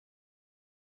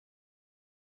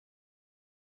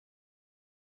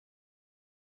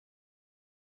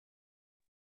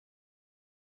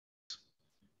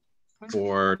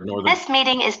for Northern. This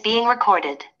meeting is being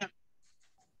recorded.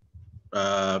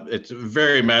 It's a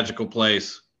very magical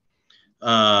place.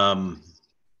 Northern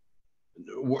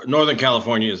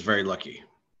California is very lucky.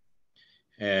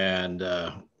 And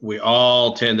we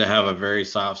all tend to have a very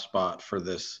soft spot for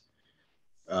this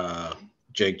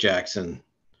Jake Jackson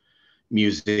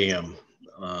Museum.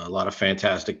 A lot of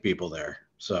fantastic people there.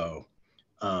 So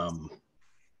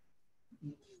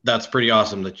that's pretty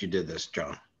awesome that you did this,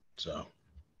 John. So.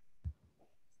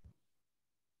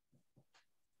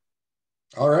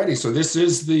 Alrighty, so this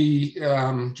is the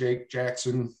Jake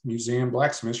Jackson Museum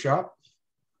Blacksmith Shop.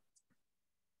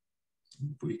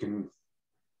 If we can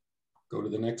go to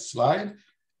the next slide.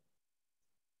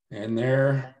 And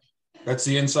there, that's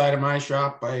the inside of my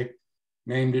shop. I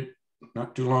named it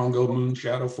not too long ago, Moon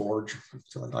Shadow Forge.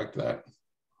 So I like that.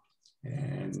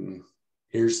 And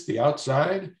here's the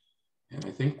outside. And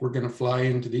I think we're gonna fly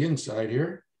into the inside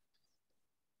here.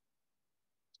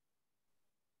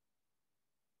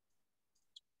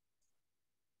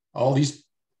 All these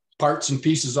parts and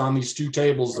pieces on these two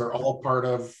tables, they're all part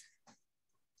of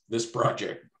this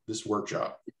project, this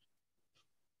workshop.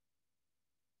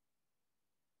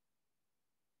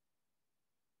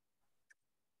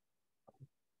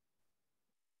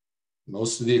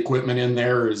 Most of the equipment in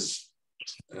there is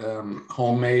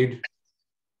homemade.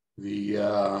 The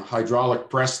hydraulic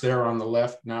press there on the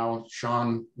left, now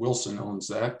Sean Wilson owns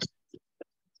that.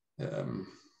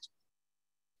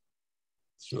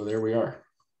 So there we are.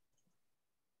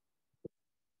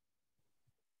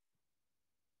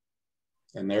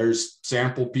 And there's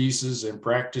sample pieces and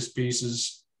practice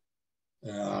pieces.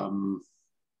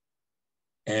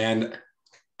 And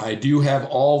I do have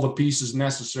all the pieces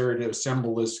necessary to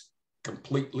assemble this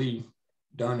completely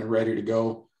done and ready to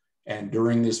go. And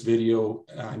during this video,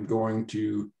 I'm going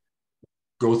to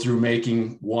go through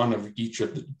making one of each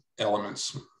of the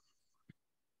elements.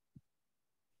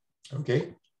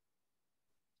 Okay.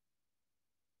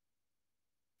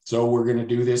 So we're going to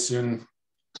do this in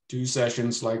 2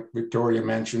 sessions, like Victoria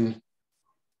mentioned.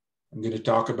 I'm going to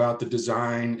talk about the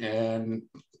design and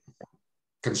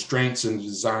constraints in the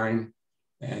design.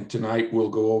 And tonight we'll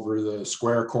go over the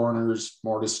square corners,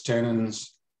 mortise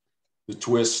tenons, the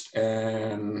twist,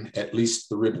 and at least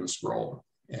the ribbon scroll.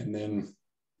 And then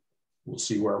we'll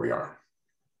see where we are.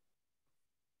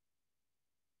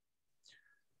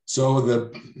 So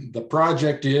the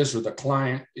project is, or the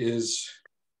client is,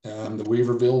 the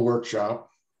Weaverville workshop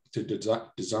to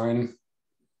design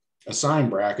a sign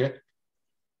bracket.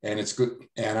 And it's good.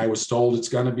 And I was told it's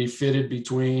going to be fitted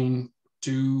between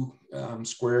 2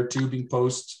 square tubing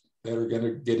posts that are going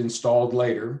to get installed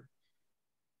later.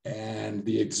 And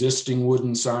the existing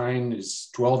wooden sign is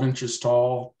 12 inches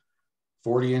tall,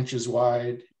 40 inches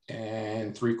wide,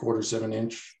 and 3/4 of an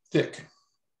inch thick.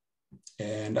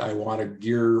 And I want to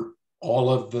gear all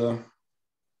of the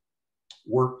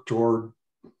work toward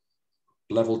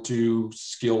level 2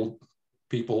 skilled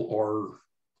people or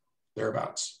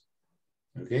thereabouts.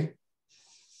 Okay.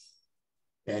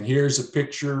 And here's a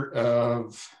picture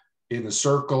of, in the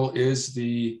circle is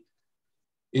the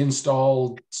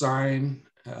installed sign.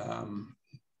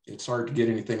 It's hard to get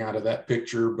anything out of that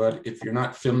picture, but if you're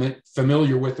not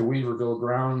familiar with the Weaverville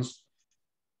grounds,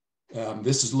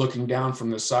 this is looking down from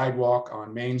the sidewalk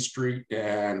on Main Street,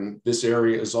 and this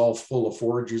area is all full of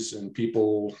forges and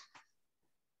people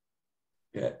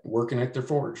working at their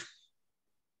forge.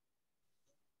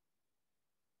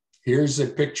 Here's a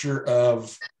picture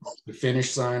of the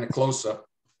finished sign, a close-up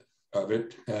of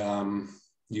it.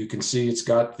 You can see it's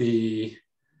got the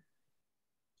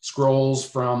scrolls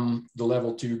from the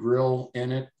level 2 grill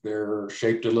in it. They're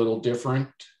shaped a little different.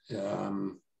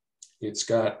 It's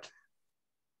got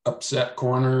upset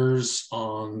corners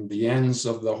on the ends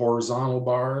of the horizontal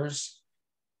bars.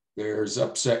 There's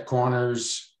upset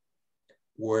corners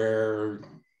where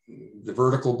the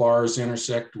vertical bars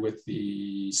intersect with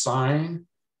the sign.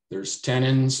 There's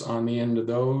tenons on the end of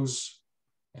those,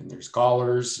 and there's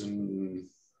collars and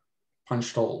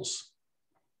punched holes.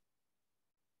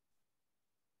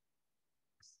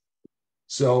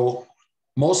 So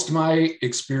most of my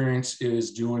experience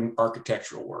is doing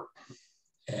architectural work,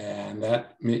 and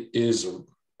that is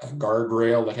a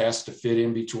guardrail that has to fit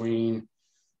in between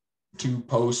 2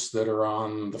 posts that are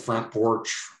on the front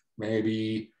porch,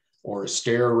 maybe, or a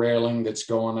stair railing that's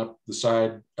going up the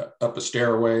side, up a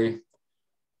stairway.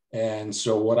 And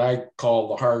so what I call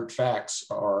the hard facts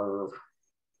are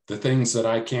the things that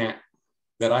I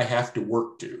have to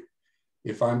work to.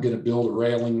 If I'm going to build a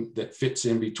railing that fits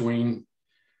in between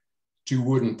 2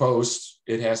 wooden posts,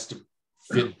 it has to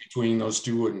fit between those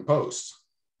 2 wooden posts.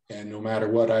 And no matter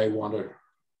what I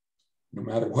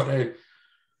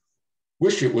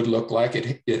wish it would look like.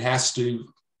 It has to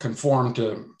conform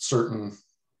to certain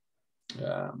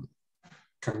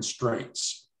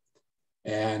constraints.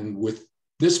 And with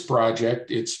this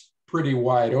project, it's pretty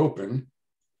wide open.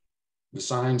 The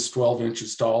sign's 12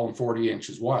 inches tall and 40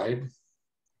 inches wide.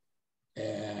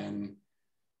 And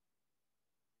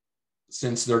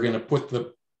since they're going to put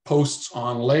the posts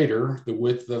on later, the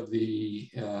width of the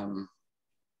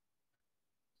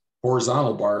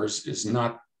horizontal bars is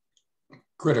not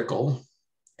critical,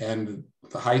 and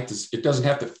the height it doesn't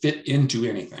have to fit into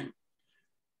anything,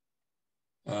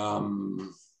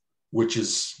 which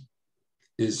is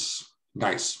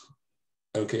nice.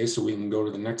 Okay, so we can go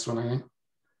to the next one, I think.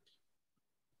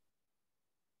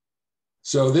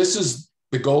 So this is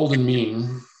the golden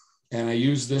mean, and I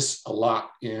use this a lot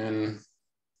in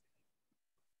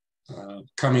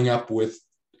coming up with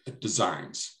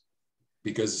designs,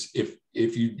 because if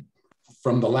you,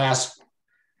 from the last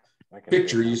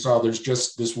picture you saw, there's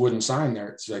just this wooden sign there.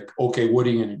 It's like, okay, what are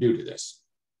you going to do to this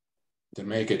to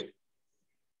make it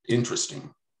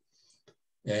interesting?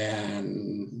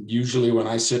 And usually when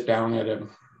I sit down at a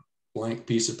blank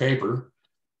piece of paper,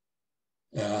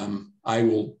 I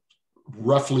will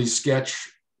roughly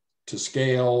sketch to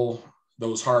scale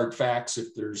those hard facts,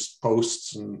 if there's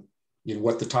posts, and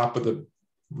what the top of the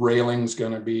railing's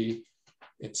going to be,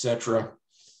 etc.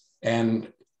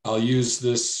 And I'll use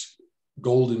this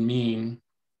golden mean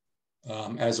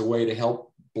as a way to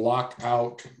help block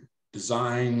out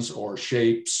designs or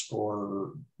shapes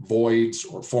or voids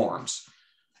or forms.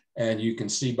 And you can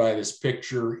see by this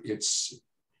picture, it's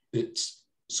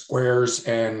squares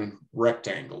and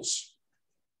rectangles.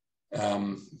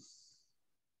 And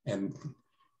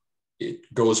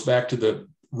it goes back to the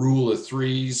rule of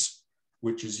threes,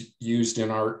 which is used in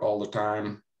art all the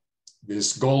time.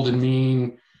 This golden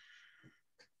mean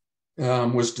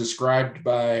was described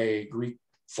by Greek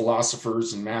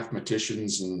philosophers and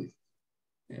mathematicians, and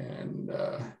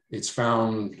it's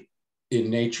found in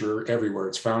nature everywhere.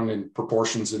 It's found in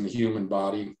proportions in the human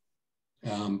body,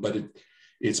 but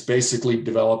it's basically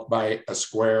developed by a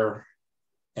square,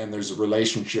 and there's a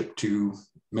relationship to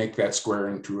make that square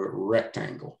into a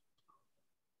rectangle.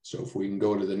 So if we can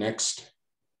go to the next,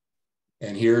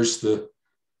 and here's the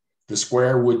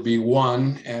square would be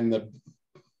 1, and the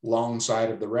long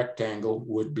side of the rectangle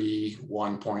would be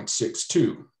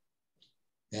 1.62.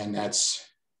 And that's,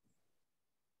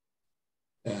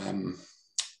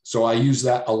 so I use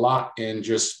that a lot in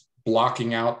just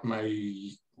blocking out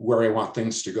where I want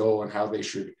things to go and how they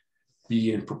should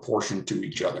be in proportion to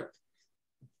each other.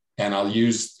 And I'll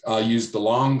use the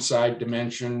long side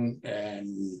dimension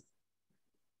and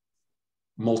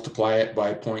multiply it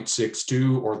by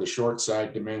 0.62, or the short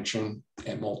side dimension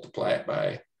and multiply it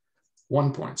by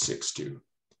 1.62.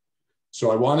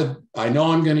 So I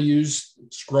know I'm going to use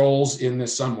scrolls in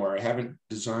this somewhere. I haven't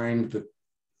designed the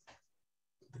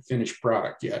finished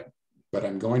product yet, but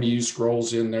I'm going to use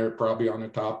scrolls in there, probably on the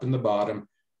top and the bottom.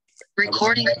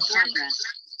 Recording in progress.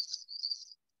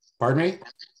 Pardon me?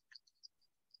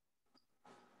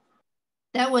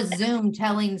 That was Zoom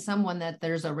telling someone that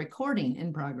there's a recording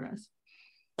in progress.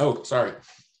 Oh, sorry.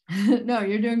 No,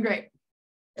 you're doing great.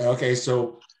 Okay,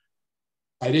 so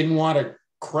I didn't want to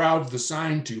crowd the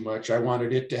sign too much. I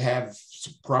wanted it to have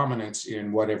some prominence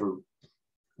in whatever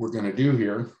we're going to do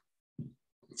here.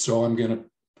 So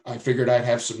I figured I'd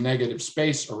have some negative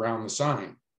space around the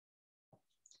sign.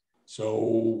 So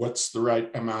what's the right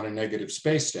amount of negative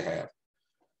space to have?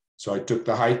 So I took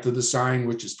the height of the sign,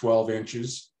 which is 12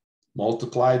 inches,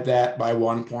 multiplied that by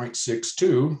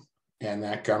 1.62, and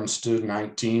that comes to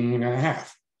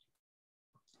 19.5.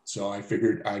 So I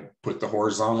figured I'd put the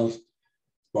horizontal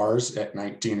bars at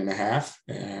 19.5,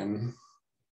 and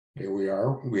here we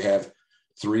are. We have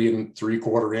 3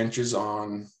 3/4 inches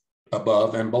on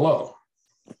above and below.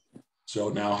 So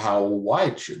now how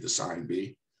wide should the sign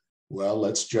be? Well,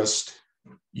 let's just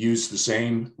use the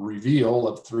same reveal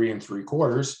of 3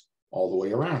 3/4 all the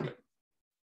way around it.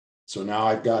 So now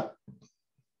I've got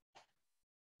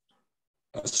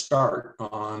a start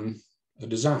on a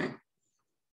design.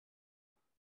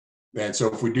 And so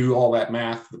if we do all that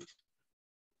math,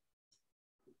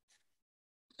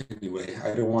 anyway,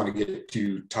 I don't want to get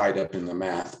too tied up in the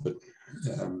math, but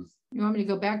You want me to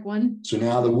go back one? so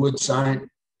now the wood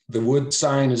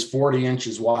sign is 40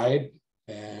 inches wide,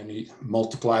 and you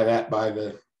multiply that by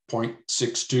the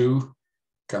 0.62,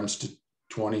 comes to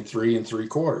 23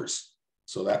 3/4.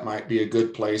 So that might be a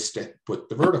good place to put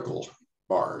the vertical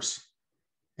bars.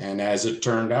 And as it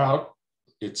turned out,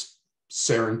 it's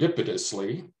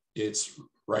serendipitously, it's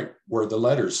right where the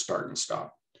letters start and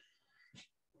stop.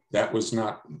 That was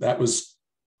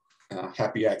a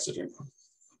happy accident.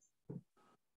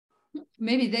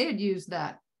 Maybe they had used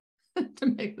that to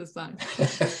make the sign.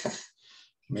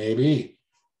 Maybe.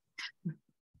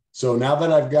 So now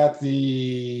that I've got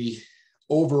the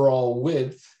overall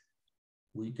width,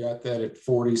 we got that at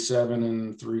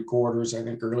 47 3/4, I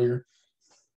think earlier.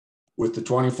 With the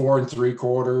 24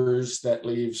 3/4, that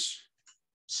leaves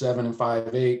 7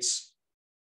 5/8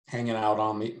 hanging out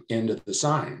on the end of the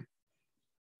sign.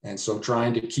 And so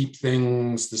trying to keep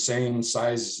things the same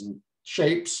sizes and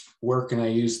shapes, where can I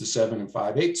use the 7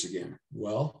 5/8 again?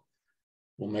 Well,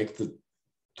 we'll make the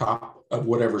top of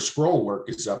whatever scroll work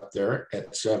is up there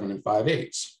at 7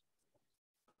 5/8.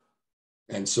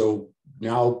 And so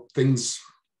now things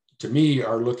to me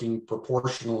are looking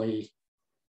proportionally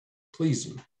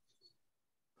pleasing.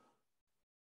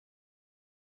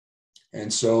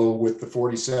 And so with the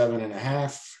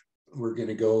 47.5, we're going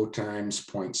to go times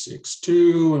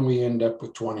 0.62 and we end up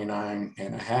with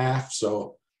 29.5.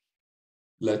 So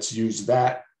let's use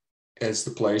that as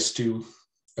the place to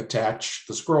attach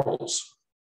the scrolls.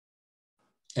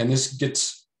 And this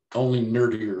gets only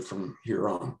nerdier from here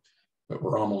on, but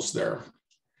we're almost there.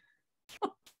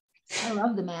 I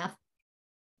love the math.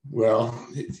 Well,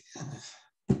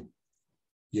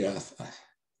 yeah,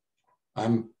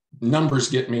 numbers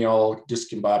get me all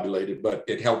discombobulated, but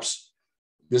it helps.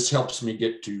 This helps me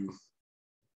get to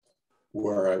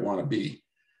where I want to be.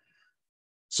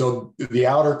 So the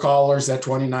outer collars at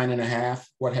 29.5,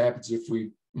 what happens if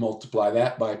we multiply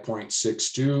that by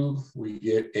 0.62? We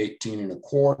get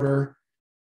 18.25.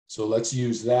 So let's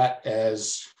use that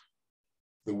as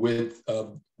the width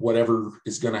of whatever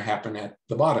is going to happen at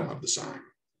the bottom of the sign.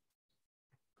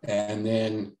 And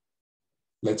then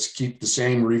let's keep the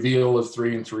same reveal of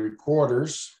 3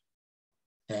 3/4.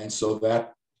 And so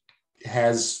that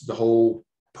has the whole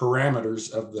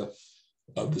parameters of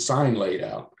the sign laid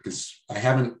out, because I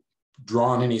haven't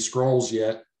drawn any scrolls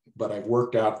yet, but I've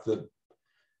worked out the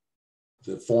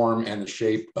form and the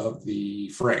shape of the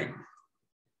frame.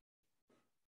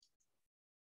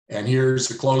 And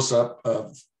here's a close-up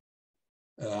of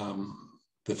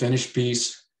the finished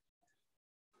piece.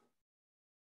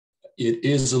 It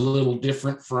is a little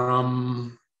different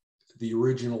from the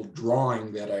original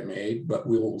drawing that I made, but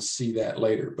we'll see that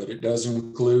later. But it does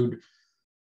include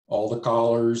all the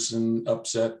collars and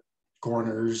upset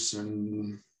corners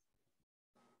and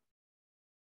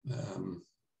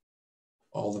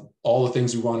all the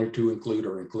things we wanted to include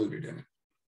are included in it.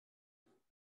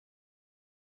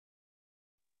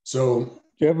 So,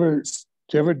 do you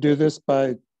ever do this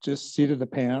by just seat of the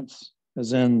pants,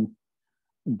 as in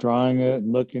drawing it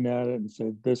and looking at it and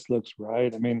say, this looks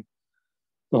right? I mean,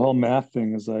 the whole math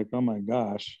thing is like, oh my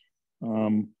gosh.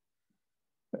 Well,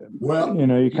 you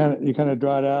know, you kind of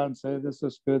draw it out and say, this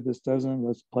looks good, this doesn't.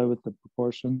 Let's play with the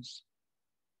proportions.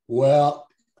 Well,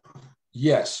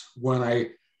 yes. When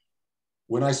I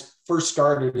first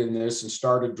started in this and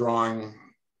started drawing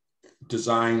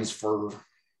designs for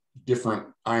different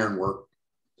ironwork,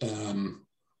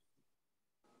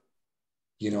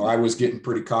 you know, I was getting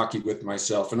pretty cocky with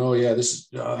myself, and oh yeah, this is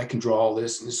I can draw all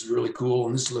this, and this is really cool,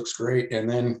 and this looks great. And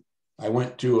then I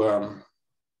went to it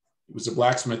was a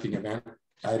blacksmithing event.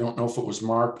 I don't know if it was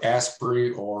Mark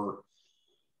Asprey or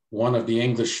one of the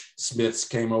English smiths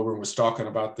came over and was talking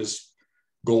about this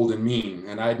golden mean,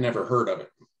 and I'd never heard of it.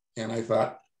 And I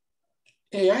thought,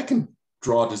 hey, I can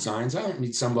draw designs. I don't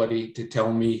need somebody to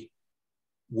tell me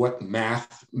what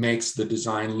math makes the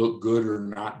design look good or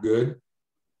not good.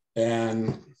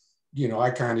 And, you know, I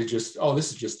kind of just, oh,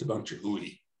 this is just a bunch of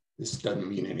hooey. This doesn't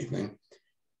mean anything.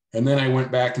 And then I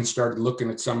went back and started looking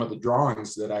at some of the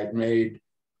drawings that I'd made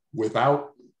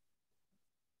without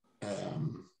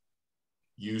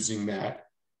using that.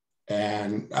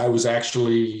 And I was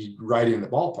actually right in the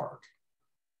ballpark.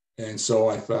 And so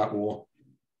I thought, well,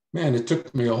 man, it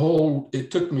took me a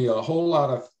whole lot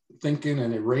of thinking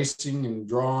and erasing and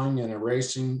drawing and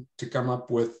erasing to come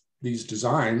up with these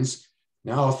designs.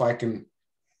 Now, if I can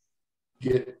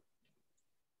get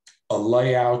a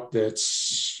layout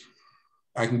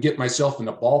I can get myself in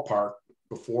the ballpark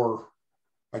before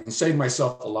I can save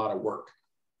myself a lot of work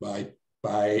by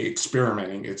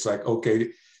experimenting. It's like, okay,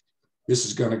 this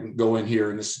is going to go in here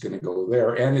and this is going to go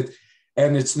there.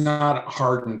 And it's not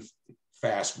hard and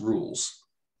fast rules,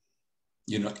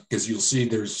 you know, because you'll see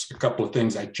there's a couple of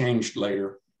things I changed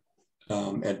later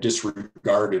and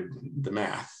disregarded the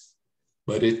math.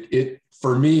 But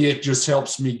for me, it just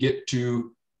helps me get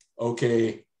to,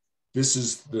 okay, this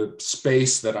is the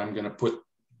space that I'm going to put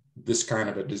this kind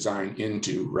of a design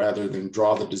into, rather than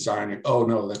draw the design and, oh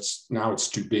no, now it's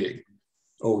too big.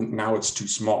 Oh, now it's too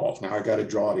small. Now I got to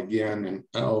draw it again. And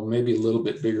oh, maybe a little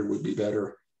bit bigger would be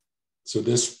better. So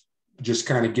this just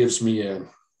kind of gives me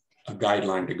a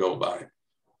guideline to go by.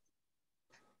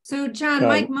 So John,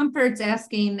 Mike Mumford's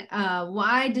asking,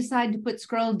 why decide to put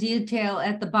scroll detail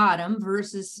at the bottom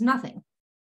versus nothing?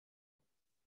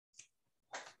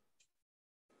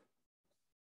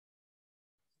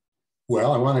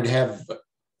 Well, I wanted to have,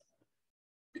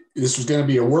 this was going to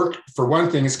be for one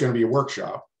thing, it's going to be a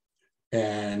workshop.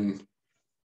 And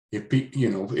if,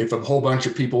 if a whole bunch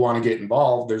of people want to get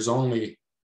involved, there's only,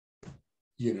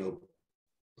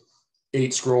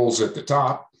 8 scrolls at the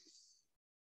top.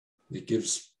 It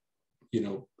gives,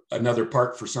 another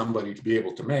part for somebody to be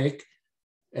able to make.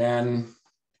 And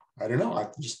I don't know, I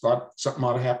just thought something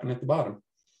ought to happen at the bottom.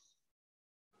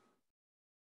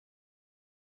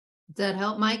 Does that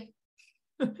help, Mike?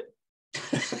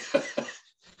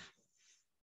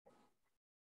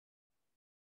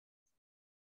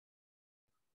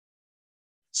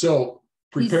 So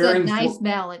preparing. He said nice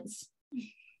balance.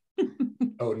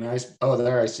 Oh, nice. Oh,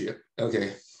 there I see it.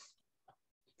 Okay.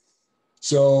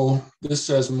 So this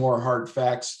says more hard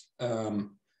facts.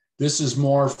 This is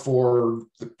more for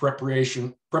the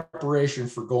preparation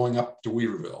for going up to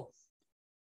Weaverville.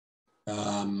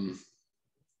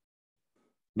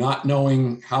 Not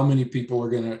knowing how many people are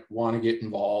going to want to get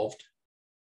involved,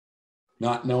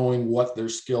 not knowing what their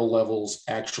skill levels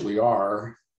actually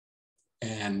are,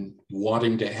 and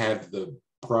wanting to have the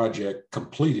project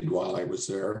completed while I was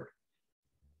there.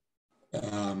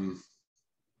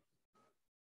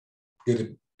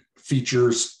 It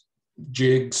features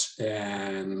jigs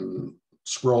and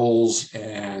scrolls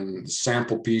and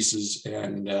sample pieces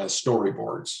and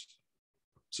storyboards.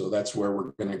 So that's where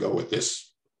we're going to go with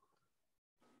this.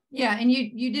 Yeah, and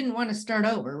you didn't want to start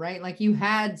over, right? Like you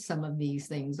had some of these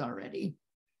things already.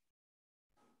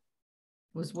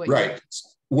 Was what right.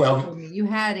 Well, you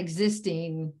had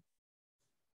existing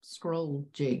scroll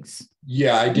jigs.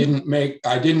 Yeah, I didn't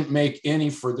make any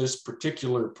for this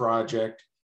particular project.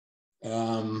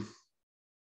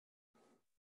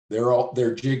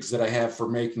 They're jigs that I have for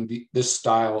making this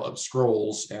style of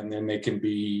scrolls, and then they can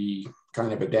be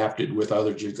kind of adapted with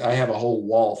other jigs. I have a whole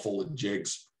wall full of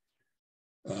jigs.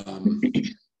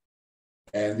 And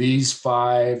these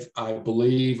 5, I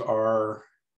believe, are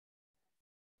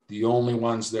the only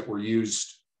ones that were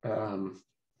used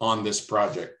on this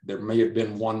project. There may have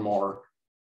been one more,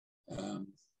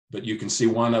 but you can see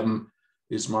one of them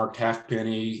is marked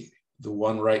halfpenny. The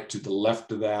one right to the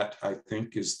left of that, I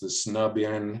think, is the snub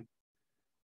end.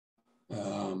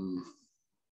 And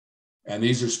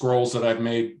these are scrolls that I've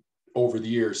made over the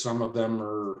years. Some of them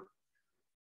are,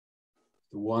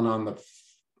 the one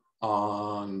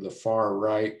on the far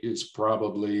right is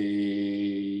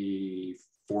probably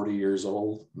 40 years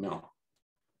old. No.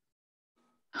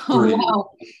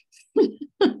 Oh, wow.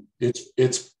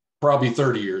 It's probably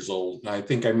 30 years old. I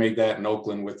think I made that in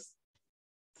Oakland with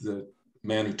the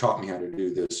man who taught me how to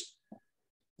do this.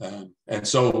 And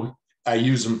so I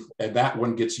use them, and that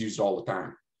one gets used all the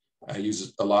time. I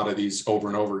use a lot of these over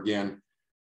and over again.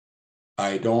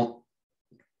 I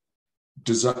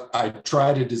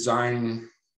try to design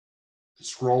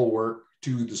scroll work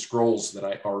to the scrolls that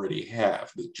I already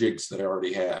have, the jigs that I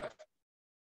already have.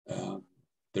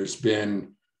 There's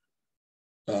been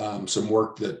some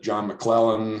work that John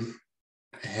McClellan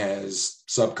has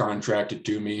subcontracted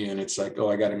to me, and it's like, oh,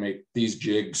 I got to make these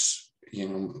jigs,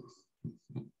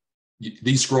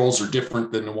 these scrolls are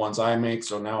different than the ones I make,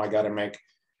 so now I got to make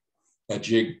a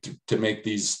jig to make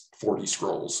these 40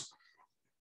 scrolls.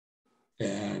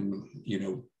 And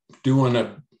doing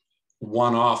a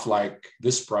one-off like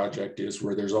this project is,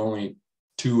 where there's only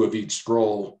 2 of each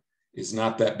scroll, is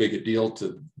not that big a deal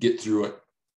to get through it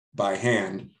by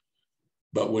hand.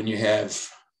 But when you have,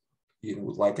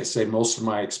 like I say, most of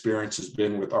my experience has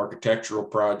been with architectural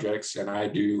projects, and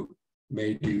I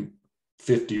may do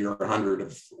 50 or 100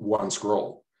 of one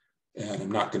scroll, and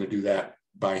I'm not going to do that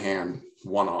by hand,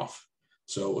 one off.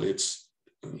 So it's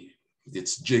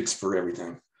jigs for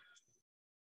everything.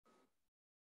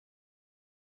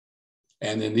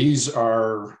 And then these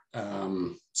are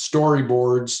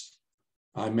storyboards.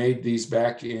 I made these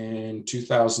back in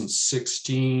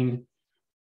 2016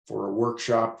 for a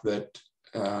workshop that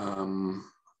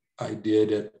I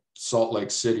did at Salt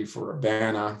Lake City for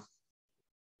Urbana.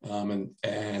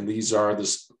 And these are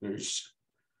there's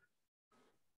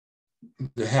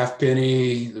the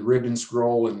halfpenny, the ribbon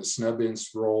scroll, and the snub end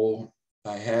scroll.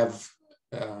 I have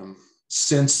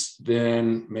since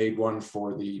then made one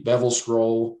for the bevel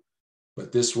scroll,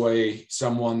 but this way,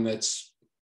 someone that's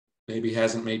maybe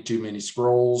hasn't made too many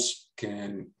scrolls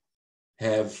can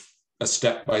have a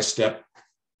step-by-step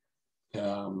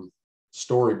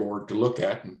storyboard to look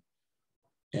at,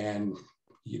 and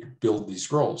you build these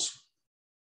scrolls.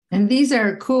 And these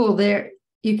are cool.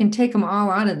 You can take them all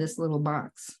out of this little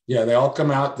box. Yeah, they all come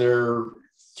out. They're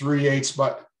 3/8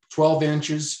 by 12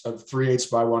 inches of 3/8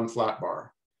 by 1 flat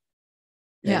bar.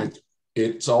 And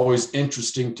it's always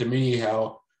interesting to me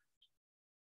how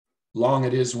long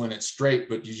it is when it's straight,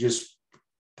 but you just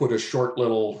put a short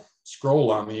little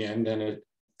scroll on the end and it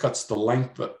cuts the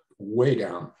length but way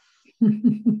down.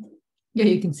 Yeah,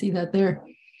 you can see that there.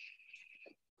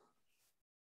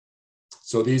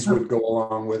 So these would go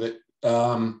along with it.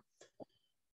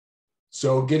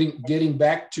 So getting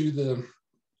back to the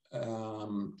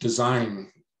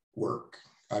design work,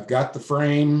 I've got the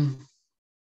frame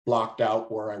blocked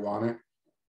out where I want it,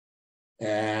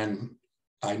 and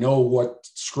I know what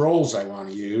scrolls I want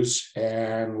to use,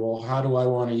 and well, how do I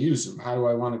want to use them? How do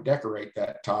I want to decorate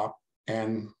that top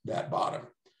and that bottom?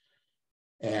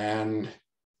 And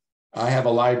I have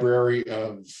a library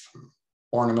of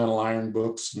ornamental iron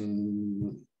books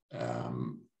and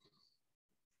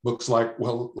books like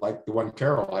the one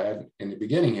Carol had in the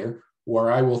beginning here,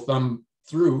 where I will thumb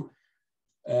through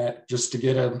just to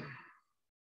get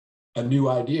a new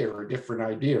idea or a different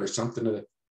idea or something to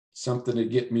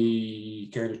get me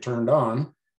kind of turned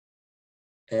on.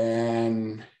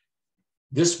 And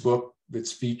this book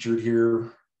that's featured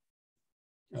here,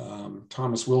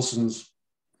 Thomas Wilson's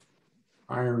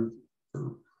Ironwork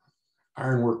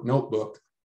Notebook,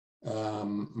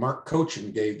 Mark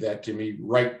Cochin gave that to me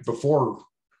right before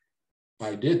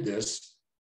I did this.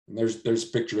 And there's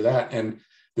a picture of that. And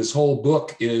this whole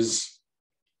book is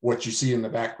what you see in the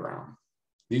background.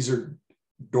 These are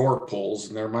door pulls,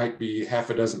 and there might be half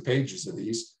a dozen pages of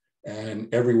these,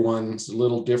 and everyone's a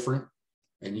little different.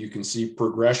 And you can see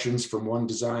progressions from one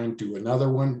design to another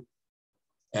one.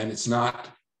 And it's not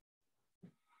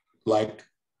like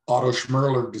Otto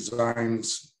Schmerler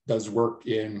Designs does work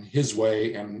in his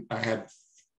way. And I have a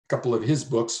couple of his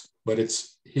books, but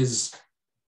it's his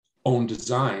own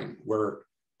design, where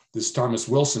this Thomas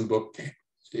Wilson book,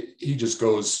 he just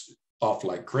goes off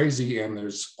like crazy. And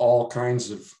there's all kinds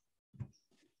of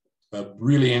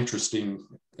really interesting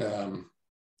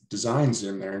designs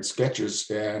in there and sketches.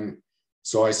 And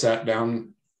so I sat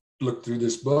down, looked through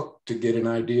this book to get an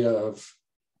idea of,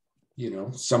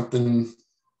 something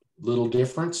a little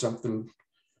different, something,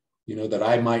 that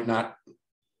I might not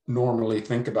normally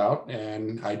think about.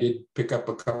 And I did pick up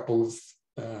a couple of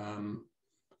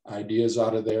ideas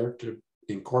out of there to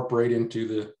incorporate into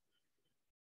the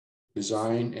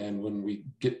design. And when we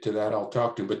get to that, I'll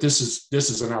talk to him. But this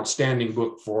is an outstanding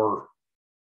book for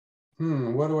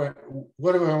what do I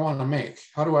want to make?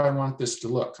 How do I want this to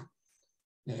look?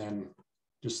 And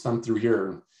just thumb through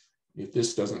here. If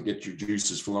this doesn't get your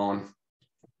juices flowing,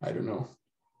 I don't know.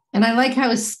 And I like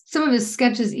how some of his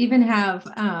sketches even have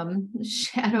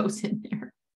shadows in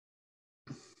there.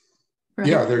 Right?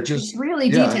 Yeah, they're just really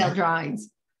detailed drawings.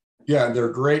 Yeah, they're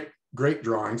great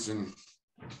drawings. And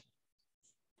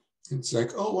it's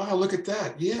like, oh, wow, look at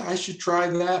that. Yeah, I should try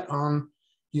that on,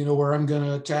 where I'm going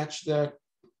to attach that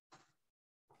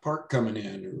part coming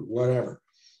in or whatever.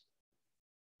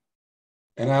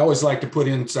 And I always like to put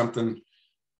in something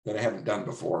that I haven't done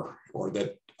before, or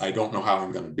that I don't know how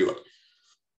I'm going to do it.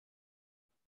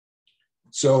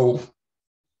 So,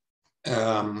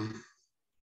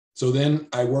 so then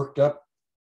I worked up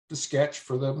the sketch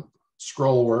for the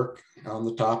scroll work on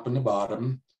the top and the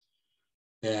bottom.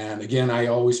 And again, I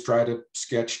always try to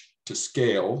sketch to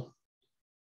scale.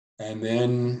 And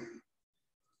then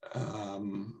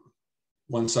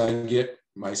once I get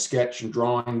my sketch and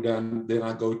drawing done, then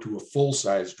I go to a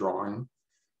full-size drawing.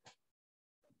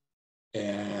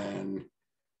 And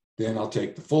then I'll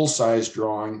take the full-size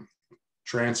drawing,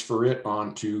 transfer it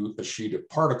onto a sheet of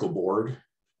particle board.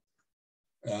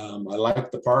 I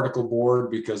like the particle board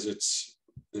because it's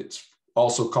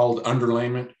also called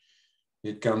underlayment.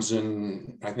 It comes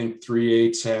in, I think,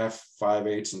 3/8, half,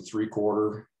 5/8, and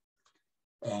 3/4.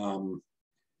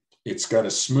 It's got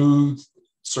a smooth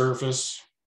surface,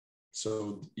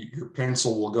 so your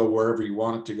pencil will go wherever you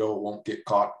want it to go. It won't get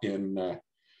caught in the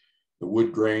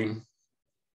wood grain.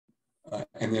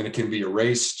 And then it can be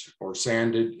erased or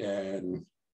sanded and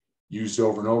used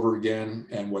over and over again.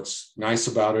 And what's nice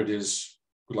about it is,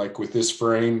 like with this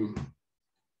frame,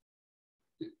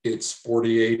 it's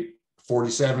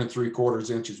 47 3/4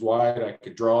 inches wide. I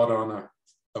could draw it on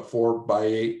a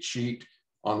 4x8 sheet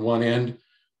on one end,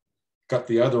 cut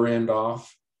the other end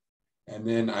off, and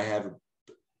then I have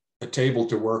a table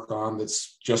to work on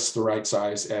that's just the right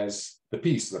size as the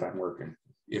piece that I'm working.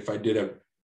 If I did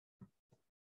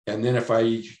and then if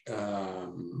I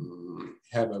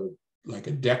have like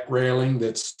a deck railing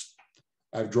that's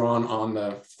I've drawn on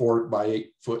the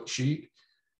 4x8 foot sheet,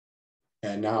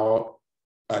 and now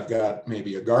I've got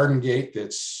maybe a garden gate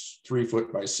that's 3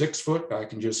 foot by 6 foot. I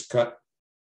can just cut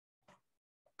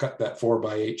that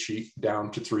 4x8 sheet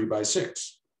down to 3 by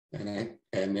 6. And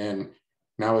then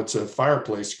now it's a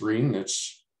fireplace screen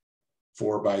that's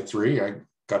 4 by 3. I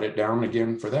cut it down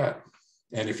again for that.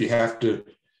 And if you have to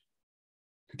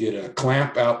get a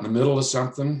clamp out in the middle of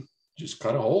something, just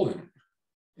cut a hole in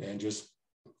it and just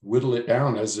whittle it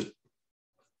down as it,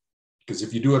 because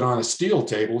if you do it on a steel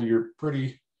table, you're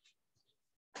pretty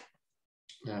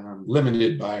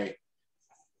limited by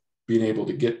being able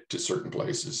to get to certain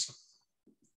places.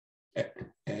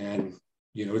 And,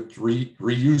 you know, it's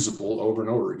reusable over and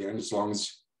over again, as long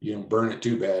as you don't burn it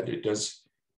too bad. It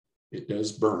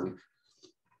does burn.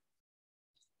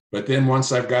 But then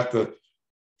once I've got the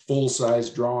full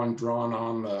size drawing drawn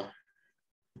on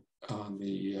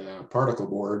the particle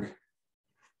board,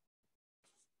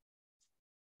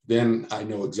 then I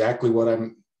know exactly what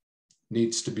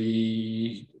needs to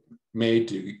be made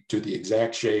to the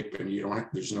exact shape, and you don't have,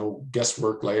 there's no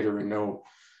guesswork later and no,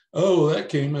 oh, that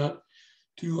came out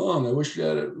too long. I wish I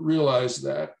had realized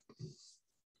that.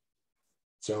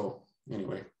 So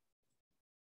anyway,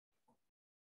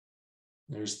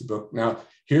 there's the book. Now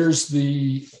here's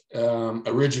the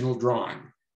original drawing.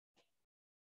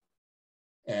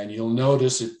 And you'll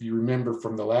notice, if you remember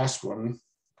from the last one,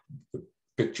 the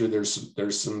picture,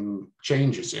 there's some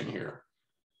changes in here.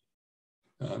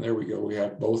 There we go. We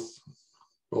have both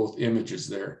images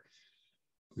there.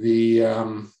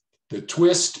 The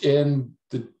twist in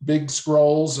the big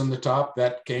scrolls on the top,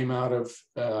 that came out of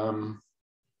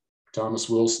Thomas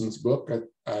Wilson's book.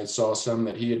 I saw some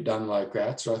that he had done like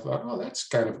that, so I thought, oh, that's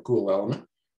kind of a cool element,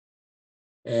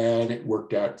 and it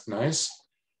worked out nice.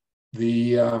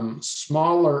 The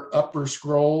smaller upper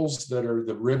scrolls that are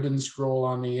the ribbon scroll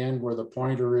on the end where the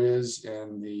pointer is,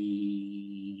 and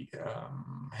the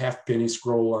half penny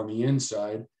scroll on the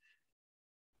inside,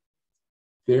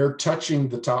 they're touching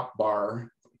the top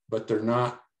bar, but they're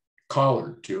not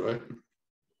collared to it,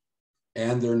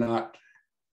 and they're not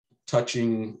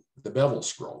touching the bevel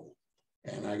scroll.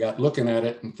 And I got looking at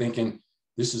it and thinking,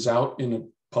 this is out in a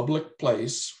public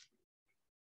place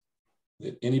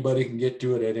that anybody can get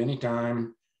to it at any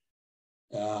time.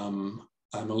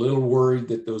 I'm a little worried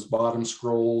that those bottom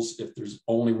scrolls, if there's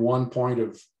only one point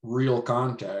of real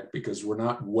contact, because we're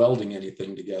not welding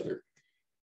anything together.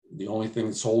 The only thing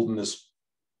that's holding this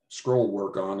scroll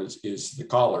work on is the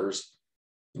collars.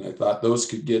 And I thought those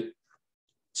could get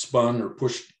spun or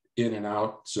pushed in and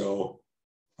out. So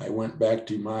I went back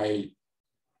to my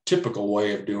typical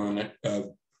way of doing it,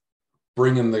 of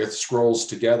bringing the scrolls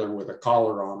together with a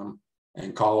collar on them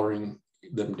and collaring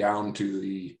them down to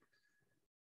the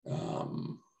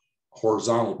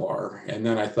horizontal bar. And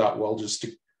then I thought, well, just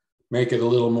to make it a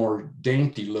little more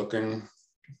dainty looking,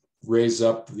 raise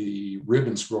up the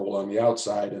ribbon scroll on the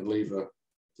outside and leave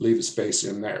a space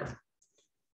in there.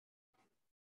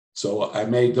 So I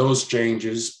made those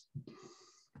changes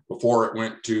before it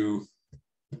went to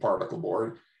the particle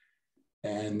board.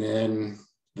 And then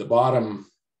the bottom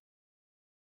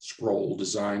scroll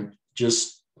design,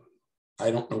 just, I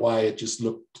don't know why, it just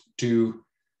looked too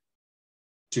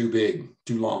big,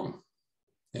 too long.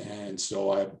 And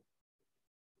so I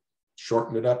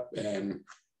shortened it up and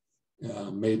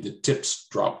made the tips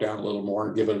drop down a little more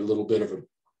and give it a little bit of a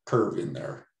curve in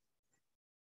there.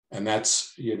 And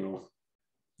that's, you know,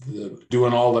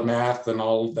 doing all the math and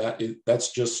all of that,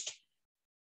 that's just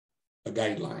a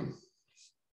guideline.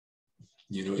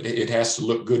 You know, it has to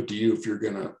look good to you if you're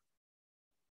gonna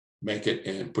make it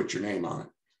and put your name on it.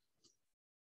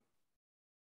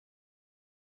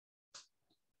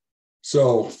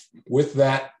 So with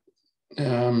that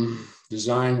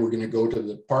design, we're going to go to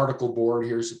the particle board.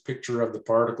 Here's a picture of the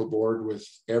particle board with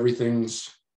everything's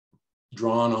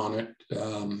drawn on it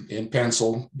in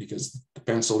pencil, because the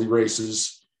pencil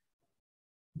erases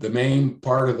the main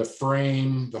part of the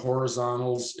frame, the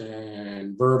horizontals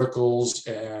and verticals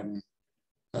and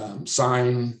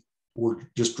sign were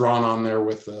just drawn on there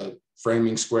with a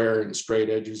framing square and straight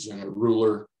edges and a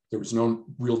ruler. There was no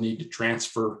real need to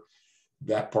transfer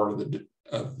that part of the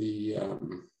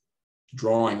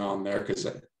drawing on there, because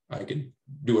I could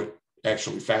do it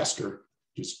actually faster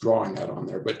just drawing that on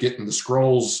there. But getting the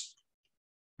scrolls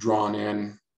drawn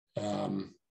in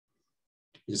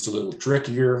is a little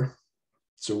trickier.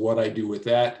 So what I do with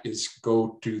that is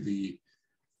go to the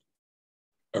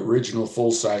original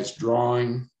full-size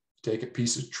drawing, take a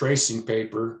piece of tracing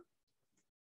paper,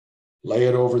 lay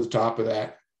it over the top of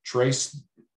that, trace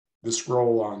the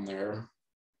scroll on there.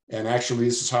 And actually,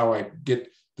 this is how I get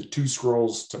the two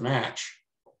scrolls to match,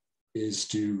 is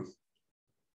to,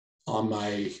 on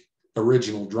my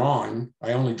original drawing,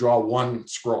 I only draw one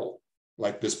scroll,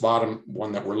 like this bottom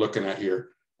one that we're looking at here.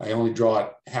 I only draw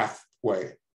it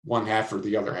halfway, one half or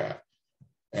the other half,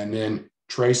 and then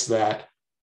trace that,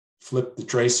 flip the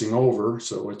tracing over.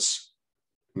 So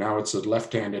now it's a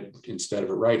left-handed instead of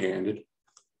a right-handed,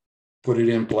 put it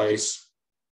in place,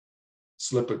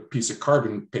 slip a piece of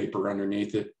carbon paper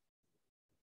underneath it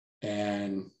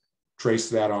and trace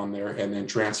that on there, and then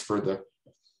transfer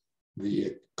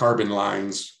the carbon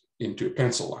lines into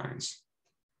pencil lines.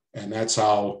 And that's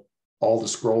how all the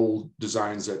scroll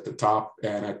designs at the top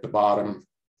and at the bottom,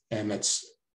 and that's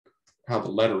how the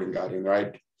lettering got in,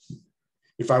 right?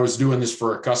 If I was doing this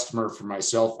for a customer, for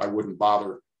myself, I wouldn't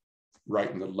bother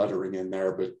writing the lettering in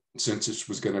there, but since this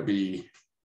was going to be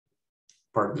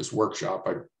part of this workshop,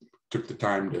 I took the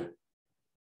time to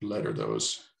letter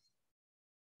those.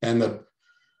 And the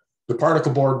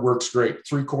particle board works great.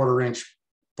 3/4 inch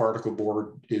particle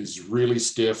board is really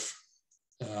stiff.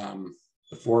 The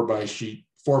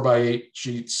 4x8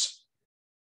 sheets,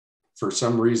 for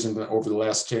some reason, over the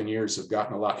last 10 years, have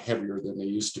gotten a lot heavier than they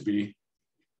used to be.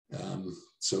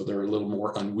 So they're a little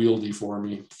more unwieldy for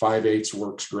me. 5/8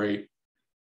 works great.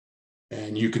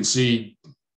 And you can see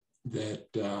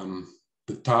that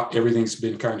the top, everything's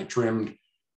been kind of trimmed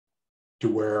to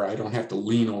where I don't have to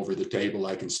lean over the table.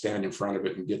 I can stand in front of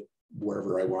it and get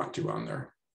wherever I want to on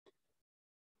there.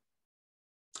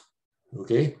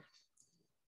 Okay.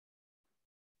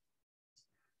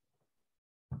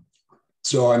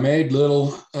 So I made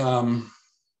little, I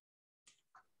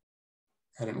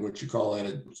don't know what you call that,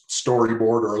 a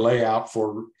storyboard or a layout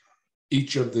for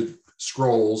each of the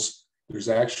scrolls. There's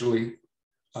actually,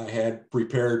 I had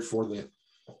prepared for the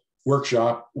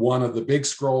workshop one of the big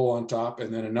scroll on top,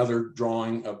 and then another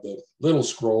drawing of the little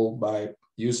scroll by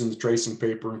using the tracing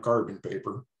paper and carbon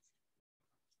paper.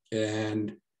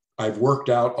 And I've worked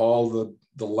out all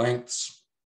the lengths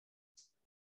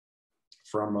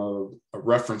from a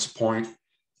reference point.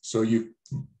 So you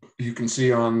can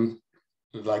see on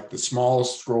like the small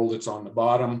scroll that's on the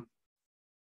bottom,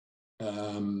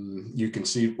 you can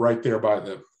see right there by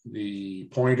the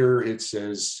pointer, it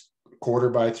says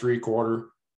 1/4 by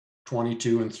 3/4,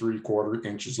 22 3/4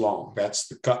 inches long. That's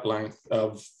the cut length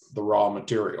of the raw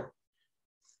material.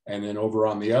 And then over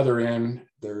on the other end,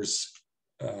 there's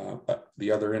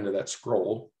the other end of that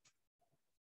scroll.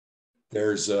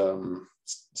 There's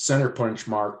center punch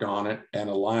marked on it, and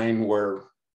a line where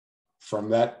from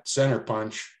that center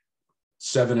punch,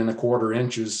 7 1/4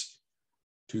 inches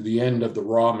to the end of the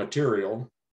raw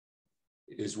material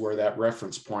is where that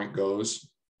reference point goes.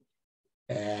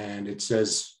 And it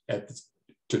says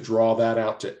to draw that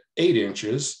out to 8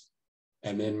 inches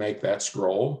and then make that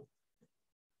scroll.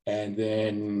 And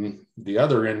then the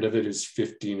other end of it is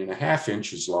 15 1/2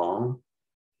 inches long.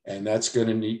 And that's going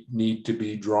to need to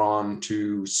be drawn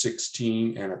to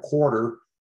 16 1/4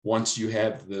 once you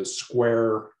have the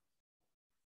square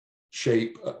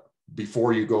shape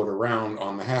before you go to round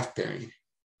on the halfpenny.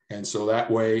 And so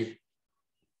that way,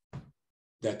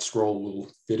 that scroll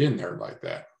will fit in there like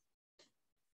that.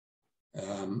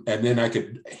 And then I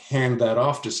could hand that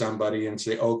off to somebody and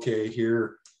say, okay,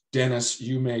 here, Dennis,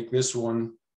 you make this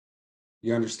one.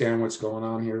 You understand what's going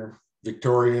on here?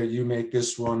 Victoria, you make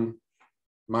this one.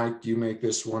 Mike, you make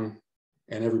this one.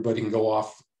 And everybody can go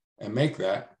off and make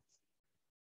that.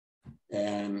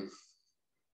 And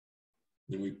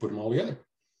then we put them all together.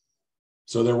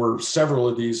 So there were several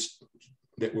of these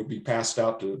that would be passed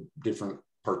out to different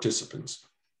participants.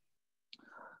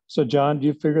 So John, do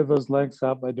you figure those lengths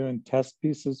out by doing test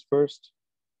pieces first?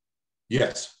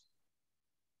 Yes.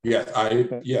 Yeah,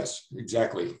 yes,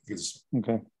 exactly.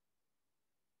 Okay.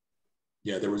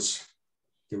 Yeah, there was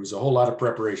a whole lot of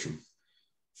preparation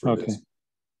for this.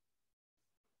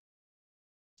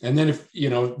 And then if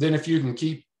you can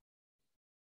keep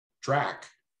track,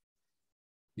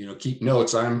 keep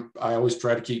notes. I always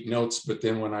try to keep notes, but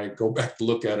then when I go back to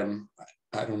look at them,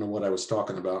 I don't know what I was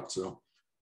talking about. So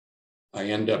I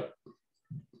end up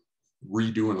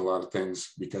redoing a lot of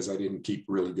things because I didn't keep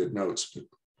really good notes.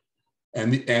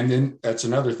 And then that's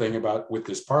another thing about with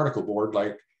this particle board,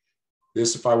 like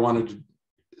this, if I wanted to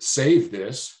save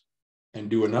this and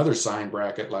do another sign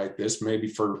bracket like this, maybe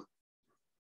for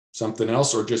something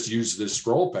else, or just use this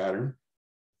scroll pattern,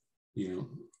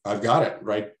 I've got it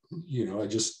right. I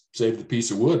just saved a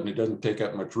piece of wood and it doesn't take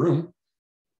up much room.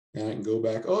 And I can go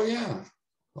back, oh yeah,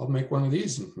 I'll make one of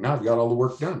these. And now I've got all the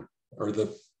work done, or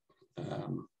the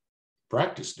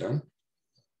practice done.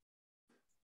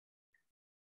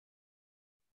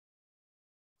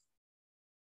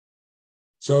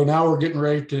 So now we're getting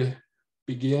ready to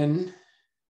begin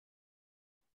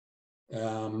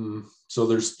So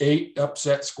there's 8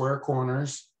 upset square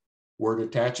corners where it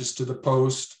attaches to the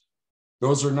post.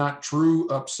 Those are not true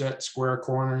upset square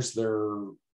corners. They're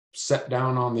set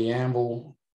down on the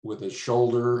anvil with a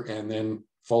shoulder and then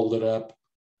folded up.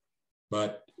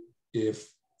 But if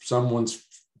someone's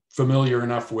familiar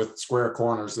enough with square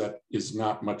corners, that is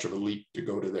not much of a leap to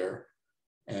go to there.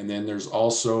 And then there's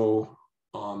also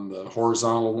on the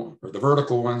horizontal or the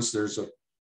vertical ones, there's a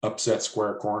upset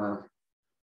square corner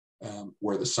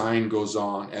where the sign goes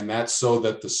on, and that's so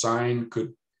that the sign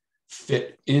could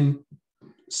fit in,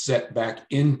 set back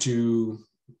into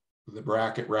the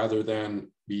bracket rather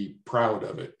than be proud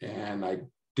of it. And I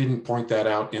didn't point that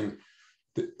out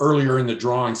earlier in the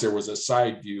drawings. There was a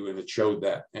side view and it showed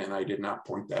that, and I did not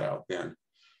point that out then.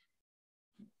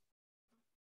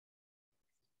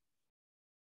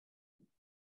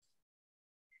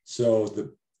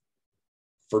 So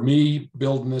for me,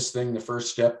 building this thing, the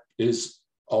first step is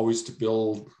always to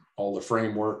build all the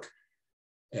framework.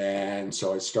 And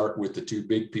so I start with the 2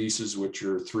 big pieces, which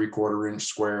are 3/4 inch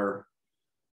square.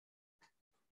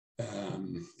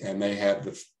 And they have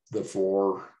the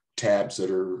 4 tabs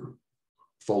that are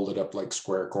folded up like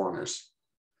square corners.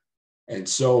 And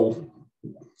so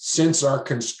since our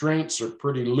constraints are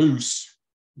pretty loose,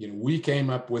 we came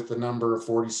up with the number of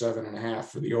 47.5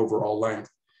 for the overall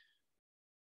length.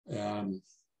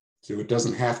 So it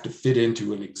doesn't have to fit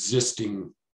into an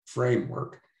existing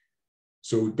framework.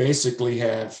 So we basically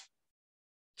have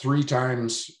 3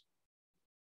 times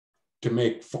to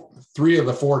make 3 of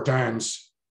the 4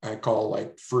 times I call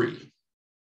like free,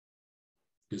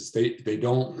 because they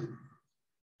don't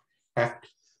have,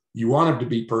 you want them to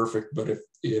be perfect, but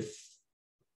if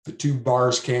the 2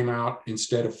 bars came out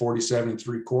instead of 47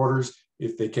 3/4,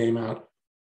 if they came out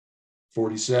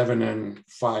 47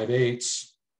 5/8,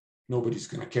 nobody's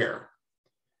going to care.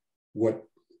 What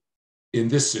in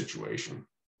this situation,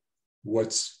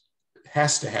 what's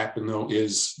has to happen though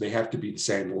is they have to be the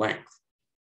same length.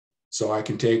 So I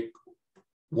can take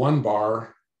 1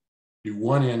 bar, do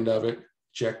one end of it,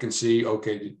 check and see,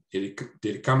 okay, did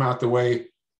it come out the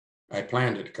way I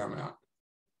planned it to come out?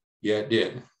 Yeah, it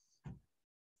did.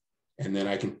 And then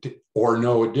I can, or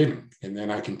no, it didn't. And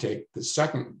then I can take the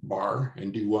second bar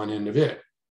and do one end of it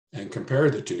and compare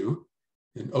the 2.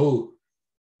 And oh,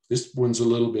 this one's a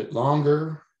little bit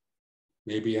longer.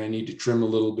 Maybe I need to trim a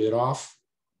little bit off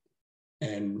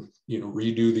and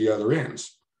redo the other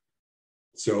ends.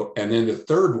 So, and then the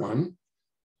third one,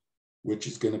 which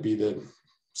is going to be the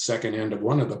second end of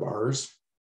one of the bars,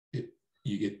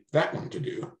 you get that one to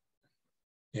do.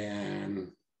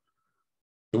 And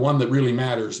the one that really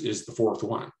matters is the 4th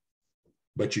one.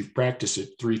 But you've practiced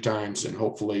it 3 times and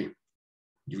hopefully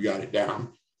you got it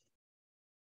down.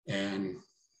 And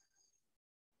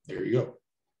there you go.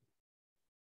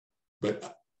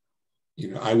 But,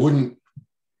 I wouldn't,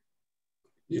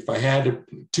 if I had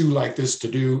 2 like this to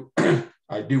do,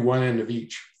 I'd do one end of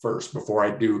each first before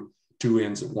I do 2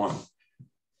 ends of one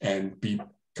and be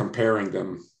comparing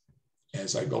them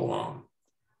as I go along.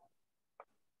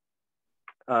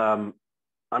 I'm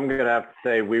going to have to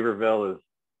say Weaverville is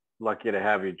lucky to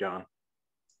have you, John.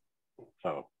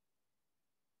 So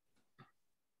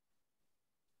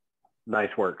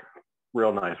nice work,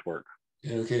 real nice work.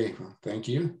 Okay, well, thank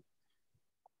you.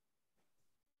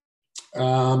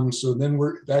 So then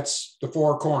that's the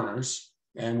 4 corners,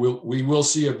 and we will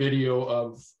see a video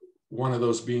of one of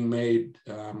those being made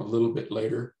a little bit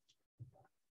later.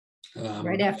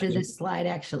 Right after this slide,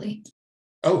 actually.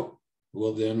 Oh,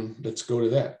 well then let's go to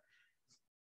that.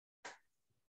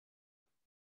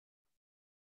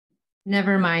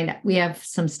 Never mind. We have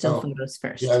some still photos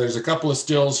first. Yeah, there's a couple of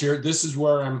stills here. This is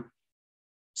where I'm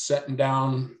setting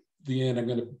down the end. I'm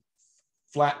going to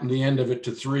flatten the end of it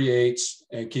to 3/8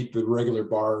 and keep the regular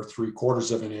bar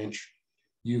 3/4 of an inch.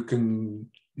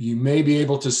 You may be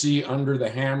able to see under the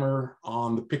hammer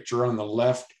on the picture on the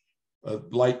left, a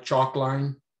light chalk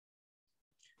line.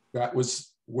 That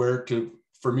was where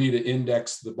for me to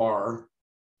index the bar.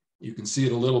 You can see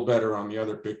it a little better on the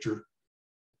other picture,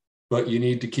 but you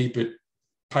need to keep it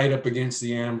tight up against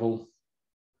the anvil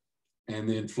and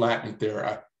then flatten it there.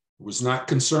 I was not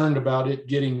concerned about it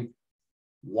getting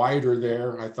wider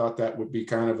there. I thought that would be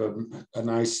kind of a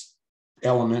nice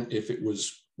element if it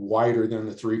was wider than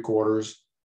the 3/4.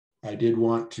 I did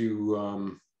want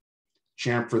to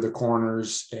chamfer the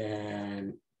corners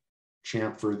and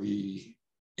chamfer the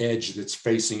edge that's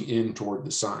facing in toward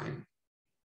the sign.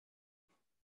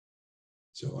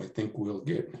 So I think we'll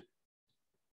get,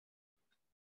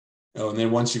 and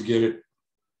then once you get it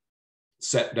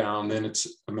set down, then it's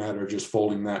a matter of just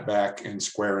folding that back and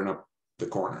squaring up the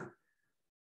corner.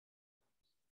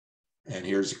 And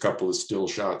here's a couple of still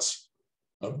shots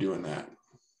of doing that.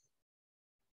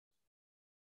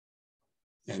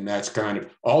 And that's kind of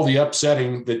all the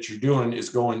upsetting that you're doing is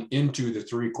going into the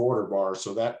 3/4 bar,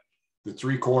 so that the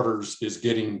 3/4 is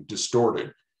getting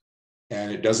distorted,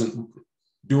 and it doesn't,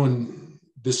 doing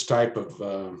this type of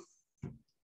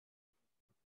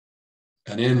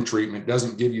an end treatment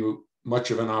doesn't give you much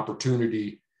of an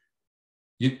opportunity.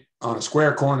 On a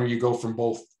square corner, you go from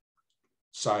both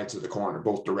sides of the corner,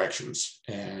 both directions,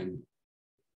 and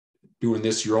doing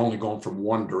this, you're only going from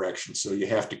one direction, so you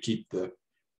have to keep the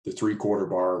 3/4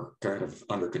 bar kind of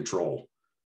under control.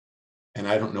 And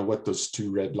I don't know what those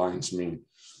two red lines mean.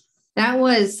 That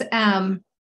was,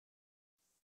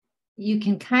 you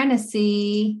can kind of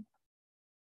see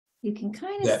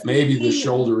that maybe the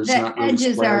shoulder is not really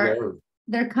edges square there.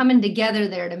 They're coming together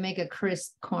there to make a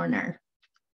crisp corner.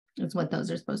 That's what those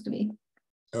are supposed to be.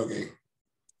 Okay.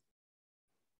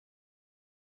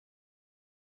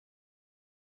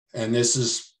 And this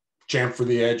is chamfer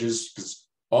the edges, because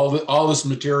all this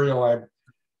material I've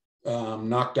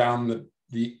knocked down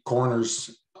the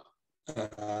corners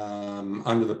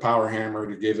under the power hammer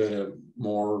to give it a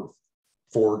more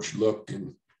forged look,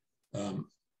 and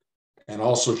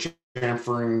also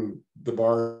chamfering the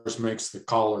bars makes the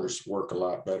collars work a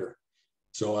lot better.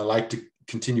 So I like to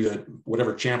continue that,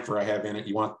 whatever chamfer I have in it,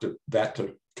 you want that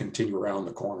to continue around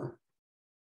the corner.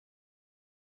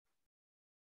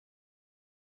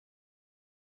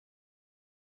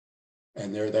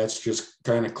 And there, that's just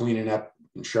kind of cleaning up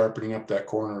and sharpening up that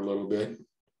corner a little bit.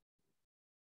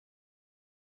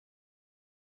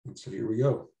 And so here we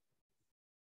go.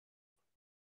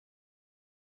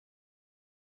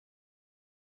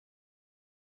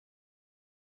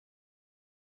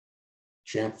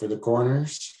 Chamfer the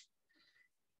corners.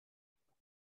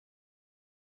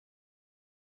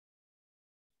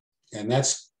 And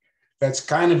that's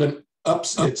kind of an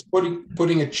it's putting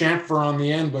a chamfer on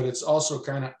the end, but it's also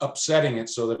kind of upsetting it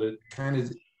so that it kind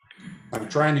of, I'm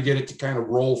trying to get it to kind of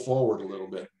roll forward a little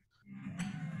bit.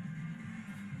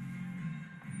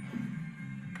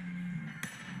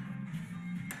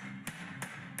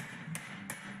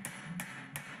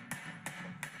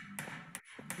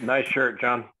 Nice shirt,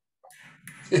 John.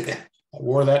 I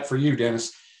wore that for you,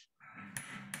 Dennis.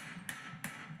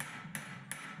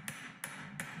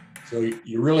 So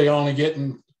you're really only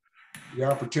getting the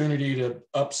opportunity to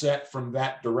upset from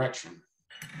that direction,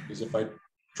 because if I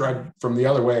tried from the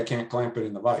other way, I can't clamp it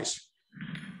in the vise.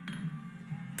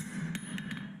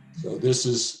 So this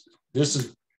is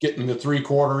getting the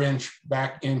 3/4 inch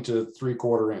back into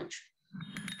 3/4 inch.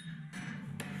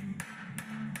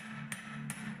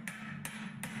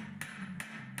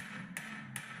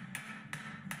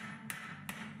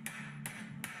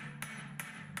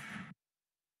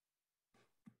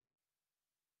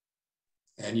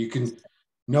 And you can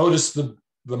notice the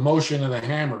motion of the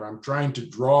hammer. I'm trying to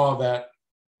draw that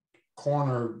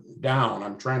corner down.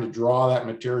 I'm trying to draw that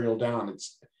material down.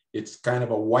 It's kind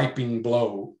of a wiping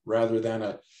blow rather than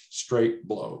a straight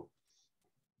blow.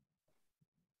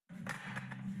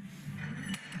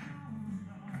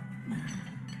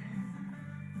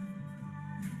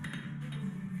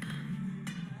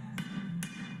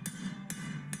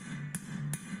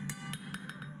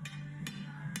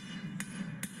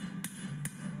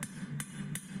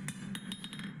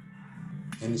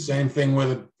 And the same thing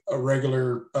with a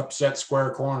regular upset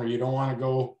square corner. You don't want to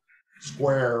go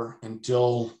square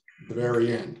until the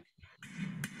very end.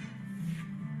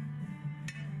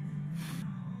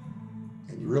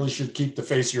 And you really should keep the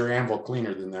face of your anvil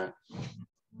cleaner than that.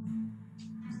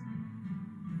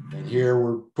 And here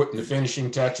we're putting the finishing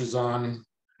touches on,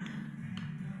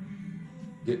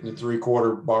 getting the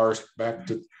 3/4 bars back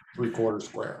to 3/4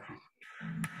 square.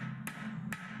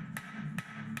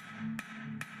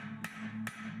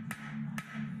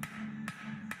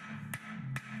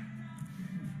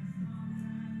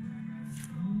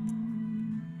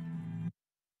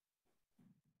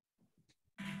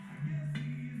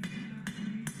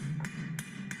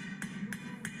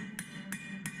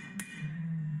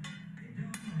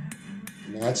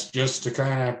 And that's just to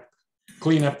kind of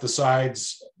clean up the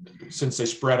sides since they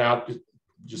spread out,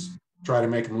 just try to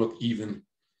make them look even.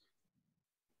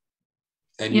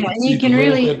 And you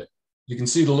can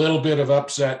see the little bit of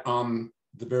upset on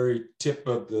the very tip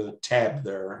of the tab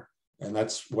there. And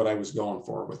that's what I was going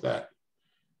for with that.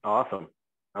 Awesome.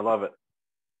 I love it.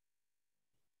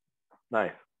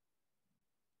 Nice.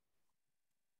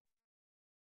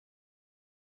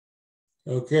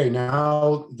 Okay,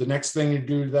 now the next thing you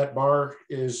do to that bar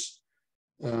is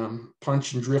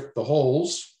punch and drift the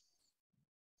holes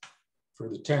for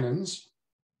the tenons.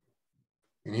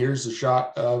 And here's a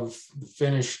shot of the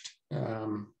finished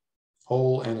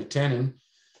hole and a tenon.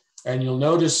 And you'll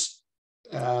notice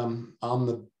on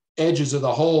the edges of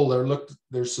the hole,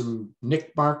 there's some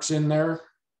nick marks in there.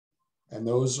 And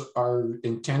those are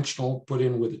intentional, put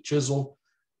in with a chisel.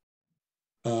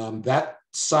 That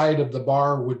side of the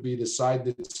bar would be the side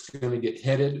that's going to get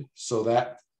headed, so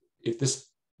that if this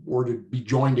were to be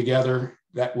joined together,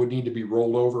 that would need to be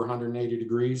rolled over 180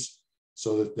 degrees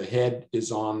so that the head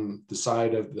is on the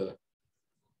side of the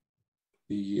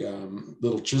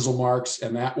little chisel marks.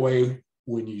 And that way,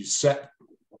 when you set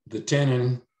the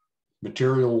tenon,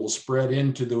 material will spread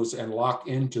into those and lock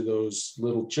into those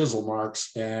little chisel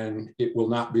marks, and it will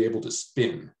not be able to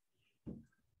spin.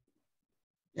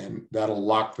 And that'll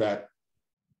lock that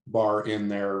bar in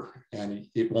there, and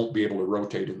it won't be able to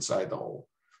rotate inside the hole.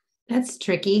 That's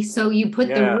tricky. So you put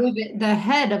the rivet, the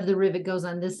head of the rivet goes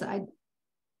on this side.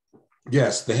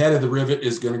 Yes, the head of the rivet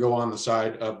is going to go on the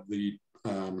side of the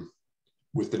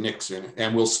with the nicks in it,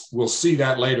 and we'll see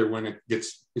that later when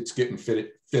it's getting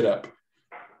fit up.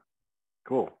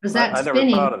 Cool. Because that I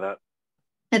spinning, never thought of that.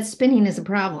 That spinning is a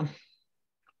problem.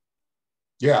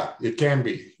 Yeah, it can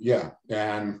be. Yeah,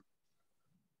 and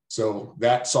so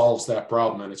that solves that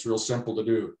problem, and it's real simple to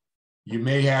do. You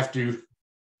may have to.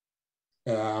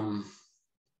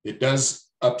 It does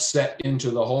upset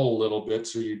into the hole a little bit,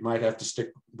 so you might have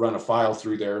to run a file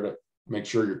through there to make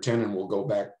sure your tenon will go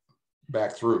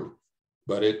back through.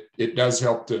 But it does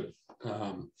help to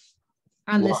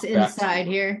on this inside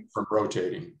here from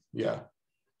rotating. Yeah.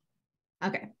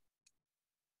 Okay.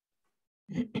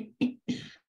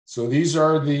 So these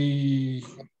are the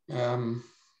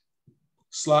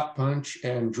slot punch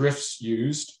and drifts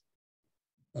used.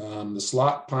 The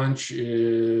slot punch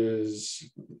is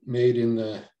made in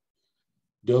the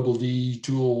double D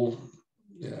tool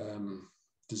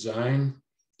design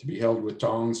to be held with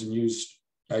tongs and used.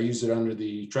 I use it under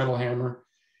the treadle hammer.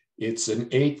 It's an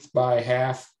 1/8 by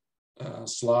 1/2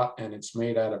 slot, and it's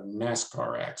made out of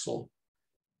NASCAR axle.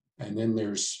 And then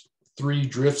there's 3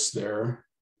 drifts there.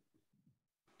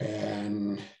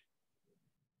 And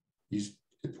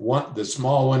the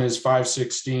small one is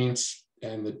 5/16,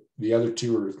 and the other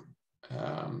 2 are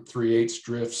 3/8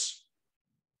 drifts.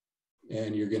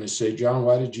 And you're going to say, John,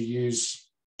 why did you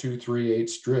use 2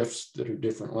 3/8 drifts that are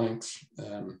different lengths?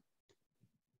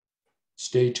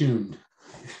 Stay tuned.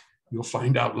 You'll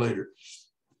find out later.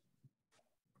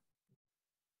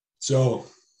 So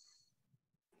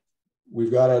we've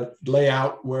got a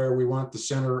layout where we want the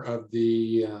center of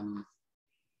the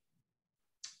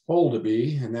hole to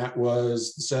be, and that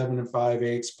was the 7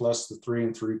 5/8 plus the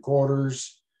 3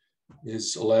 3/4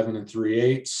 is 11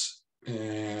 3/8.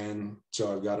 And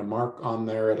so I've got a mark on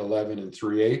there at 11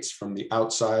 3/8 from the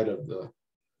outside of the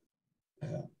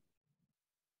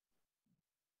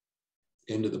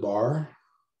end of the bar.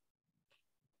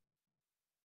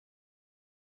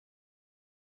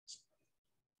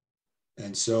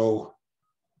 And so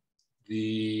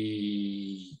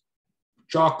the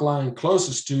chalk line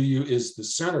closest to you is the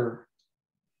center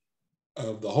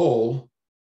of the hole.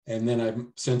 And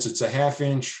then since it's a 1/2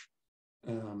 inch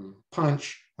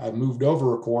punch, I've moved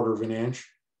over 1/4 inch,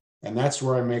 and that's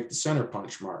where I make the center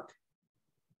punch mark.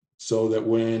 So that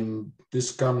when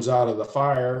this comes out of the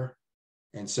fire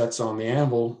and sets on the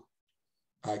anvil,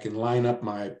 I can line up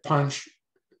my punch.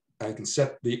 I can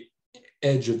set the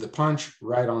edge of the punch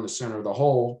right on the center of the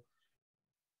hole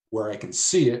where I can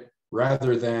see it,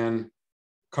 rather than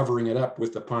covering it up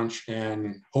with the punch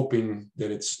and hoping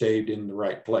that it stayed in the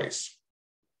right place.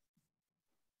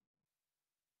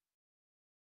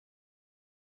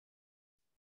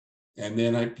 And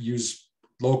then I use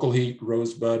local heat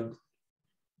rosebud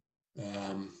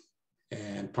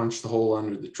and punch the hole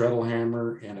under the treadle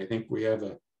hammer. And I think we have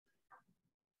a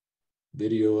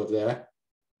video of that.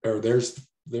 Or there's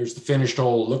the finished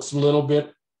hole. It looks a little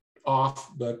bit off,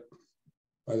 but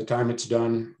by the time it's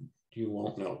done, you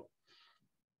won't know.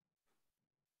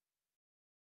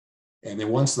 And then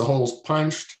once the hole's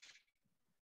punched,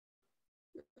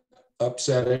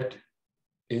 upset it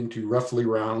into roughly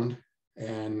round,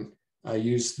 and I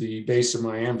use the base of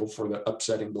my anvil for the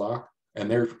upsetting block. And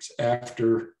there's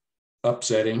after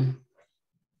upsetting.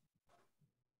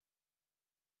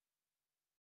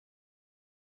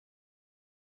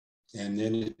 And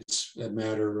then it's a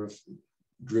matter of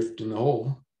drifting the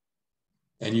hole.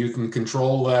 And you can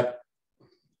control that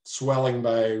swelling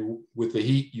with the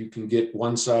heat. You can get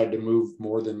one side to move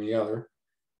more than the other.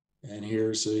 And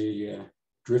here's a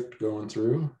drift going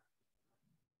through.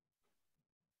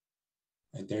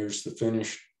 And there's the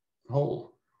finished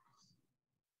hole.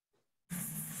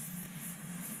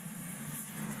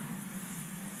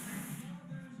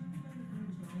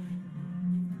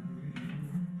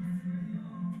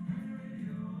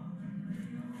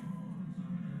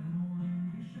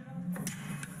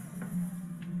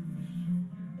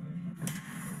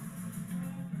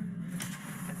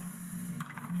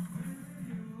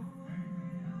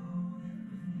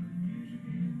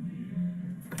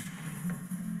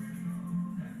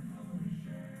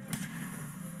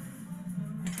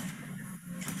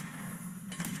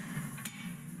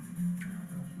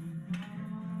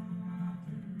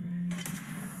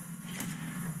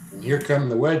 And here come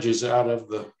the wedges out of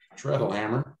the treadle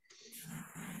hammer.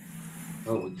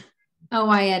 Oh,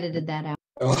 I edited that out.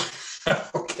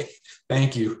 oh okay.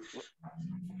 Thank you.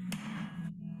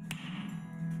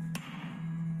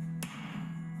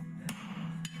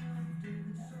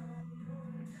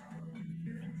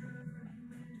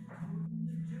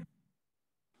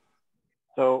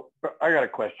 So I got a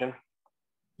question.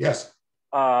 Yes.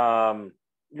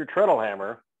 Your treadle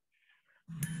hammer,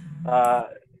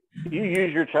 you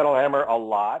use your treadle hammer a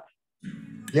lot?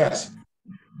 Yes.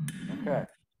 Okay.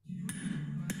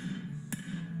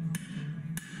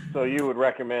 So you would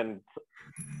recommend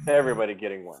everybody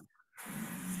getting one?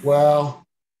 Well,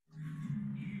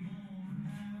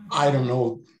 I don't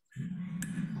know.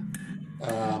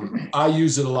 I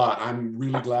use it a lot. I'm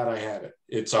really glad I have it.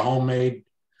 It's a homemade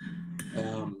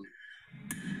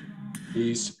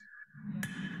piece.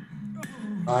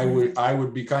 I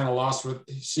would be kind of lost with,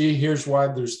 see, here's why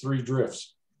there's 3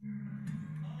 drifts.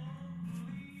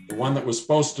 The one that was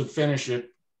supposed to finish it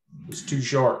was too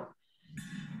short.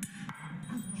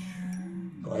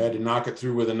 So I had to knock it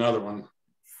through with another one.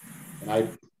 And I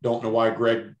don't know why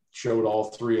Greg showed all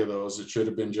 3 of those. It should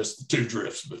have been just the 2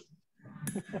 drifts, but.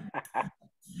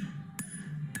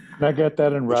 Can I get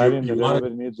that in writing that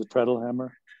everybody needs a treadle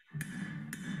hammer?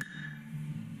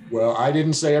 Well, I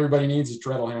didn't say everybody needs a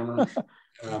treadle hammer.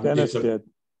 Dennis did.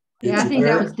 Yeah, I think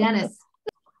that was Dennis.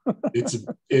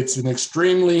 It's an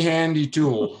extremely handy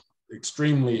tool,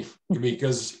 extremely,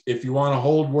 because if you want to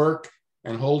hold work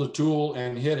and hold a tool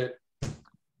and hit it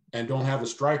and don't have a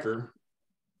striker,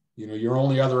 you know, your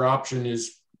only other option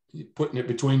is putting it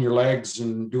between your legs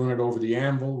and doing it over the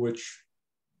anvil, which,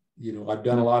 you know, I've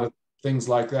done a lot of things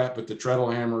like that, but the treadle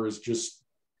hammer is just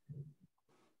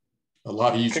a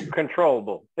lot easier.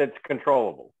 Controllable. It's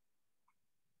controllable.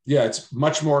 Yeah, it's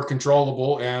much more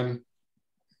controllable. And,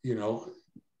 you know,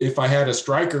 if I had a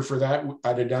striker for that,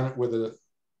 I'd have done it with a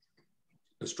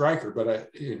striker.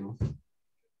 But, you know,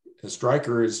 a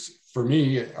striker is, for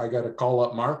me, I got to call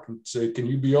up Mark and say, can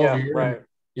you be over here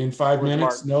in 5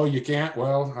 minutes? Mark? No, you can't.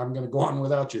 Well, I'm going to go on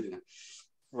without you then.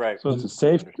 Right. So it's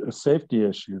a safety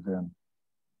issue then.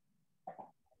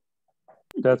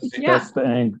 That's the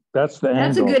angle. That's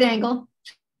a good angle.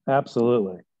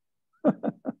 Absolutely.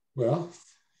 Well,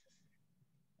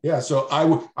 yeah. So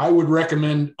I would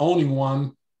recommend owning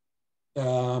one,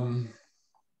 but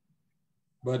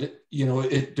you know,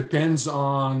 it depends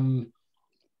on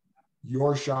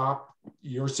your shop,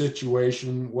 your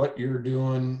situation, what you're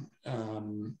doing.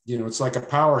 You know, it's like a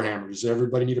power hammer. Does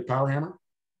everybody need a power hammer?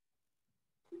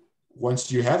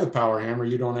 Once you have a power hammer,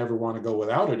 you don't ever want to go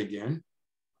without it again.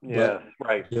 Yeah,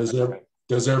 right.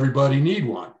 Does everybody need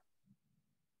one?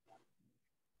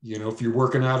 You know, if you're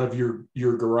working out of your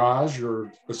garage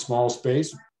or a small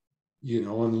space, you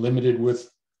know, and limited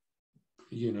with,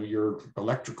 you know, your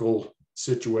electrical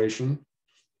situation,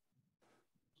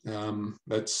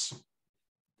 that's,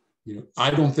 you know,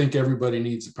 I don't think everybody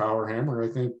needs a power hammer. I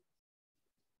think,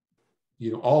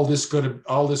 you know, all this could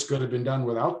have been done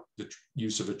without the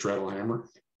use of a treadle hammer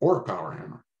or a power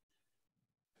hammer.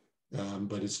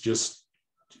 But it's just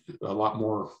a lot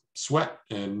more sweat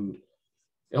and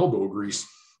elbow grease.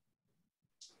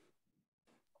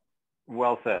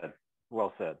 Well said.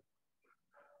 Well said.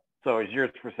 So is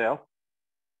yours for sale?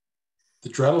 The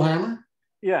treadle hammer?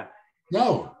 Yeah.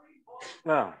 No.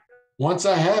 No. Once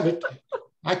I have it,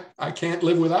 I can't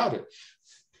live without it.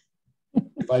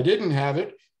 If I didn't have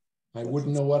it, I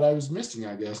wouldn't know what I was missing,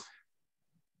 I guess.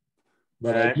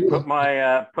 But I do.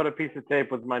 Put a piece of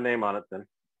tape with my name on it then.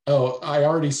 Oh, I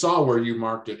already saw where you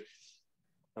marked it.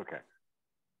 Okay.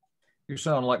 You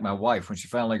sound like my wife when she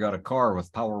finally got a car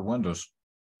with power windows.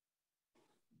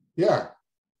 Yeah.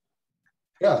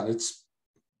 Yeah, it's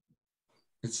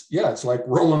like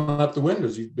rolling up the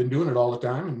windows. You've been doing it all the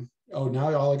time, and oh,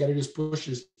 now all I got to do is push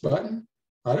this button.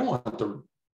 I don't want the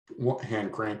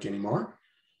hand crank anymore.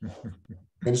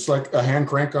 And it's like a hand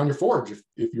crank on your forge. If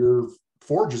your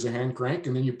forge is a hand crank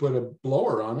and then you put a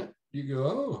blower on it, you go,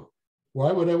 oh,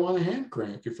 why would I want a hand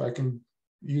crank if I can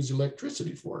use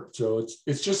electricity for it? So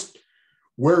it's just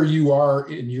where you are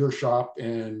in your shop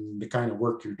and the kind of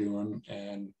work you're doing.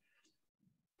 And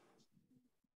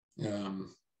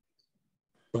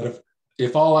but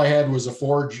if all I had was a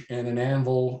forge and an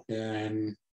anvil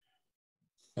and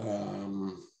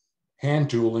hand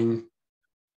tooling,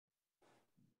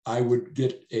 I would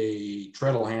get a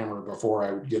treadle hammer before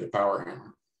I would get a power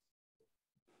hammer.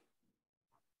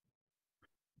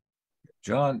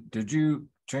 John,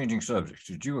 changing subjects,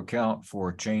 did you account for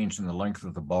a change in the length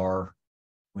of the bar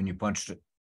when you punched it?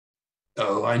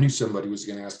 Oh, I knew somebody was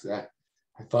going to ask that.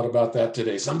 I thought about that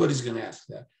today. Somebody's going to ask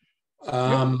that.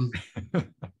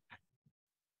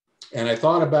 And I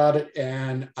thought about it,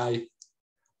 and I,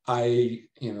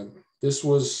 you know, this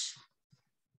was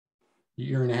a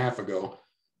year and a half ago,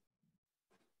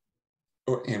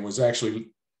 and was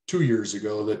actually 2 years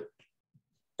ago that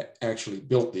actually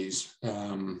built these.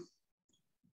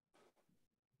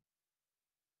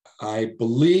 I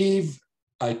believe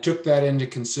I took that into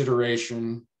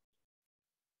consideration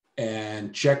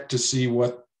and checked to see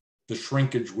what the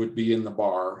shrinkage would be in the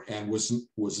bar, and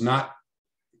was not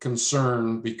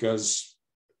concerned because,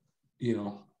 you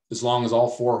know, as long as all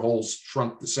 4 holes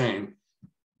shrunk the same,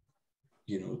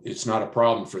 you know, it's not a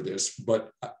problem for this.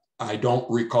 But I don't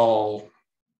recall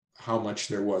how much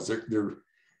there was. There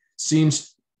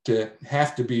seems to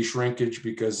have to be shrinkage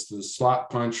because the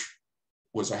slot punch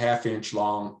was a 1/2 inch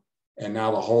long, and now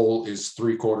the hole is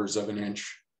 3/4 of an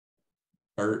inch.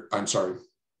 Or I'm sorry,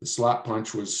 the slot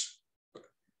punch was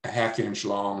a 1/2 inch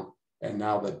long, and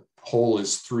now the hole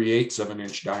is 3/8 of an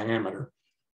inch diameter.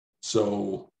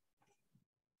 So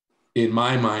in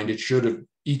my mind, it should have,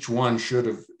 each one should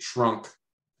have shrunk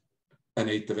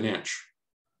 1/8 of an inch.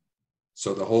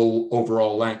 So the whole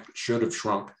overall length should have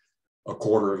shrunk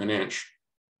 1/4 of an inch.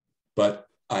 But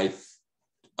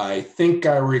I think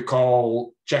I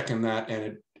recall checking that,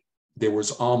 and there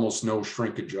was almost no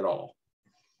shrinkage at all.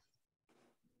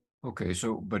 Okay,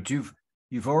 so, but you've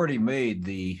already made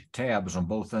the tabs on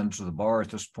both ends of the bar at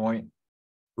this point.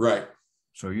 Right.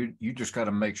 So you just got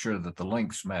to make sure that the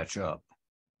lengths match up.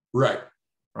 Right.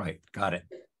 Right. Got it.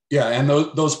 Yeah. And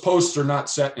those posts are not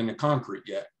set in the concrete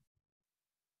yet.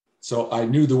 So I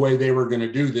knew the way they were going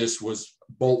to do this was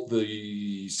bolt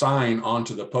the sign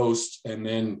onto the post and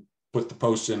then put the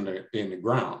posts in the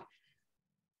ground.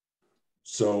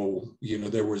 So, you know,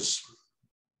 there was,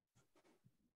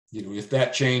 you know, if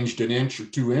that changed 1 inch or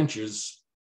 2 inches,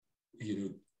 you know,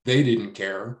 they didn't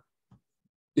care.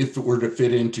 If it were to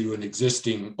fit into an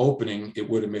existing opening, it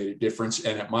would have made a difference,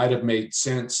 and it might have made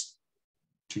sense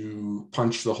to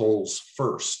punch the holes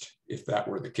first, if that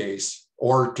were the case,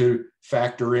 or to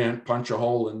factor in, punch a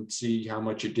hole and see how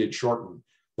much it did shorten.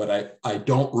 But I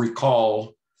don't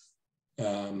recall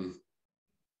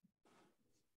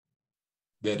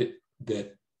that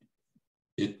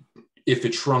if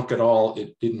it shrunk at all,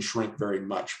 it didn't shrink very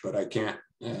much, but I can't,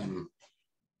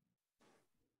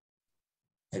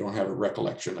 I don't have a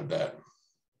recollection of that.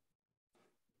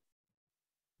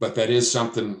 But that is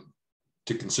something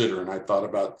to consider. And I thought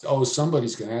about, oh,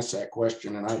 somebody's going to ask that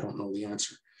question and I don't know the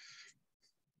answer.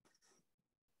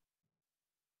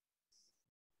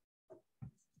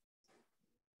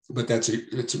 But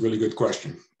it's a really good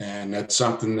question. And that's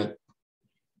something that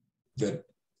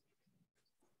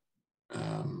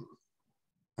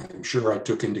I'm sure I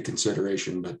took into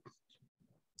consideration, but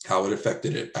how it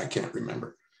affected it, I can't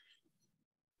remember.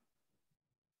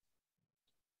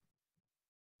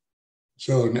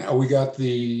 So now we got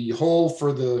the hole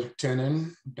for the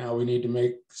tenon. Now we need to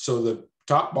make, so the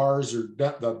top bars are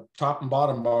done, the top and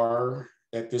bottom bar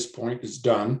at this point is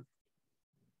done.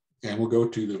 And we'll go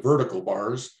to the vertical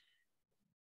bars.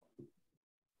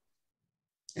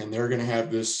 And they're going to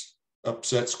have this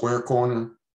upset square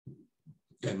corner,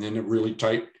 and then a really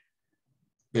tight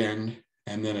bend,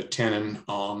 and then a tenon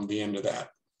on the end of that.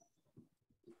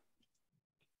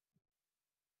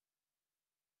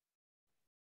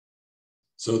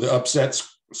 So the upset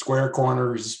square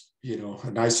corner is, you know, a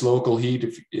nice local heat.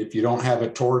 If you don't have a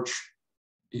torch,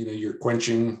 you know, you're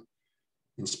quenching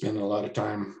and spending a lot of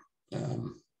time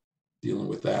dealing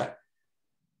with that.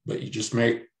 But you just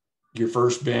make your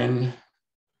first bend.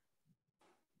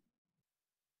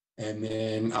 And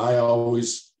then I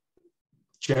always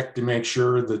check to make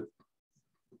sure that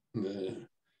the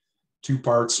two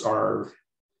parts are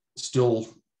still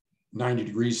 90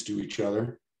 degrees to each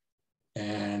other.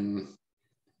 And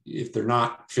if they're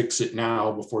not, fix it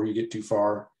now before you get too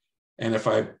far. And if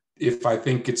I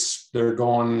think they're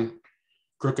going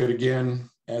crooked again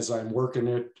as I'm working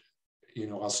it, you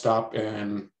know, I'll stop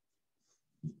and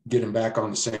get them back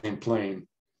on the same plane.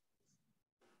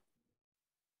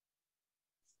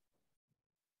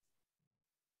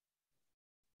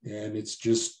 And it's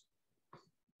just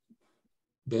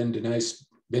bend a nice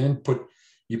bend.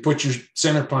 You put your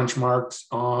center punch marks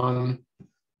on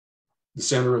the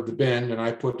center of the bend, and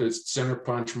I put the center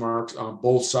punch marks on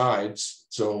both sides.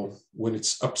 So when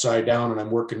it's upside down and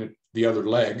I'm working at the other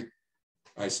leg,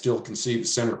 I still can see the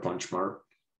center punch mark.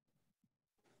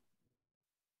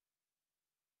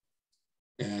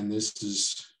 And this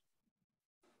is,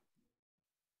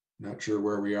 not sure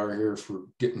where we are here, if we're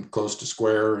getting close to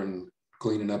square and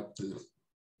cleaning up the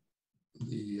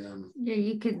yeah,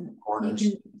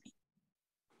 corners.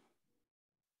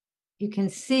 you can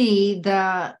see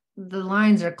the the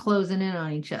lines are closing in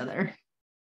on each other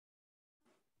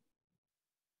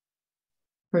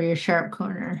for your sharp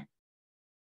corner.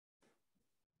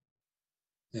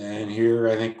 And here,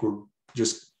 I think we're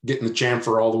just getting the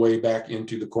chamfer all the way back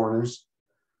into the corners.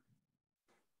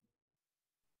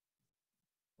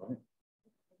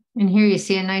 And here you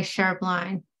see a nice sharp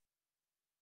line.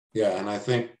 Yeah, and I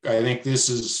think this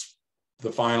is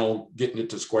the final, getting it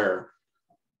to square.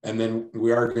 And then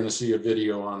we are going to see a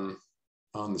video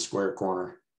on the square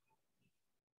corner.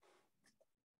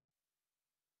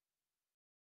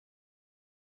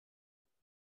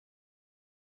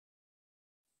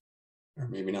 Or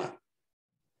maybe not.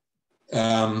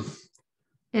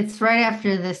 It's right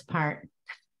after this part.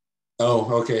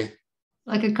 Oh, okay.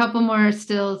 Like a couple more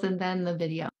stills and then the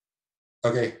video.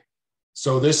 Okay.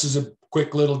 So this is a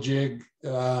quick little jig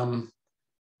to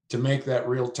make that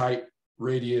real tight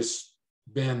radius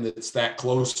bend that's that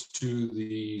close to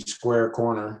the square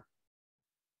corner.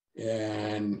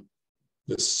 And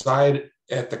the side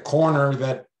at the corner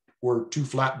that where two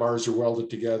flat bars are welded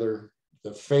together,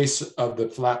 the face of the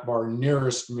flat bar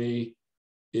nearest me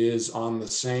is on the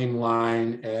same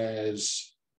line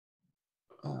as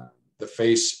the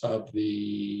face of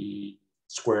the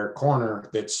square corner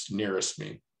that's nearest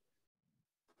me.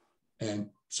 And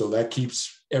so that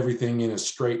keeps everything in a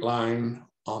straight line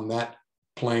on that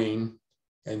plane.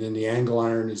 And then the angle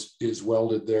iron is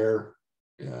welded there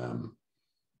to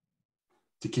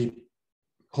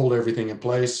hold everything in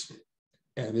place.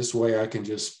 And this way I can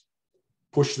just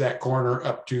push that corner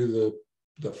up to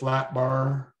the flat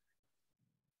bar,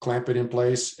 clamp it in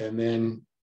place, and then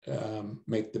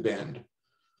make the bend.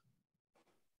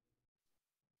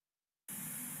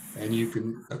 And you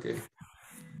can, okay.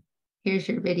 Here's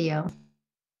your video.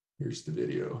 Here's the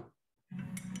video.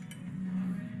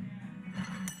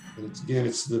 And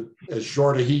it's as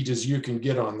short a heat as you can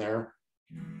get on there.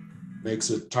 Makes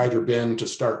a tighter bend to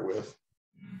start with.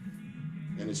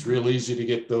 And it's real easy to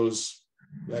get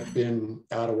that bend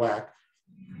out of whack.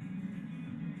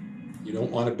 You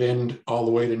don't want to bend all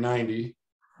the way to 90.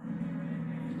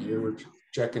 And here we're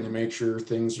checking to make sure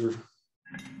things are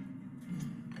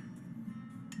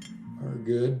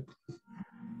good.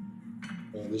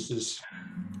 This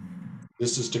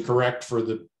is to correct for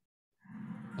the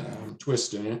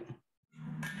twist in it.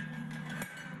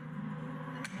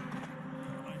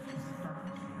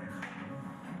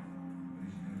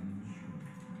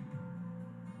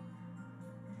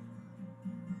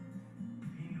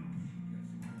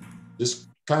 This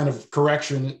kind of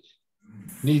correction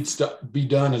needs to be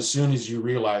done as soon as you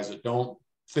realize it. Don't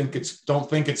think it's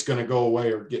going to go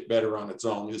away or get better on its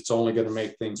own. It's only going to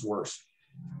make things worse.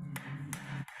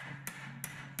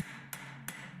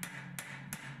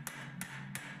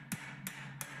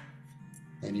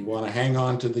 And you want to hang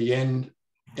on to the end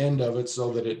of it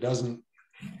so that it doesn't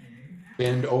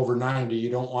bend over 90. You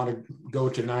don't want to go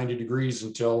to 90 degrees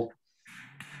until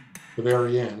the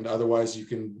very end. Otherwise, you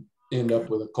can end up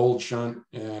with a cold shunt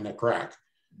and a crack.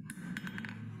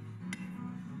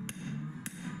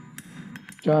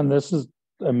 John, this is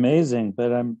amazing,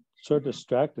 but I'm so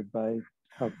distracted by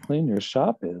how clean your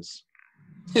shop is.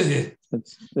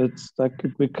 It's like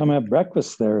we come have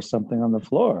breakfast there or something on the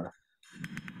floor.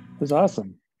 It's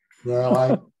awesome.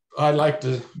 Well, I like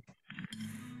to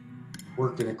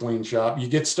work in a clean shop. You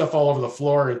get stuff all over the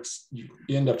floor. You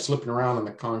end up slipping around on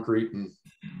the concrete, and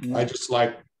yeah. I just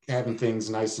like having things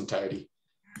nice and tidy.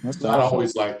 That's it's not awesome.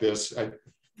 Always like this.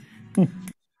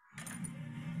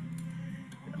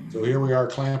 So here we are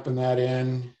clamping that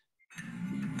in,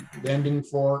 bending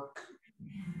fork,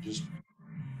 just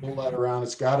pull that around.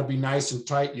 It's got to be nice and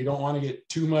tight. You don't want to get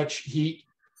too much heat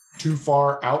too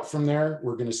far out from there.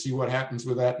 We're going to see what happens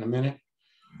with that in a minute.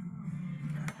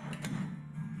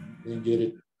 Then get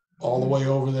it all the way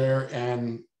over there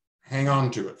and hang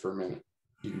on to it for a minute.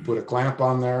 You can put a clamp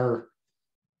on there.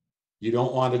 You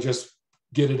don't want to just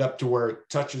get it up to where it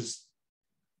touches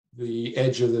the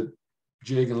edge of the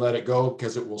jig and let it go,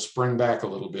 because it will spring back a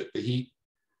little bit. The heat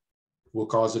will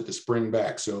cause it to spring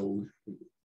back. So,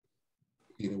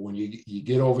 when you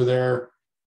get over there,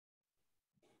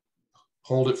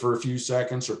 hold it for a few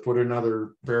seconds or put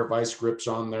another pair of vice grips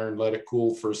on there and let it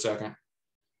cool for a second,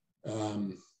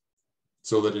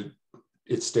 so that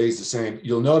it stays the same.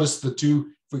 You'll notice the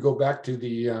two, if we go back to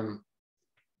the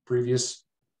previous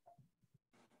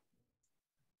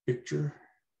picture.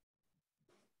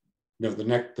 No, the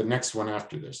next one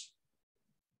after this.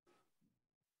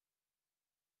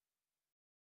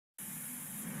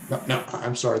 No,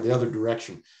 I'm sorry, the other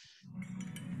direction.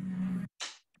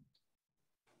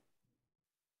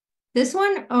 This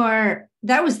one, or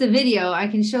that was the video. I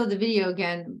can show the video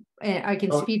again. I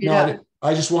can Oh, speed it no, up.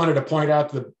 I just wanted to point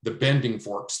out the bending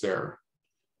forks there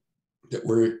that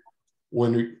were,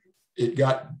 when it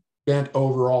got bent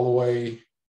over all the way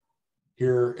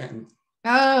here, and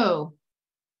Oh,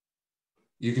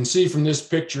 you can see from this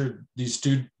picture these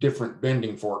two different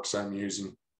bending forks I'm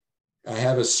using. I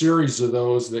have a series of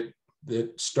those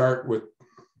that start with,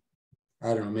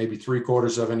 I don't know, maybe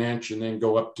 3/4 of an inch and then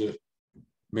go up to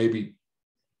maybe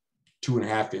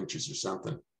 2.5 inches or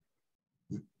something.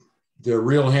 They're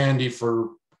real handy for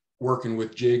working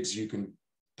with jigs. You can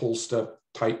pull stuff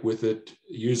tight with it,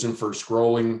 use them for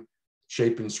scrolling,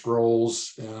 shaping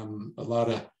scrolls, a lot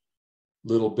of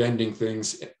little bending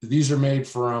things. These are made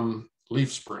from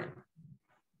leaf spring.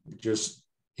 Just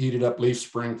heated up leaf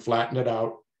spring, flattened it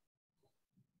out,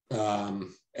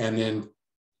 and then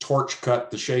torch cut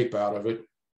the shape out of it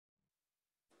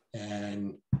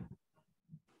and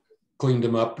cleaned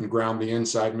them up and ground the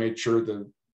inside, made sure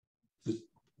the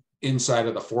inside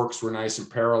of the forks were nice and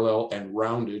parallel and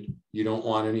rounded. You don't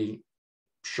want any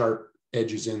sharp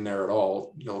edges in there at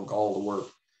all. You'll gall the work.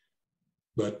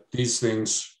 But these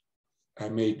things, I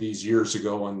made these years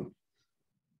ago and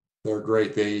they're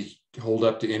great. They hold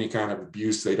up to any kind of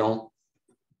abuse. They don't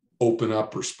open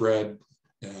up or spread.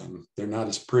 They're not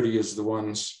as pretty as the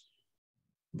ones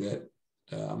that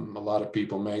a lot of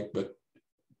people make,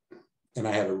 and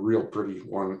I have a real pretty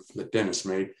one that Dennis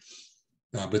made.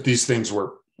 But these things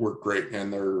work great,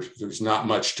 and there's not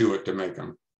much to it to make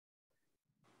them.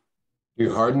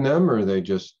 You harden them, or are they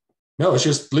just? No, it's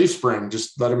just leaf spring.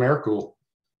 Just let them air cool.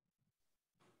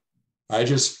 I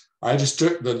just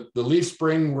took the leaf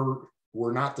spring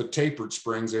were not the tapered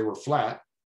springs; they were flat,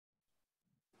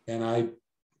 and I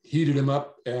heated them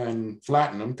up and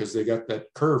flattened them because they got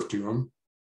that curve to them,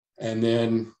 and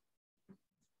then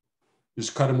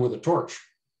just cut them with a torch,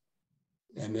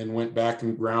 and then went back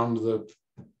and ground the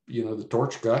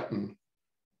torch cut, and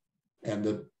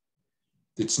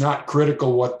it's not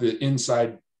critical what the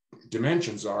inside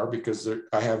dimensions are, because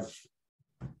I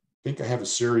think I have a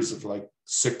series of like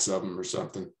 6 of them or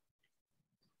something,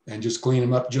 and just clean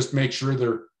them up, just make sure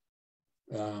they're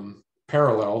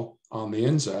parallel on the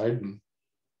inside, and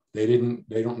they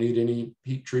don't need any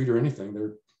heat treat or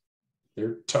anything.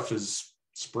 They're tough as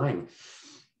spring.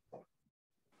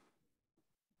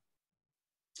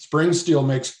 Spring steel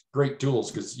makes great tools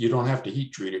because you don't have to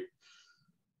heat treat it.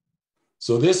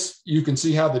 So this, you can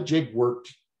see how the jig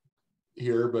worked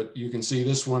here, but you can see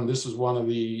this one. This is one of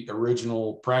the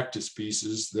original practice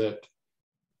pieces that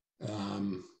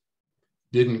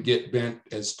didn't get bent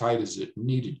as tight as it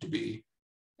needed to be.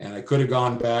 And I could have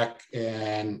gone back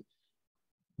and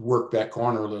worked that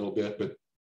corner a little bit, but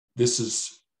this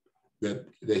is the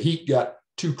heat got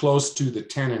too close to the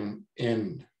tenon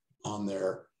end on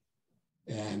there.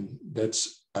 And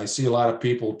I see a lot of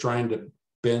people trying to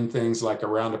bend things like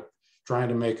trying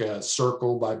to make a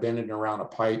circle by bending around a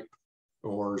pipe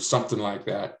or something like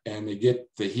that. And they get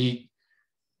the heat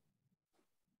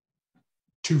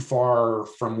too far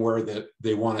from where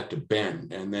they want it to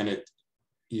bend. And then it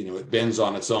bends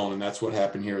on its own. And that's what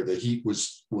happened here. The heat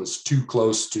was too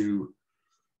close to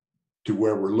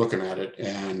where we're looking at it.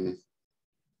 And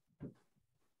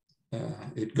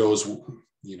it goes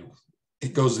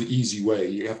the easy way.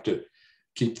 You have to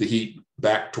keep the heat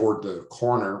back toward the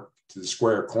corner, to the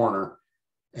square corner,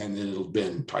 and then it'll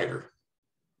bend tighter.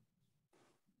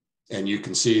 And you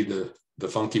can see the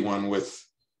funky one with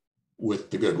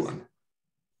the good one.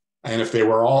 And if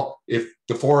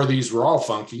the 4 of these were all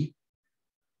funky,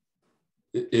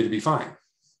 it'd be fine.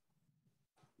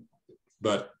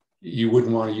 But you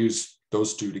wouldn't want to use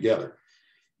those 2 together.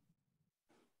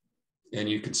 And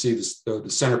you can see the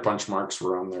center punch marks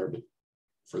were on there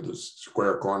for the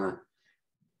square corner.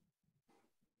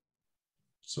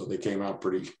 So they came out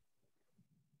pretty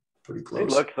close. They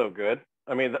look so good.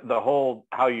 I mean, the whole,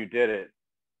 how you did it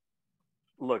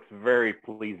looks very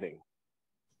pleasing.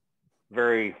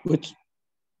 Very. Which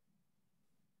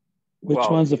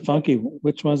one's the funky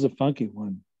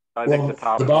one? I think the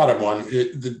top. The bottom one.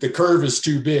 The curve is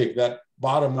too big. That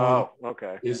bottom one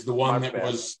okay. is the one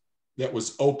that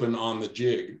was open on the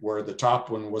jig, where the top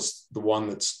one was the one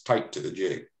that's tight to the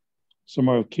jig. So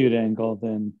more acute angle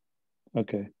than,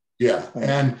 okay. Yeah,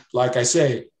 and like I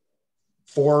say,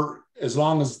 as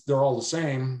long as they're all the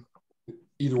same,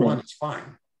 either one is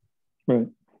fine. Right.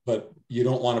 But you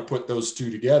don't want to put those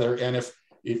 2 together. And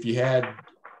if you had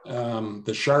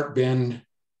the sharp bend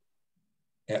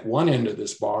at one end of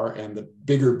this bar and the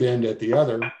bigger bend at the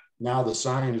other, now the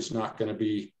sign is not going to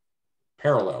be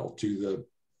parallel to the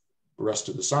rest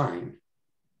of the sign,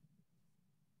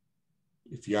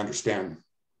 if you understand.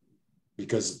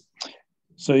 Because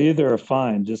so either are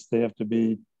fine, just they have to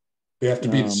be They have to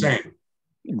be the same.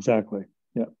 Exactly.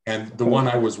 Yeah. And the one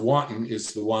I was wanting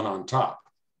is the one on top.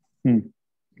 Okay.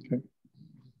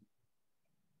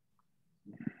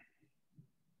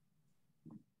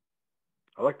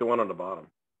 I like the one on the bottom.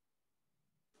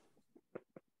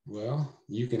 Well,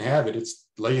 you can have it. It's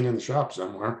laying in the shop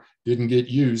somewhere. Didn't get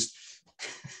used.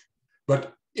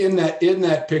 But in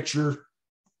that picture,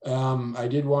 I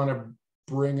did want to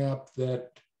bring up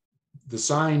that the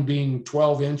sign being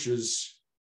 12 inches,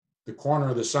 the corner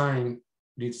of the sign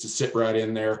needs to sit right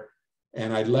in there.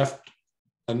 And I left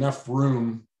enough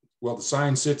room. Well, the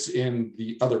sign sits in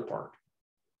the other part.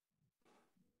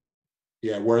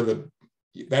 Yeah,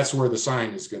 that's where the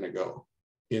sign is going to go,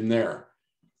 in there.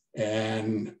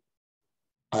 And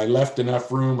I left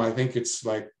enough room. I think it's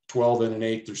like 12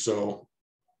 1/8 or so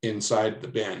inside the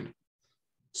bend,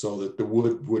 so that the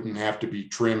wood wouldn't have to be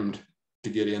trimmed to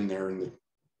get in there.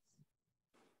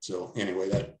 So anyway,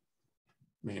 that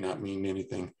may not mean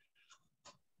anything.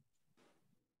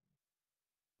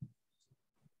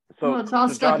 Well, it's all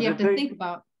stuff John, you have to think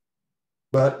about.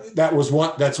 But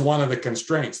that's one of the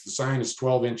constraints. The sign is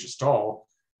 12 inches tall.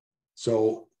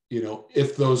 So,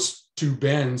 if those two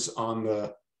bends on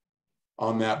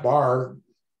that bar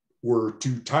were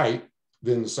too tight,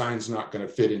 then the sign's not going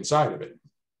to fit inside of it.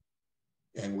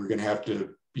 And we're going to have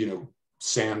to,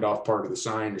 sand off part of the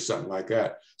sign or something like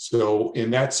that. So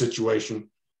in that situation,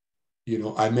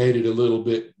 I made it a little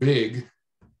bit big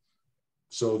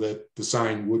so that the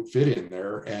sign would fit in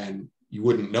there and you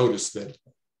wouldn't notice that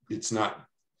it's not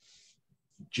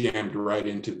jammed right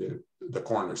into the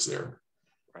corners there.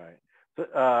 Right. So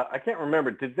I can't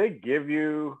remember. Did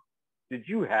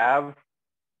you have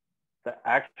the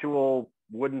actual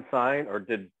wooden sign, or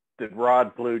did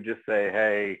Rod Blue just say,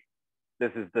 hey,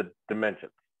 this is the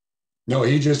dimensions? No,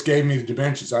 he just gave me the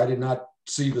dimensions. I did not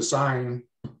see the sign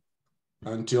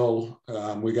until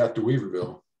we got to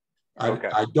Weaverville. Okay.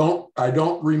 I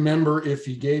don't remember if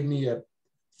he gave me a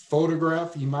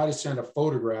photograph. He might have sent a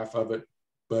photograph of it,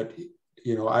 but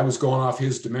I was going off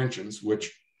his dimensions,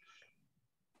 which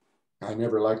I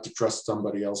never like to trust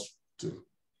somebody else to.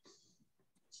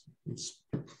 It's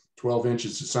 12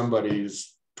 inches to somebody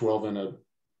is 12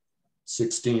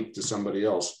 1/16 to somebody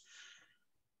else.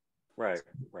 Right.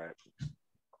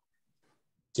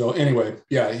 So anyway,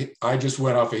 yeah, I just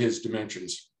went off of his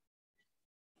dimensions.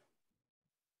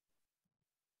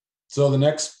 So the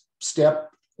next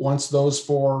step, once those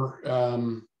four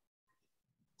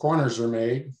corners are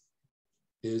made,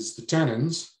 is the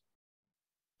tenons.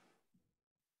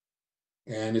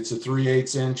 And it's a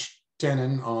 3/8 inch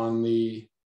tenon on the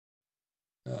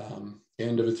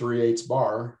end of a 3/8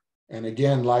 bar. And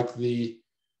again, like the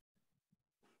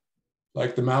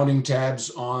mounting tabs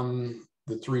on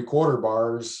the 3/4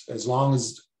 bars, as long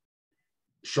as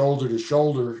shoulder to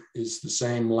shoulder is the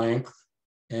same length,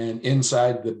 and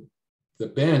inside the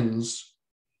bends,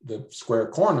 the square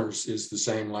corners is the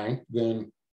same length,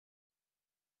 then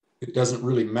it doesn't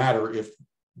really matter if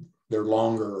they're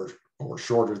longer or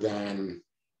shorter than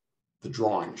the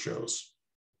drawing shows.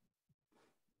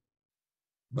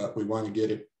 But we want to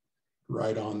get it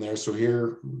right on there. So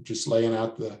here, we're just laying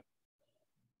out the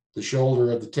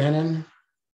shoulder of the tenon.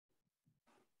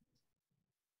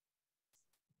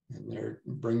 And there,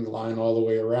 bring the line all the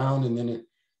way around. And then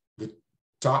the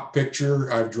top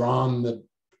picture, I've drawn the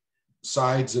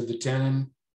sides of the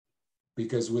tenon,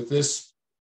 because with this,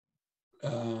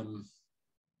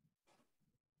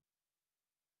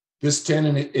 this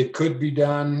tenon, it could be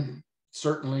done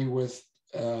certainly with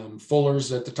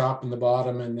fullers at the top and the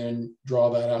bottom, and then draw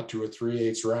that out to a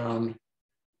 3/8 round.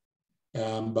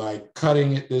 By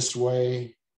cutting it this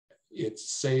way, it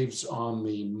saves on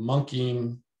the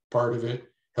monkeying part of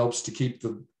it, helps to keep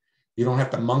you don't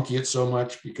have to monkey it so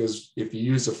much, because if you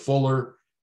use a fuller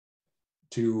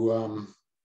to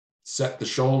set the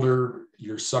shoulder,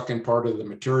 you're sucking part of the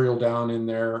material down in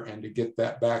there, and to get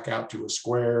that back out to a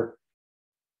square,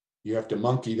 you have to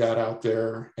monkey that out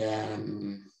there,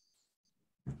 and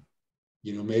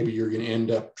maybe you're going to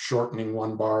end up shortening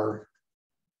one bar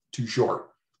too short.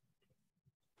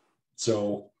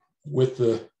 So with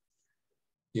the,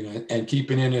 and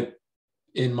keeping it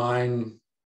in mind,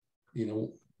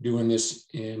 doing this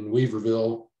in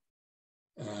Weaverville,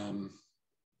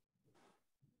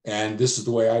 and this is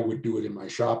the way I would do it in my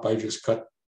shop. I just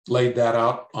laid that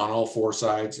out on all four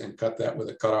sides and cut that with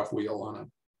a cutoff wheel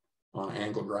on an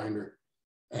angle grinder.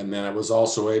 And then I was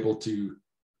also able to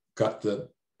cut the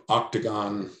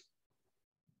octagon.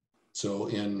 So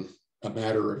in a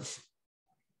matter of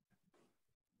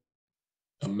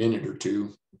a minute or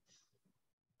two,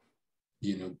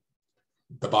 the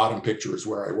bottom picture is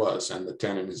where I was, and the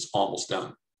tenon is almost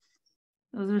done.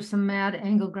 Those are some mad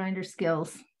angle grinder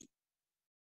skills.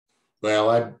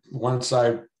 Well, once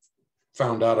I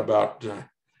found out about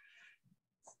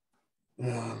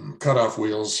cutoff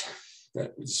wheels,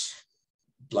 that was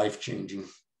life-changing.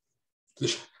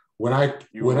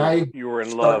 You were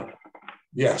in love.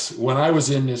 Yes, when I was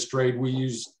in this trade, we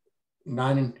used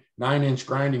 9-inch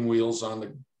grinding wheels on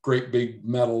the great big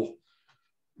metal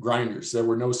grinders. There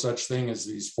were no such thing as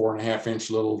these 4.5-inch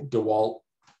little DeWalt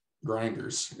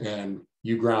grinders, and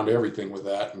you ground everything with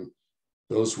that. And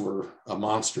those were a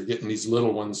monster. Getting these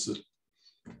little ones that,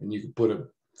 and you could put a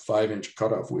 5-inch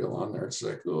cutoff wheel on there. It's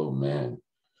like, oh man,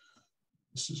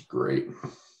 this is great.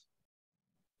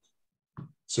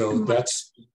 So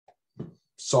that's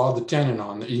saw the tenon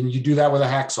on, and you do that with a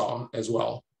hacksaw as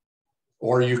well.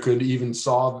 Or you could even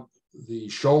saw the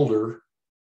shoulder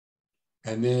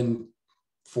and then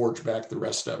forge back the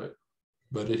rest of it.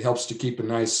 But it helps to keep a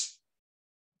nice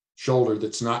shoulder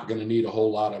that's not going to need a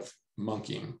whole lot of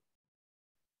monkeying.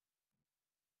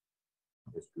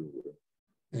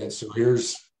 And so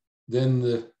here's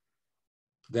then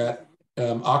that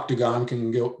octagon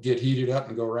can get heated up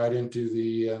and go right into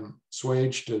the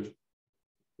swage to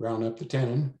round up the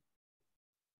tenon.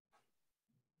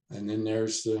 And then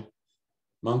there's the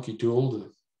monkey tool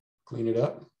to clean it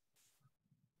up.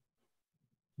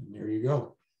 And there you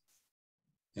go.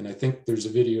 And I think there's a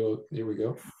video. There we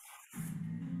go.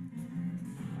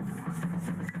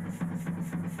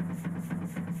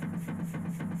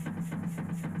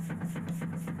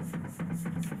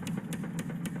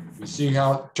 You see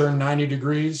how it turned 90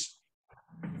 degrees?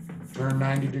 Turn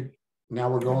 90 degrees. Now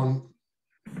we're going.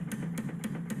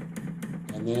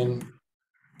 And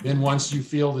then once you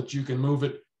feel that you can move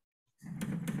it,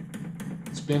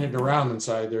 spin it around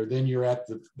inside there, then you're at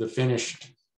the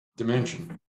finished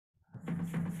dimension.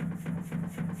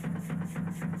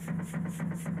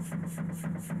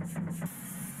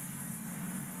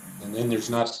 And then there's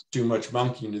not too much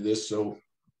monkeying to this, so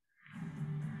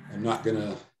I'm not going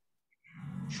to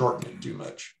shorten it too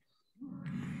much.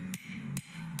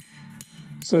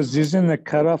 So is using the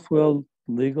cutoff wheel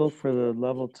legal for the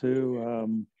level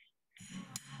 2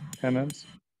 tenons?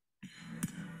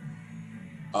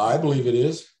 I believe it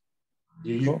is.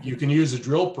 You can use a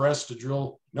drill press to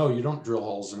drill. No, you don't drill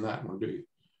holes in that one, do you?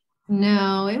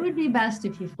 No, it would be best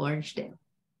if you forged it.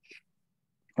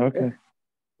 Okay.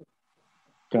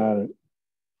 Got it.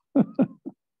 But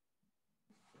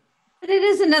it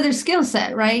is another skill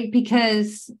set, right?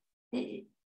 Because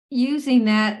using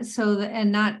that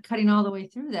and not cutting all the way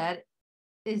through that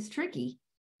is tricky.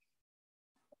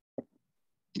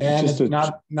 And it's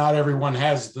not everyone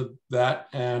has that,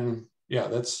 and yeah,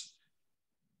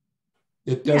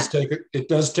 it does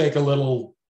take a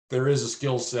little. There is a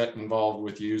skill set involved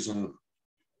with using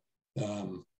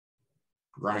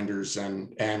grinders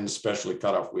and especially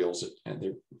cutoff wheels,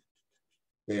 and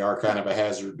they are kind of a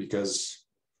hazard, because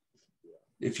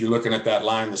if you're looking at that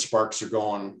line, the sparks are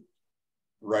going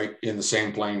right in the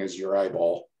same plane as your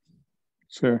eyeball.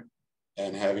 Sure.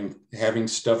 And having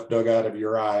stuff dug out of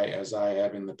your eye, as I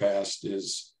have in the past,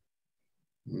 is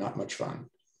not much fun.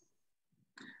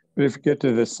 But if you get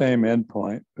to the same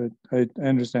endpoint, but I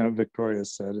understand what Victoria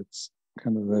said, it's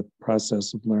kind of the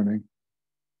process of learning.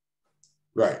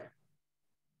 Right.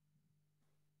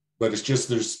 But it's just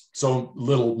there's so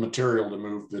little material to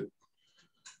move that,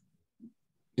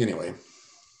 anyway.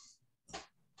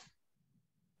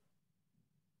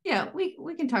 Yeah, we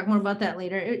can talk more about that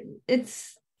later.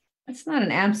 It's not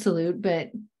an absolute,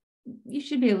 but you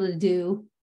should be able to do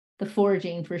the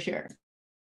forging for sure.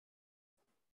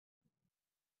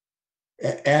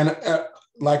 And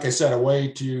like I said, a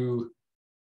way to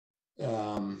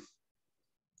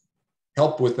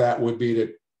help with that would be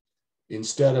to,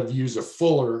 instead of use a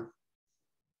fuller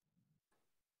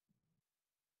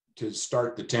to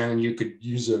start the tenon, you could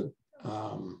use a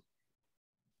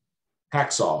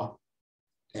hacksaw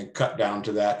and cut down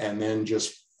to that, and then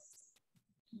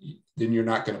then you're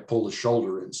not going to pull the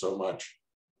shoulder in so much.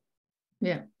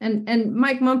 Yeah. And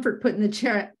Mike Mumford put in the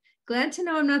chat, glad to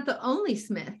know I'm not the only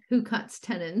smith who cuts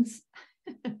tenons.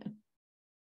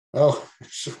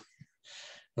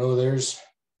 There's,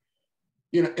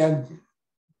 and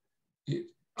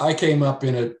I came up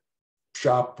in a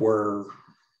shop where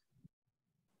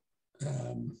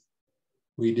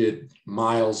we did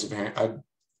I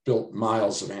built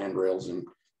miles of handrails in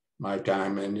my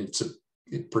time, and it's a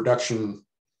production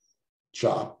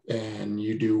shop, and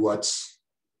you do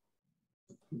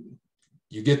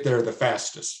you get there the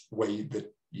fastest way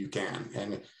that you can.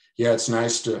 And yeah, it's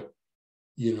nice to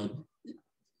do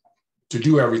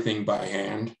everything by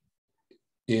hand.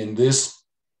 In this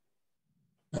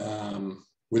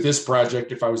with this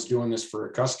project, if I was doing this for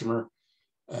a customer,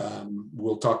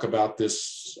 we'll talk about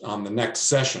this on the next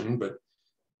session, but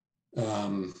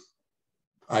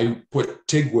I put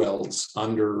TIG welds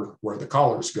under where the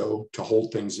collars go to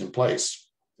hold things in place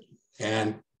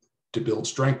and to build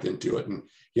strength into it. And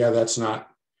yeah, that's not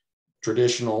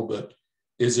traditional, but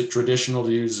is it traditional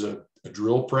to use a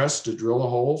drill press to drill a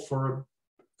hole for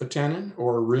a tenon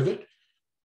or a rivet?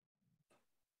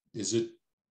 Is it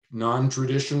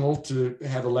non-traditional to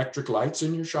have electric lights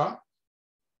in your shop?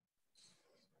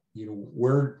 You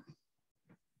know,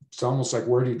 it's almost like,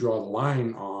 where do you draw the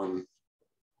line on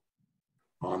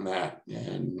that?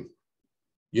 And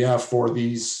yeah, for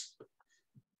these,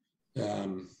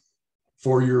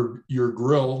 for your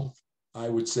grill, I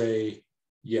would say,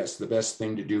 yes, the best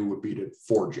thing to do would be to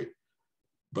forge it.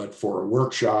 But for a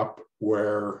workshop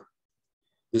where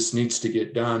this needs to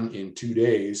get done in 2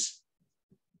 days,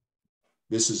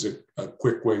 this is a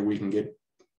quick way we can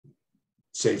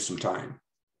save some time.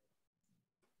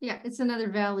 Yeah, it's another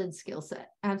valid skill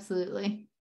set. Absolutely.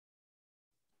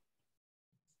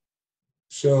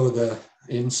 So the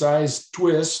incised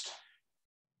twist,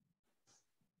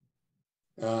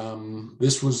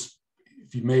 this was,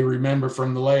 if you may remember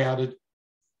from the layout,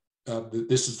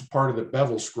 this is the part of the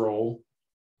bevel scroll,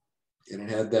 and it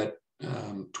had that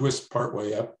twist part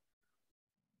way up,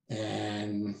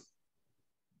 and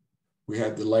we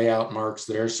had the layout marks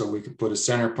there, so we could put a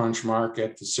center punch mark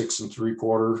at the 6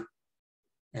 3/4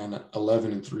 and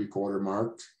 11 3/4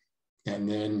 mark, and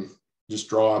then just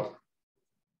draw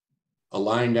a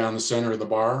line down the center of the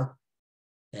bar.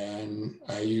 And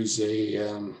I use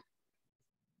a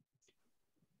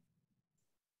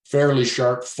fairly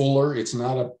sharp fuller. It's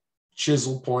not a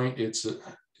chisel point,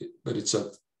 but it's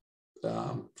a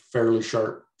fairly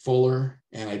sharp fuller,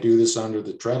 and I do this under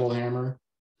the treadle hammer.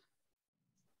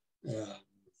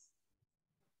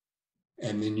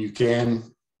 And then you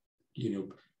can,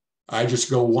 I just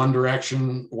go one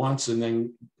direction once and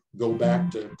then go back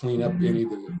to clean up any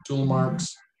of the tool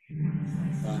marks.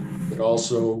 But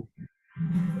also,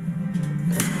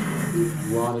 if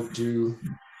you wanted to,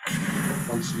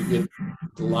 once you get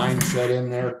the line set in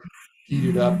there, heat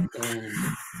it up and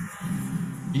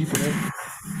deepen it.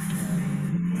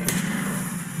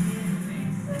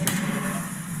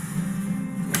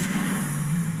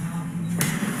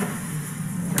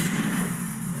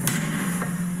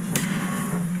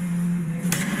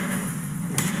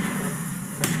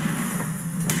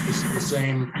 This is the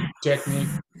same technique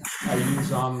I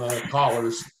use on the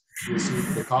collars. You'll see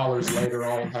the collars later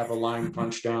all have a line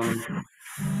punch down.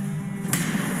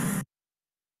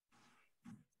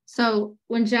 So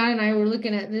when John and I were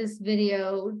looking at this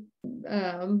video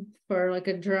for like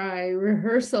a dry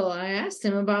rehearsal, I asked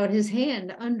him about his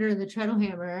hand under the treadle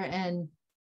hammer, and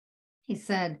he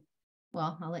said,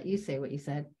 well, I'll let you say what you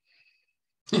said.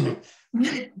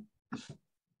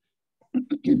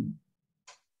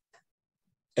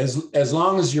 As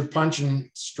long as you're punching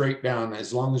straight down,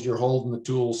 as long as you're holding the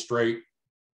tool straight,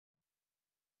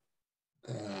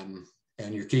 and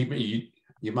you're keeping,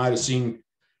 you might have seen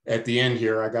at the end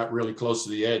here, I got really close to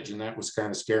the edge, and that was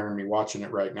kind of scaring me watching it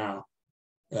right now.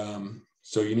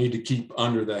 So you need to keep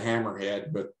under the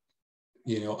hammerhead, but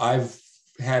I've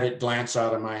had it glance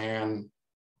out of my hand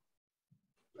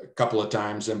a couple of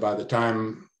times, and by the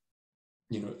time,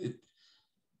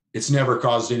 it's never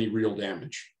caused any real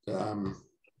damage.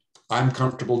 I'm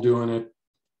comfortable doing it.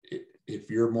 If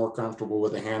you're more comfortable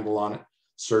with a handle on it,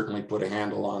 certainly put a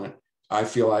handle on it. I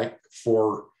feel like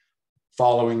for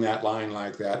following that line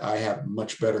like that, I have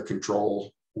much better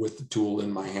control with the tool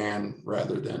in my hand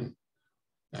rather than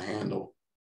a handle.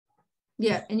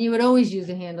 Yeah, and you would always use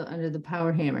a handle under the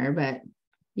power hammer, but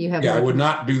you have. Yeah, I would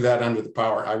not do that under the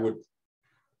power.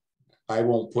 I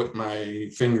won't put my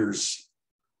fingers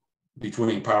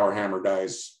between power hammer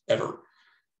dies ever.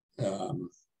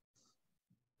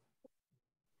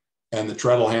 And the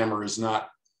treadle hammer is not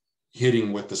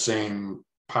hitting with the same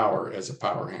power as a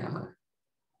power hammer.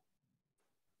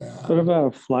 What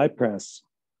about a fly press?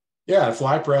 Yeah, a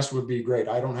fly press would be great.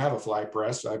 I don't have a fly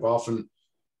press. I've often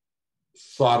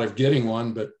thought of getting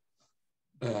one, but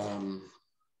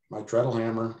my treadle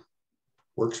hammer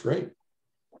works great.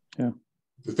 Yeah.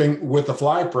 The thing with the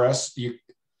fly press,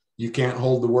 you can't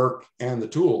hold the work and the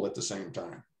tool at the same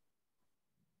time.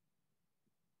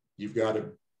 You've got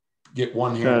to get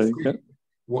one hand free.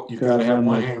 You've got to have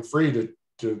one hand free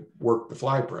to work the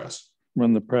fly press.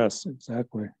 Run the press,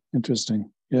 exactly. Interesting.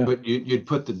 Yeah. But you'd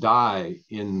put the die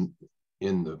in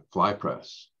the fly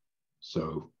press,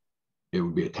 so it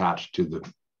would be attached to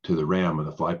the ram of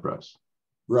the fly press.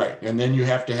 Right, and then you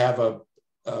have to have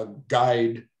a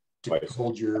guide to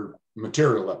hold your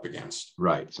material up against.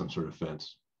 Right, some sort of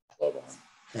fence.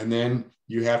 And then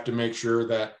you have to make sure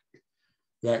that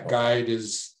that guide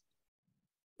is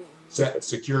set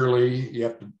securely. You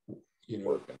have to, you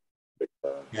know,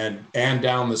 and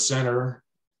down the center.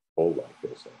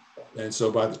 And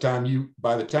so by the time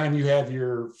you have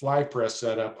your fly press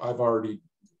set up, I've already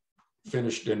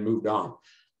finished and moved on,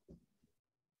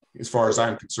 as far as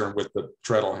I'm concerned, with the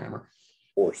treadle hammer.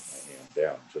 Force my hand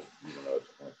down, just even though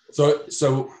it's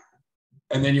so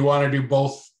and then you want to do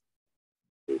both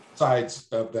sides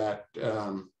of that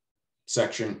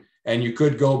section, and you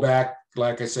could go back,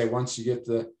 like I say, once you get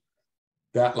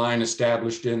that line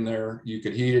established in there, you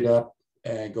could heat it up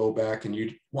and go back, and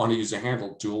you'd want to use a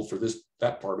handle tool for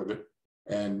that part of it,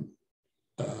 and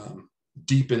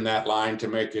deepen that line to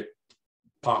make it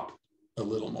pop a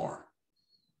little more.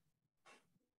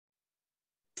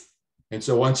 And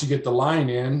so once you get the line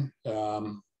in,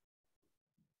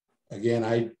 again,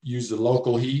 I use the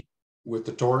local heat with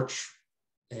the torch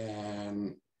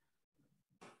and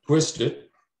twist it.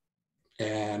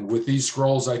 And with these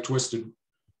scrolls, I twisted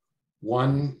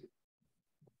one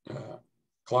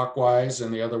clockwise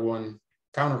and the other one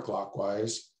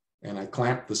counterclockwise. And I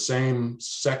clamped the same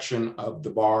section of the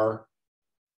bar,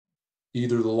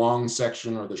 either the long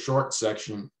section or the short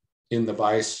section, in the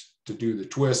vise to do the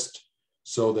twist,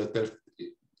 so that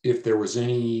if there was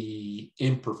any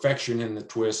imperfection in the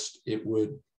twist, it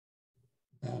would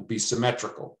be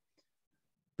symmetrical,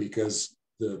 because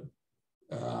the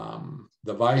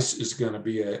vise is going to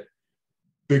be a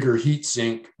bigger heat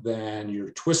sink than your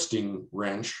twisting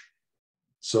wrench.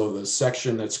 So the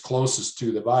section that's closest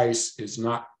to the vise is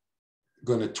not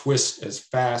going to twist as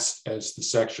fast as the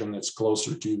section that's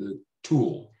closer to the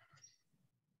tool.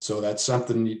 So that's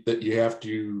something that you have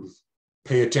to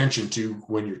pay attention to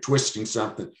when you're twisting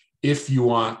something, if you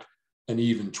want an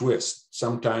even twist.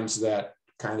 Sometimes that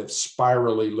kind of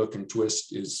spirally looking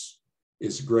twist is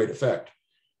a great effect.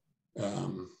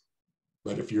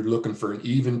 But if you're looking for an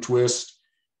even twist,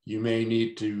 you may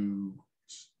need to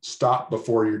stop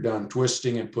before you're done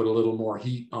twisting and put a little more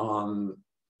heat on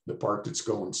the part that's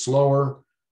going slower,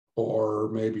 or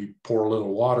maybe pour a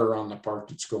little water on the part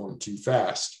that's going too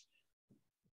fast.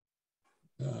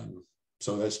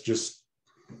 So that's just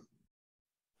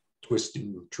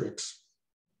twisting tricks.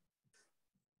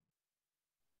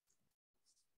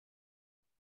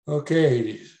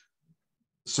 Okay,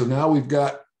 so now we've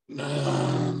got, we're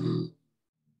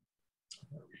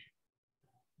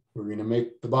going to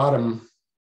make the bottom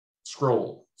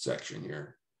scroll section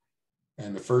here.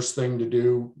 And the first thing to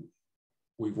do,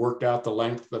 we've worked out the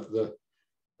length of the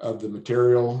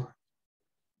material,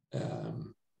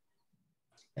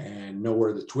 and know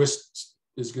where the twist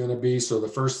is going to be. So the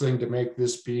first thing to make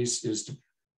this piece is to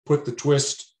put the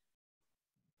twist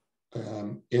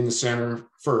in the center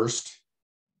first,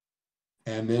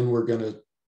 and then we're going to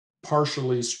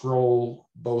partially scroll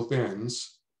both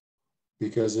ends,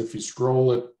 because if you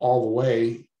scroll it all the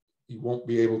way, you won't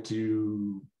be able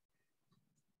to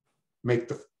make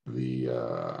the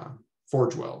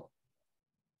forge weld.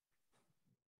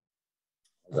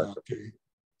 Okay,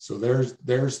 so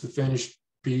there's the finished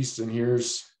piece, and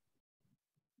here's.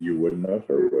 You wouldn't have,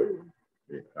 or would?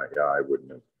 Yeah, I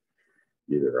wouldn't have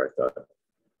either, I thought.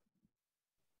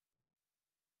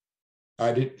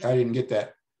 I didn't get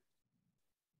that.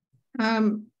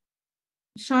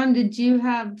 Sean,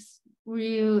 were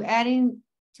you adding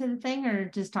to the thing or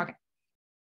just talking?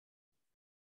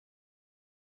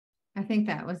 I think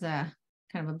that was a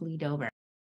kind of a bleed over.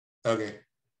 Okay.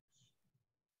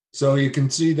 So you can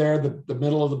see there the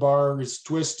middle of the bar is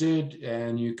twisted,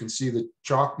 and you can see the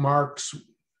chalk marks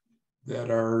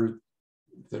that are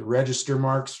the register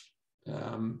marks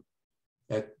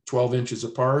at 12 inches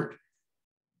apart.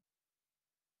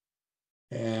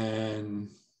 And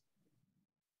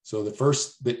so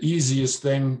the easiest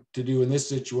thing to do in this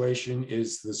situation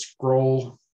is the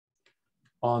scroll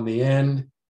on the end,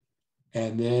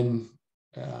 and then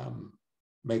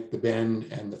make the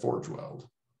bend and the forge weld.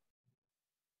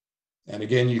 And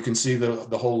again, you can see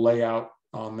the whole layout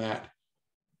on that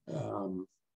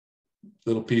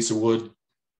little piece of wood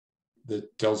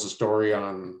that tells a story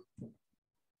on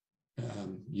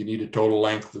you need a total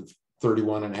length of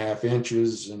 31.5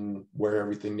 inches and where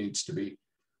everything needs to be.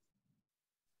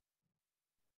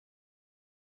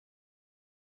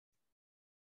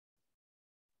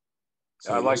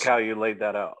 So I like how you laid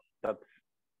that out. That's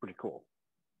pretty cool.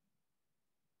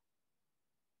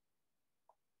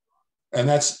 And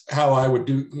that's how I would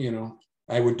do,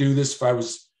 I would do this if I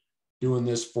was doing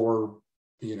this for,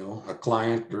 a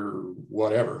client or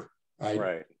whatever.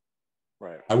 Right.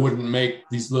 I wouldn't make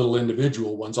these little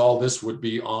individual ones. All this would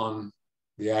be on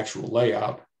the actual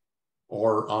layout,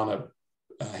 or on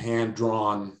a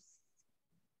hand-drawn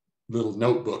little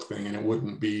notebook thing, and it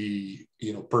wouldn't be,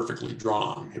 you know, perfectly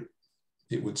drawn.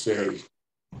 It would say,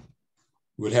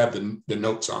 would have the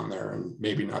notes on there, and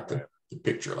maybe not the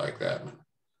picture like that.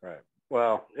 Right.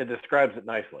 Well, it describes it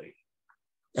nicely.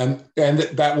 And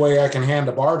that way I can hand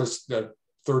a bar to the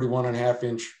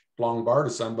 31.5-inch long bar to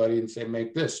somebody and say,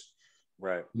 make this.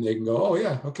 Right. And they can go, oh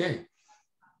yeah, okay.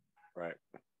 Right.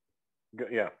 Good.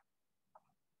 Yeah.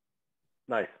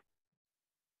 Nice.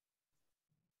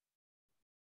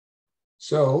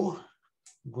 So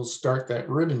we'll start that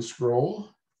ribbon scroll.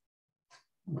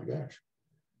 Oh my gosh.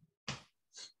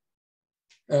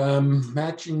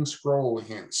 Matching scroll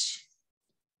hints.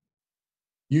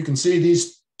 You can see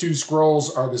these two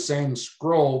scrolls are the same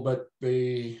scroll, but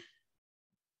they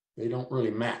don't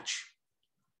really match.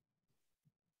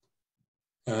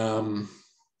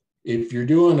 If you're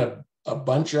doing a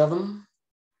bunch of them,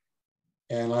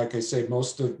 and like I say,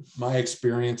 most of my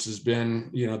experience has been,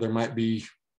 you know, there might be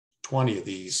 20 of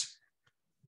these.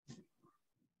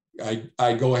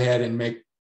 I go ahead and make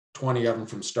 20 of them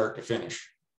from start to finish,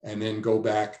 and then go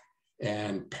back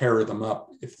and pair them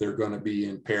up if they're going to be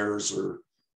in pairs or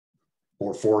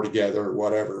four together or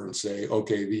whatever, and say,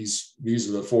 okay, these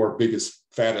are the 4 biggest,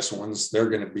 fattest ones. They're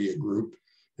going to be a group,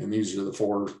 and these are the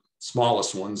 4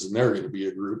 smallest ones, and they're going to be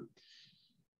a group,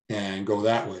 and go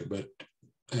that way. But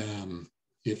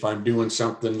if I'm doing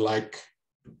something like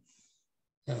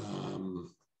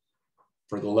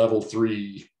for the level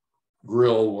 3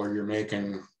 grill, where you're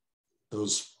making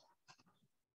the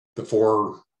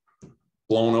 4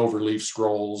 blown over leaf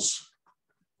scrolls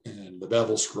and the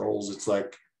bevel scrolls, it's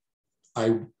like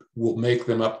I will make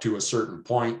them up to a certain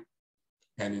point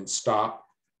and then stop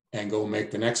and go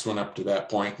make the next one up to that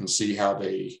point and see how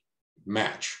they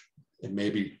match. And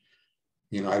maybe,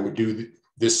 you know, I would do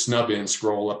this snub end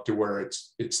scroll up to where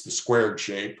it's the squared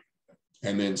shape,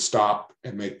 and then stop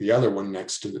and make the other one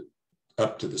next to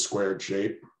up to the squared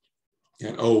shape.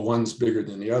 And oh, one's bigger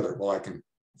than the other. Well, I can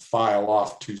file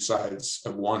off 2 sides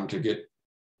of one to get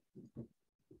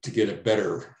a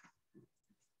better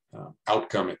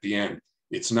outcome at the end.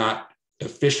 It's not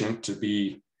efficient to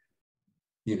be,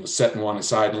 you know, setting one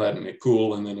aside and letting it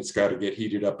cool, and then it's got to get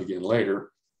heated up again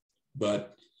later,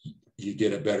 but you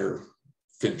get a better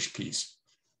finished piece.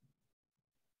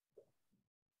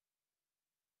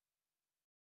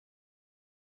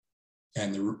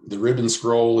 And the ribbon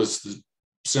scroll is the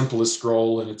simplest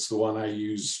scroll, and it's the one I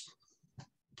use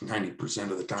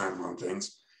 90% of the time on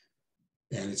things.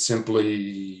 And it's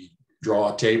simply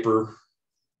draw a taper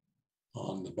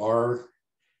on the bar,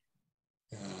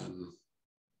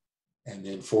 and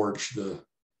then forge the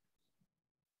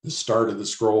start of the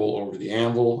scroll over the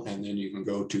anvil, and then you can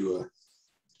go to a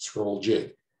scroll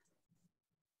jig.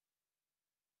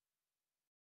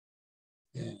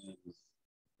 And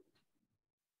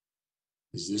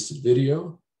is this a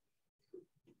video?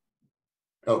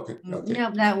 Okay.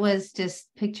 Nope, that was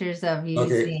just pictures of you.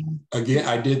 Okay. Again,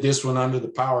 I did this one under the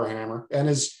power hammer. And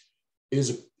is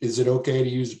it okay to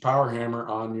use a power hammer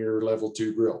on your level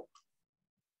 2 grill?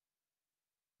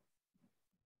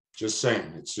 Just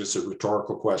saying, it's just a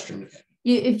rhetorical question.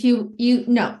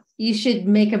 No, you should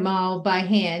make them all by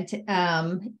hand,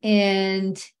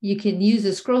 and you can use a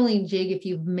scrolling jig if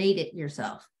you've made it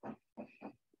yourself.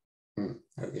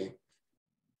 Okay.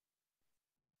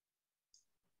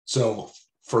 So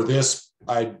for this,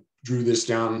 I drew this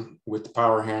down with the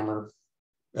power hammer.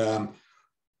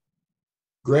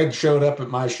 Greg showed up at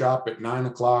my shop at 9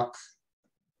 o'clock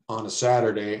on a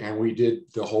Saturday, and we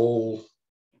did the whole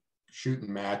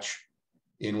shooting match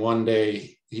in one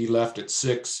day. He left at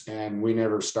 6, and we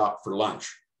never stopped for lunch.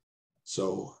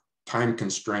 So time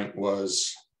constraint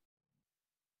was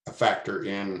a factor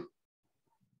in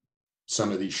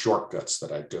some of these shortcuts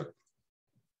that I took.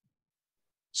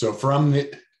 So from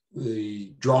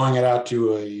the drawing it out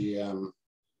to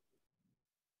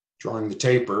drawing the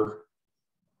taper,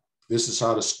 this is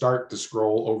how to start the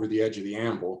scroll over the edge of the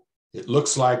anvil. It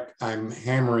looks like I'm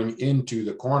hammering into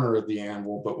the corner of the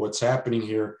anvil, but what's happening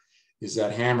here is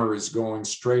that hammer is going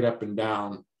straight up and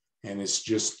down, and it's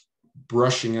just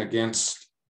brushing against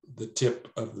the tip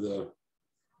of the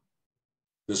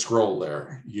scroll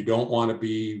there. You don't want to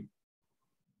be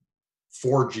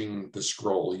forging the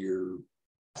scroll. You're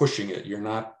pushing it. You're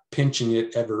not pinching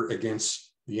it ever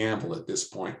against the anvil at this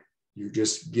point. You're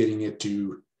just getting it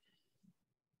to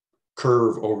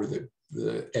curve over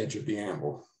the edge of the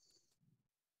anvil.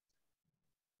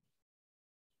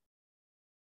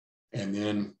 And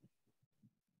then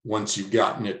once you've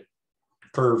gotten it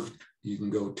curved, you can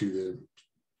go to the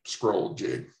scroll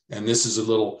jig. And this is a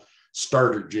little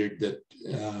starter jig that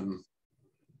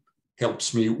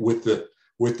helps me with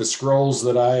the scrolls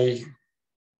that I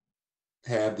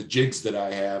have, the jigs that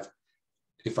I have.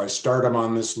 If I start them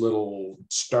on this little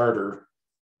starter,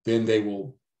 then they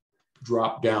will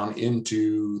drop down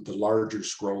into the larger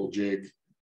scroll jig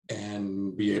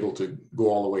and be able to go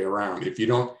all the way around. If you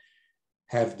don't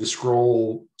have the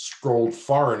scrolled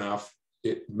far enough,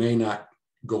 it may not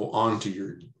go onto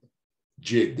your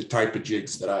jig, the type of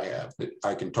jigs that I have. That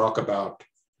I can talk about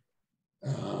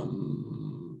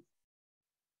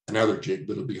another jig,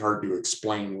 but it'll be hard to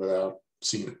explain without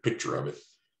seeing a picture of it.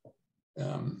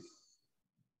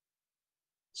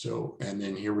 So, and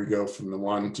then here we go from the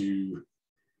one to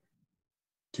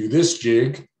this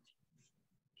jig.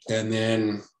 And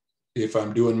then if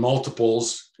I'm doing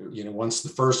multiples, you know, once the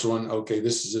first one, okay,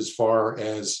 this is as far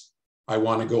as I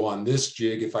want to go on this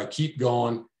jig. If I keep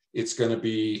going, it's going to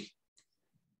be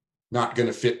not going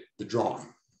to fit the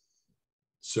drawing.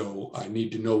 So I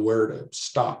need to know where to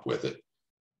stop with it.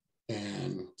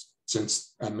 And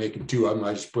since I'm making two of them,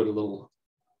 I just put a little,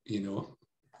 you know,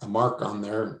 a mark on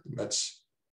there. That's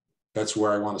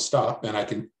where I want to stop. And I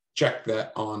can check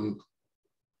that on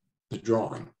the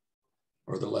drawing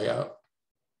or the layout.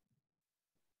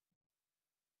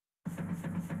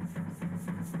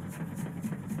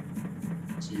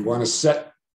 So you want to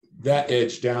set that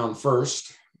edge down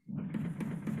first. And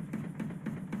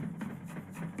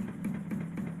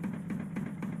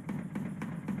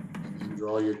then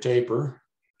draw your taper.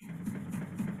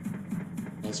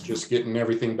 That's just getting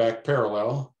everything back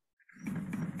parallel.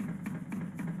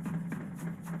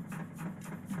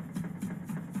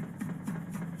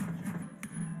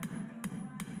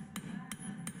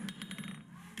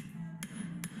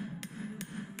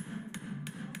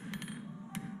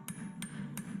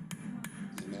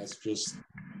 That's just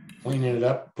cleaning it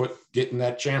up, getting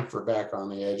that chamfer back on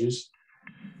the edges.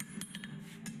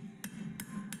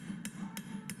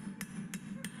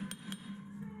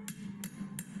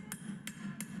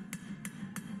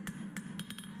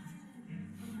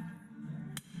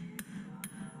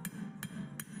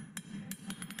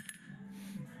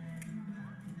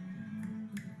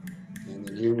 And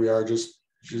then here we are, just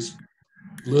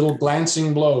little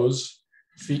glancing blows.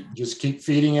 Just keep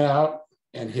feeding it out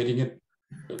and hitting it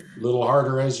a little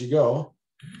harder as you go.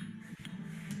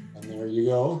 And there you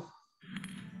go.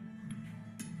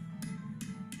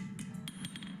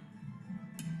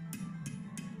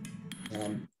 And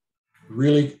I'm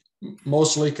really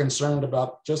mostly concerned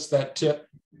about just that tip.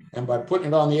 And by putting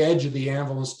it on the edge of the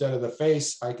anvil instead of the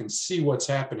face, I can see what's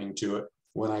happening to it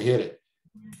when I hit it.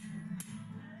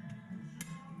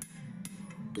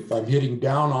 If I'm hitting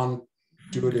down on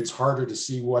to it, it's harder to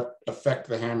see what effect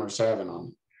the hammer's having on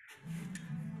it.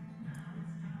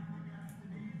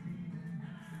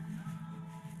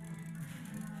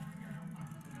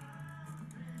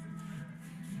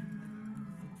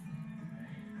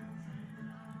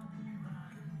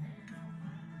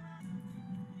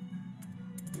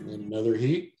 And then another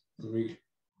heat.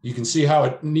 You can see how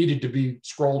it needed to be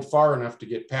scrolled far enough to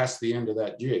get past the end of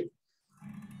that jig.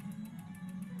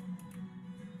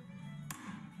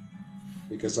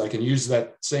 Because I can use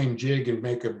that same jig and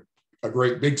make a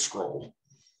great big scroll,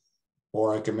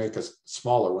 or I can make a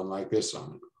smaller one like this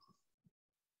on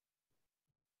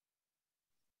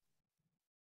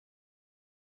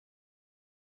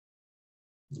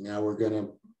it. Now we're going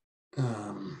to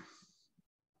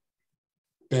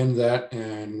bend that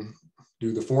and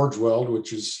do the forge weld,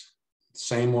 which is the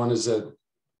same one as a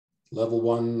level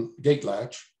 1 gate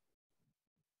latch.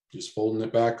 Just folding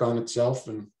it back on itself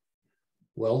and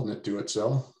welding it to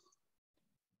itself.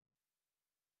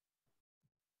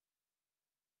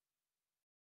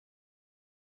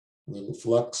 Little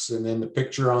flux, and then the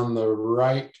picture on the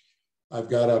right, I've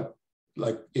got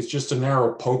it's just a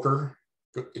narrow poker.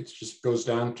 It just goes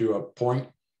down to a point,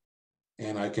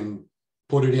 and I can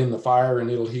put it in the fire and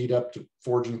it'll heat up to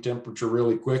forging temperature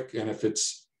really quick. And if it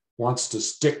wants to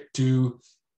stick to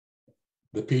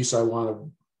the piece I want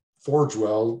to forge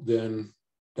weld, then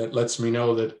that lets me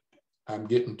know that I'm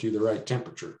getting to the right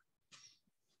temperature.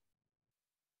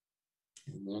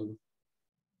 And then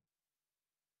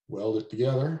weld it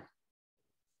together.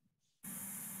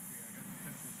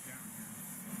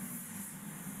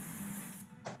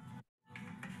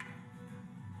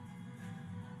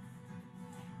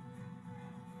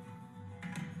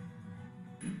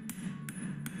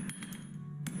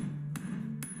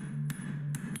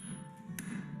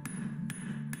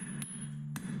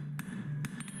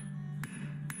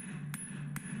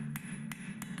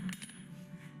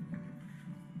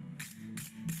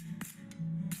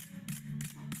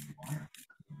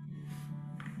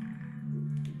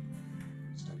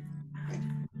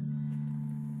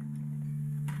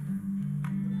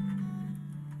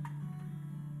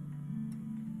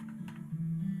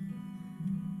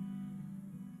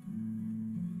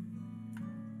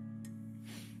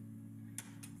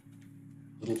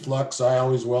 Little flux, I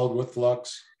always weld with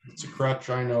flux. It's a crutch,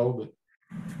 I know, but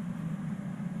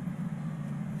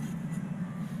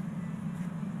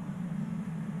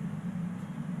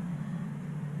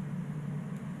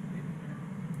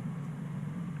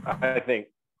I think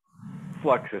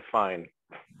flux is fine.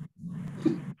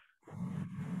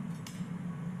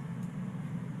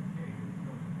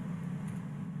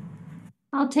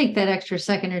 I'll take that extra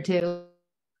second or two.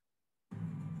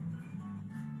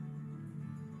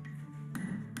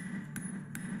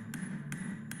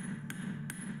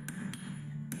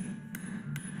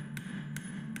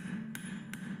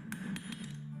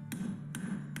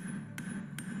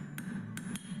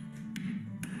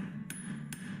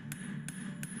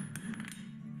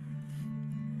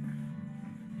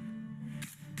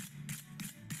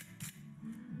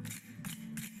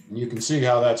 you can see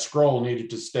how that scroll needed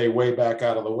to stay way back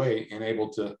out of the way and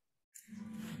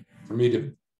for me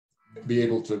to be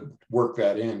able to work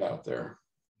that end out there.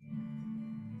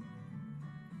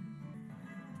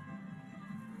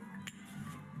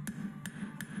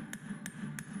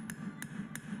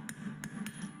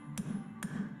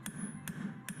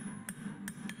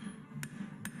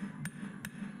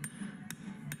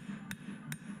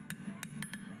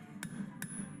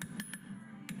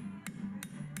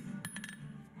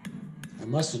 I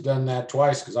must have done that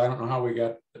twice because I don't know how we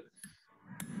got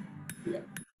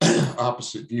the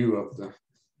opposite view of the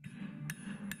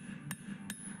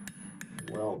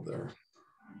weld there.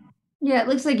 Yeah, it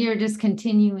looks like you're just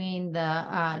continuing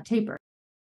the taper.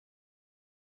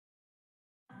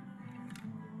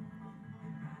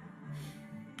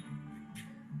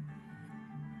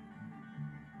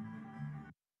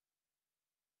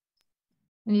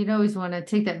 And you'd always want to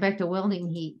take that back to welding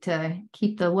heat to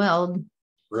keep the weld.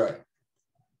 Right.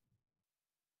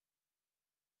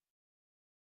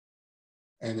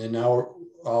 And then now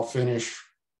I'll finish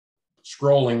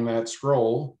scrolling that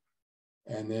scroll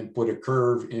and then put a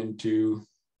curve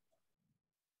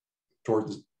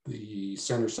toward the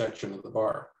center section of the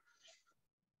bar.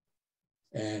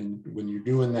 And when you're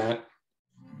doing that,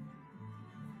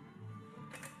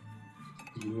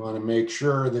 you want to make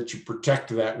sure that you protect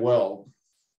that weld.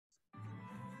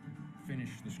 Finish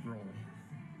the scroll.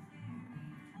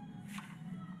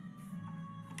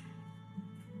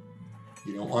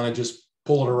 You don't want to just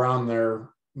pull it around there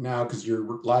now because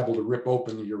you're liable to rip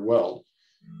open your weld.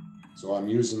 So I'm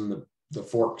using the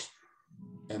forks,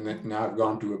 and then now I've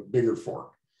gone to a bigger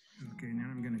fork. Okay, now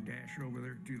I'm going to dash over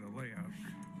there to the layout.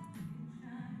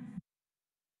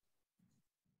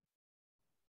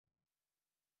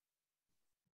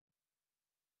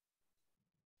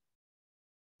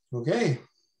 Okay.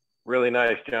 Really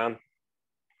nice, John.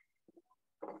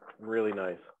 Really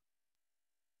nice.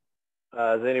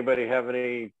 Does anybody have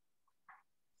any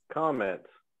comments,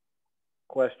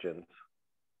 questions?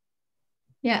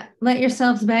 Yeah, let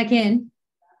yourselves back in.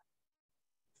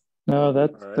 No,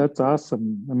 right. that's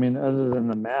awesome. I mean, other than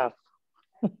the math.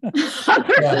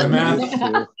 Yeah, the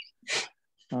math.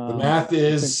 The math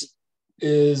is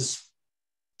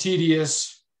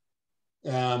tedious,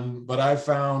 but I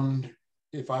found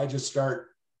if I just start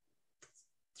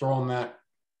throwing that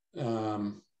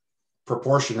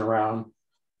proportion around,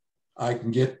 I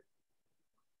can get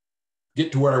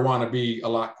to where I want to be a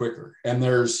lot quicker. And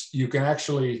you can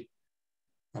actually,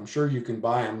 I'm sure you can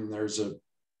buy them. There's a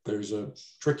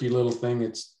tricky little thing.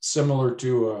 It's similar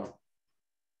to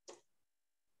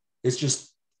it's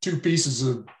just two pieces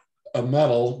of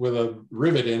metal with a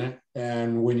rivet in it.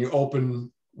 And when you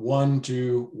open one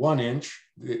to 1 inch,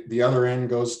 the other end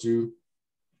goes to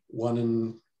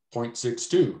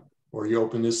 1.62, or you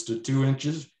open this to 2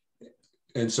 inches.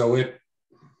 And so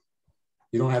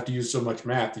you don't have to use so much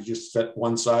math. You just set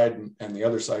one side and the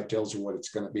other side tells you what it's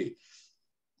going to be.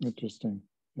 Interesting.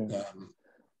 Yeah.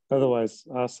 Otherwise,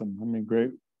 awesome. I mean,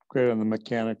 great on the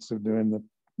mechanics of doing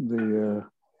the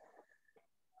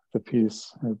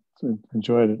piece. I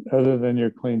enjoyed it, other than your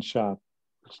clean shop,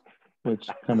 which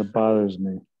kind of bothers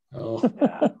me. Oh,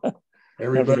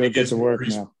 everybody gets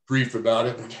grief about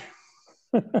it.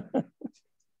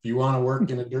 If you want to work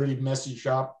in a dirty, messy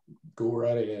shop, go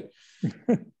right ahead.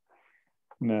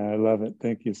 No, I love it.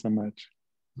 Thank you so much.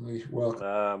 You're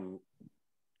welcome.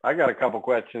 I got a couple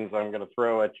questions I'm going to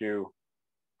throw at you,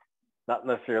 not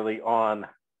necessarily on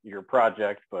your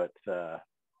project, but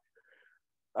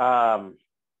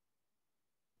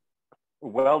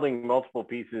welding multiple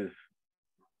pieces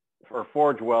or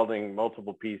forge welding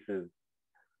multiple pieces.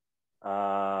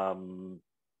 Do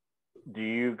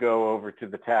you go over to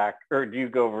the tack, or do you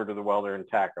go over to the welder and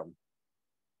tack them?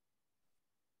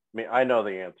 I mean, I know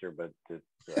the answer, but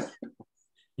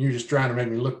You're just trying to make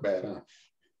me look bad, huh?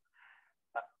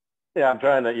 Yeah, I'm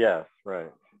trying to. Yes,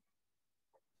 right.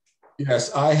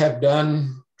 Yes, I have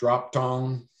done drop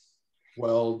tong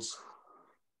welds.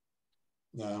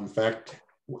 In fact,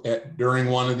 during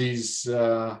one of these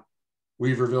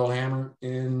Weaverville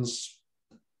hammer-ins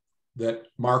that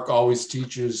Mark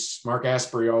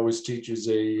Asprey always teaches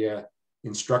a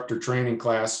instructor training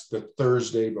class the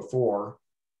Thursday before.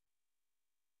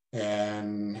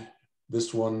 And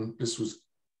this was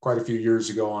quite a few years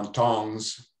ago on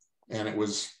tongs, and it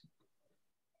was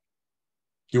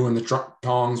doing the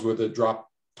tongs with a drop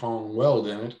tong weld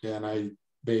in it. And I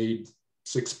made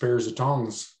 6 pairs of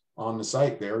tongs on the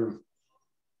site there.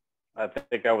 I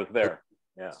think I was there.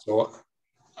 Yeah. So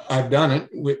I've done it.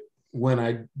 When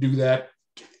I do that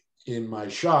in my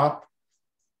shop,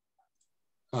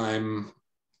 I'm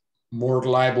more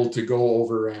liable to go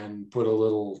over and put a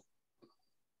little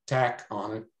tack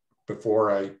on it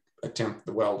before I attempt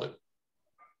to weld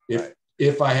it.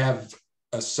 If I have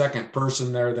a second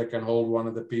person there that can hold one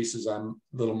of the pieces, I'm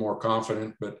a little more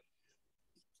confident, but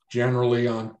generally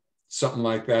on something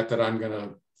like that I'm going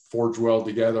to forge weld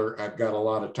together, I've got a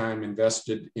lot of time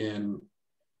invested in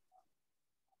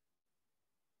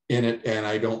it, and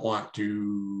I don't want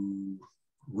to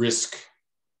risk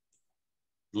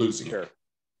losing it.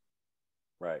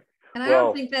 Right. And I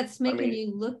don't think that's making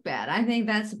you look bad. I think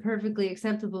that's a perfectly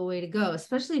acceptable way to go,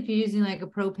 especially if you're using like a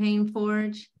propane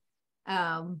forge.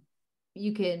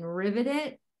 You can rivet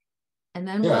it and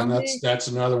then weld and it. that's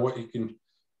another way you can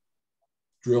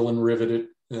drill and rivet it.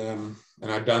 And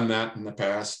I've done that in the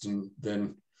past, and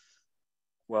then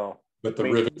but the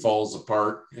rivet falls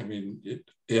apart. I mean,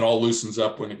 it all loosens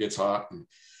up when it gets hot.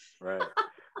 Right.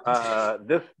 I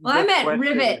meant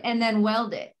rivet and then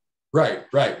weld it. Right.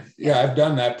 Yeah, I've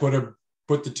done that.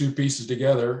 Put the 2 pieces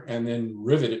together and then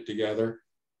rivet it together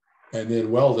and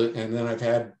then weld it. And then I've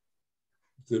had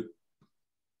the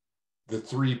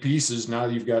 3 pieces. Now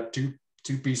you've got two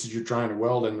pieces you're trying to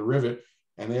weld in the rivet,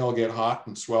 and they all get hot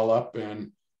and swell up,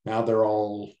 and now they're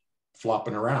all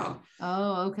flopping around.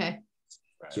 Oh, okay.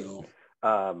 So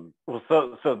so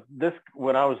this,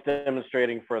 when I was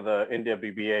demonstrating for the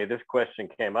NWBA, this question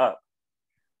came up,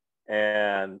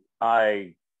 and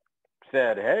I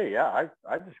said, hey, yeah,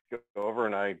 I just go over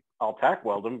and I'll tack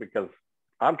weld them because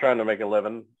I'm trying to make a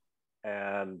living,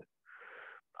 and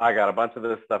I got a bunch of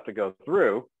this stuff to go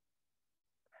through.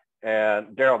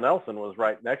 And Daryl Nelson was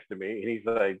right next to me, and he's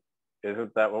like,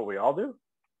 isn't that what we all do?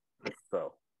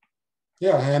 So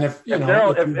yeah, and if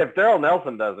Daryl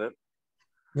Nelson does it,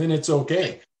 then it's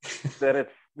okay. Then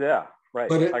it's right.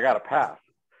 But I got to pass.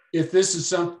 If this is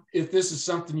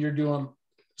something you're doing,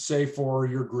 say for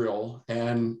your grill,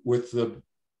 and with the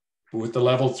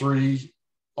level 3,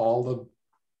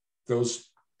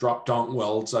 those drop tong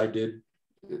welds, I did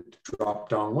drop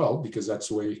tong weld because that's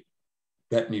the way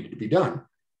that needed to be done.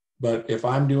 But if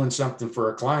I'm doing something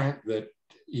for a client that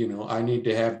I need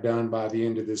to have done by the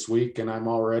end of this week, and I'm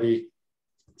already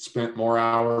spent more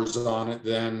hours on it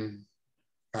than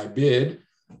I bid,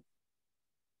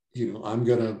 I'm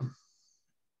gonna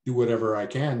do whatever I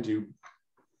can to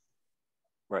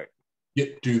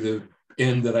get to the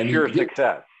end that I need to get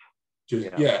success.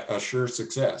 A sure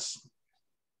success.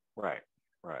 Right.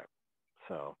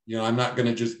 So I'm not going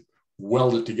to just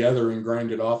weld it together and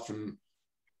grind it off and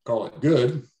call it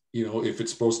good. If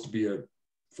it's supposed to be a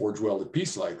forge welded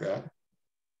piece like that.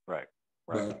 Right.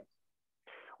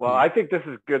 Well, I think this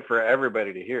is good for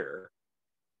everybody to hear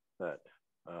that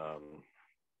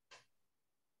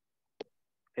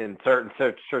in certain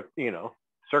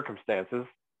circumstances,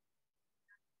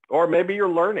 or maybe you're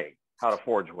learning how to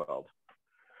forge weld.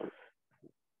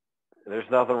 There's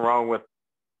nothing wrong with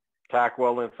tack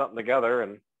welding something together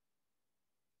and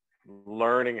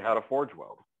learning how to forge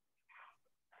weld,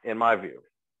 in my view.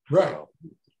 Right. So,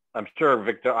 I'm sure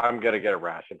I'm going to get a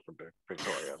ration from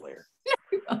Victoria later.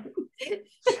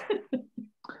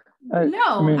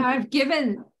 I've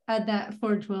given that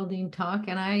forge welding talk,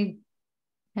 and I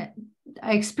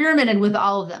experimented with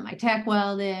all of them. I tack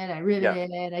welded, I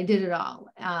riveted it, I did it all.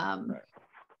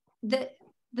 The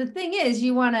thing is,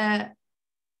 you want to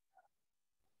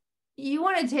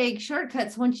take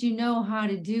shortcuts once you know how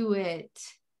to do it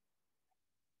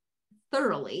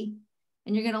thoroughly.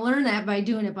 And you're going to learn that by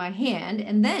doing it by hand,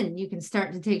 and then you can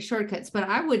start to take shortcuts. But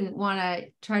I wouldn't want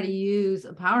to try to use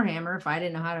a power hammer if I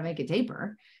didn't know how to make a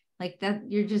taper. Like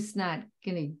that, you're just not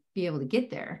going to be able to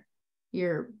get there.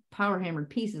 Your power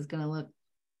hammered piece is going to look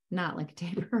not like a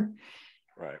taper.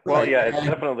 Right. Well, yeah, it's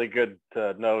definitely good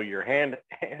to know your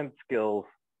handheld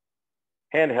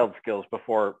skills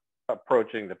before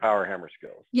approaching the power hammer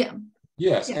skills. Yeah.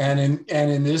 Yes, yeah. And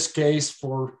in this case,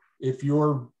 if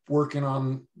you're working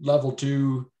on level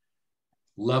 2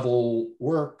 level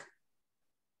work,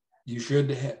 you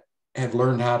should have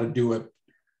learned how to do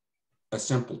a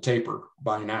simple taper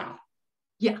by now.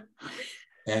 Yeah.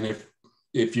 And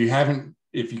if you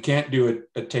can't do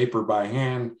a taper by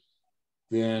hand,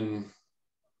 then,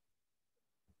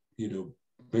 you know,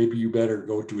 maybe you better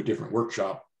go to a different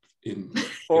workshop in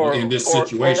this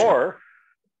situation.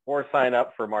 Or sign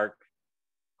up for Mark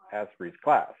Asprey's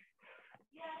class.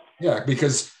 Yeah,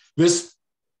 because this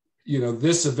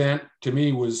event to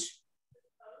me was,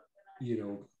 you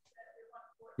know,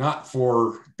 not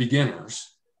for beginners.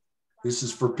 This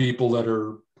is for people that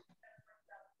are,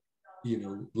 you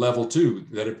know, level 2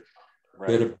 that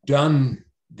have done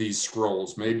these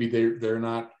scrolls. Maybe they're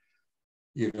not,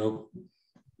 you know,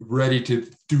 ready to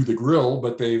do the grill,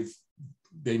 but they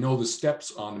know the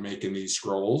steps on making these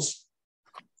scrolls,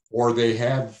 or they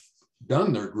have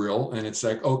done their grill, and it's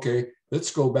like, okay,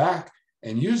 let's go back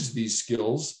and use these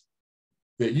skills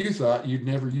that you thought you'd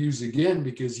never use again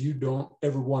because you don't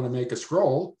ever want to make a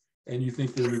scroll and you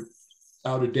think they're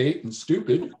out of date and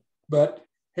stupid. But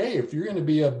hey, if you're going to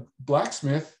be a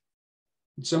blacksmith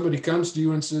and somebody comes to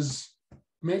you and says,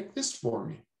 make this for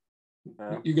me,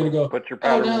 you're going to go, put your oh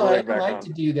powder no, I don't back like on.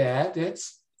 to do that.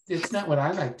 It's not what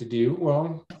I like to do.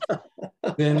 Well,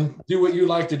 then do what you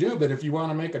like to do. But if you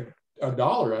want to make a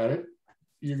dollar at it,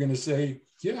 you're going to say,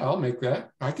 yeah, I'll make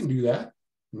that. I can do that.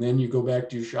 And then you go back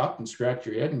to your shop and scratch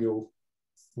your head and go,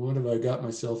 what have I got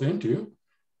myself into?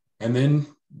 And then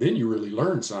you really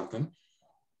learn something.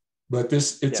 But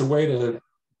it's a way to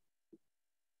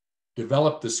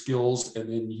develop the skills and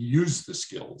then use the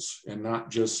skills, and not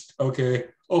just, okay,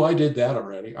 oh, I did that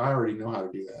already. I already know how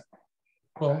to do that.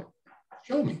 Well,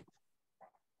 show me.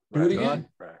 Do it again.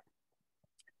 Right.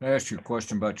 I asked you a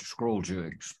question about your scroll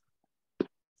jigs.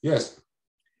 Yes.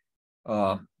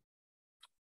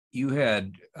 You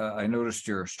had, I noticed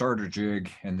your starter jig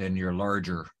and then your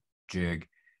larger jig.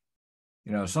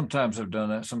 You know, sometimes I've done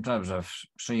that. Sometimes I've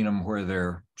seen them where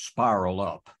they're spiral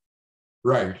up.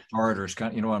 Right. Starters,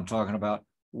 kind of, you know what I'm talking about?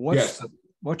 What's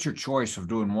your choice of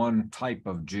doing one type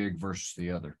of jig versus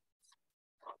the other?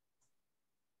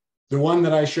 The one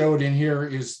that I showed in here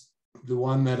is the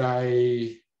one that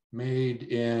I made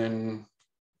in,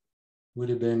 would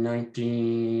have been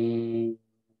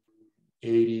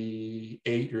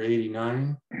 1988 or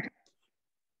 89,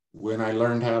 when I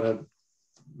learned how to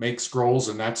make scrolls,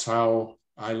 and that's how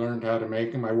I learned how to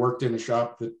make them. I worked in a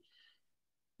shop that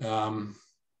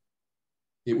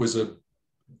it was a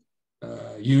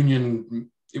union,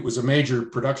 it was a major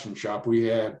production shop. We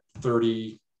had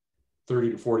 30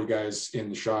 to 40 guys in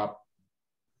the shop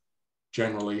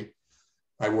generally.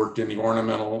 I worked in the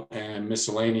ornamental and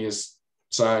miscellaneous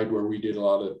side where we did a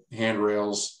lot of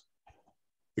handrails.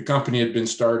 The company had been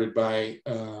started by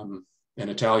an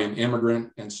Italian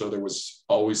immigrant, and so there was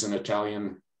always an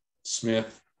Italian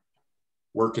smith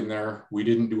working there. We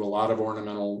didn't do a lot of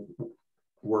ornamental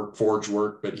work, forge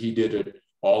work, but he did it,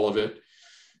 all of it.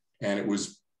 And it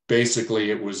was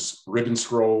ribbon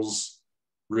scrolls,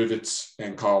 rivets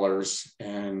and collars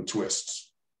and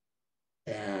twists.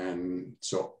 And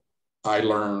so I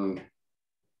learned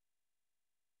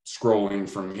scrolling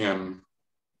from him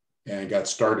and got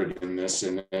started in this.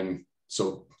 And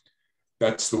so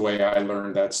that's the way I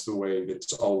learned. That's the way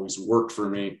that's always worked for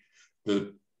me.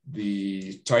 The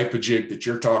type of jig that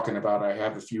you're talking about, I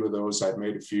have a few of those. I've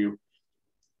made a few.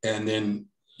 And then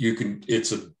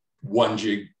it's a one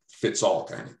jig fits all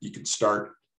kind of. You can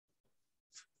start,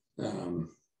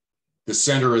 the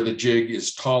center of the jig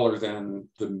is taller than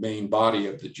the main body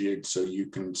of the jig. So you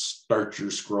can start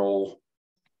your scroll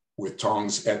with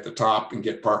tongs at the top and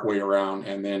get partway around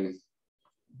and then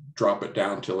drop it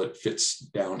down till it fits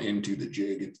down into the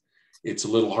jig. It's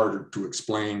a little harder to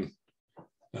explain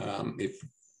if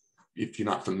you're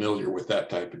not familiar with that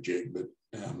type of jig, but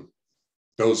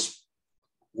those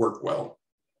work well.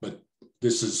 But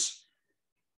this is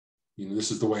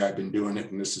the way I've been doing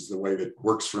it, and this is the way that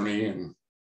works for me, and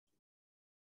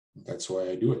that's why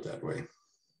I do it that way.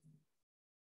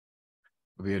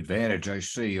 The advantage I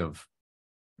see of,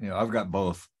 I've got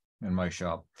both in my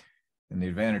shop, and the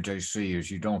advantage I see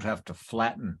is you don't have to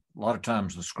flatten. A lot of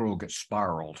times the scroll gets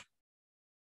spiraled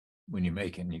when you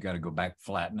make it, and you got to go back,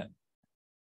 flatten it.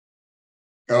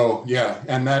 Oh yeah,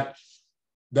 and that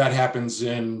happens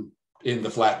in the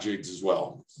flat jigs as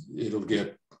well. It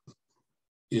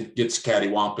gets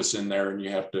cattywampus in there, and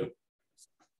you have to,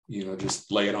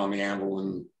 just lay it on the anvil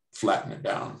and flatten it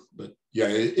down. But yeah,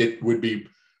 that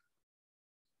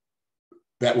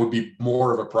would be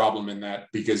more of a problem in that,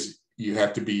 because you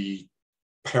have to be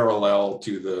parallel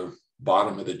to the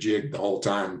bottom of the jig the whole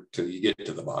time till you get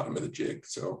to the bottom of the jig.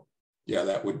 So yeah,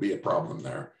 that would be a problem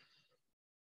there.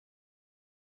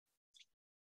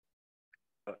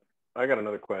 I got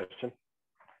another question.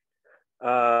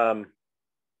 Hand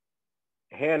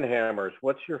hammers.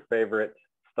 What's your favorite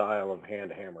style of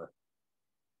hand hammer?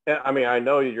 I mean, I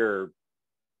know that your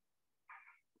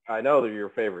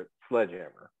favorite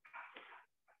sledgehammer.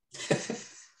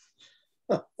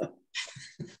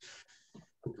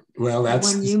 Well,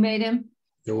 that's the one you made him.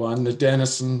 The one that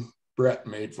Dennis and Brett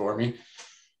made for me.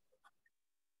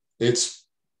 It's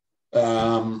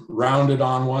rounded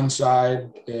on one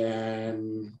side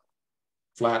and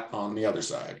flat on the other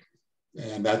side.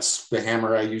 And that's the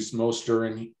hammer I used most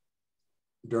during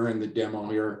the demo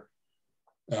here.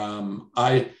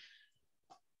 I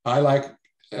like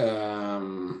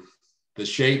the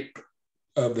shape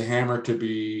of the hammer to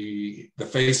be, the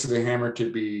face of the hammer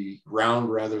to be round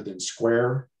rather than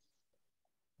square.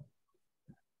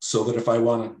 So that if I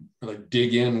want to like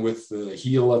dig in with the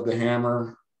heel of the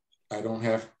hammer, I don't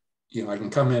have, I can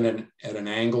come in at an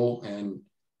angle and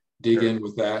dig in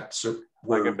with that. So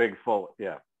like a big full,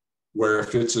 yeah. Where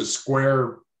if it's a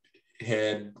square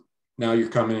head, now you're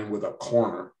coming in with a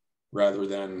corner rather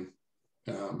than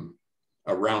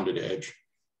a rounded edge.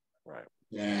 Right.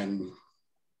 And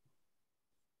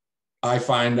I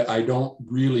find I don't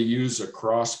really use a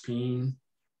cross peen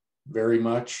very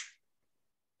much.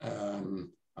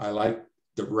 I like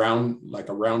the round, like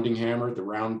a rounding hammer, the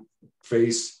round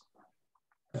face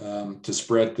to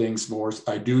spread things more.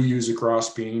 I do use a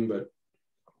cross peen, but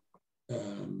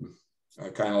I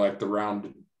kind of like the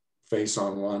rounded face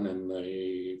on one and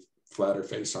the flatter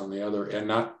face on the other, and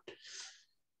not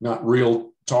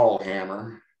real tall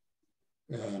hammer.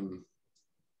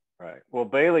 Right. Well,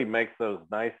 Bailey makes those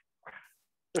nice.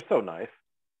 They're so nice.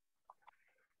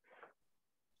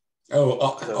 Oh,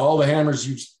 all the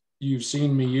hammers you've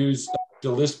seen me use up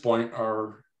to this point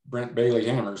are Brent Bailey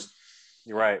hammers.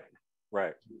 Right.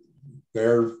 Right.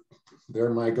 They're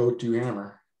my go-to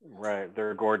hammer. Right.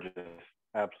 They're gorgeous.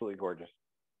 Absolutely gorgeous.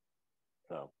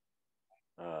 So,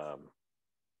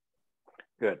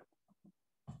 good.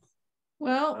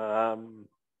 Well,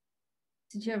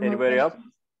 did you have anybody else?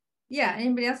 Yeah.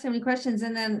 Anybody else have any questions?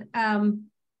 And then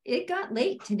it got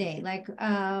late today. Like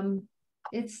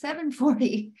it's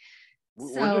 7:40.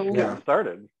 We're So just getting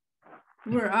started.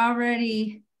 We're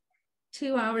already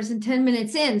 2 hours and 10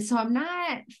 minutes in. So I'm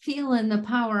not feeling the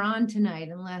power on tonight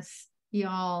unless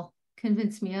y'all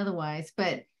convince me otherwise.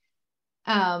 But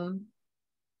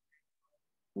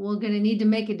we're going to need to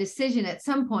make a decision at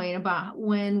some point about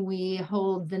when we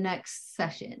hold the next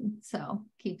session. So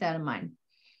keep that in mind.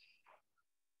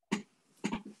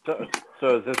 So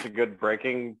is this a good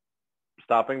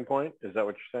stopping point? Is that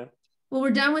what you're saying? Well,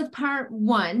 we're done with part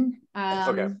one.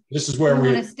 Okay. This is where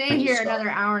we want to stay here another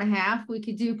hour and a half. We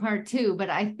could do part two, but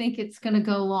I think it's going to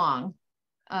go long.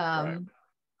 Right.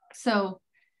 So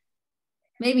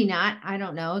maybe not. I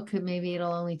don't know. Maybe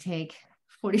it'll only take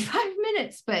 45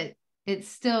 minutes, but it's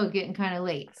still getting kind of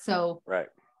late. So right.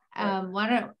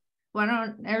 Why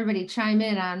don't everybody chime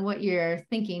in on what you're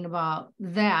thinking about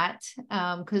that?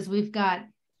 Because we've got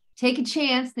take a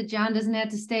chance that John doesn't have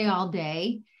to stay all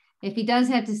day. If he does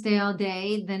have to stay all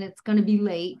day, then it's going to be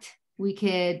late. We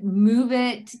could move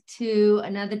it to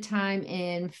another time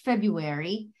in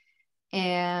February,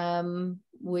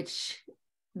 which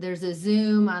there's a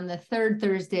Zoom on the 3rd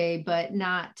Thursday, but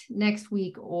not next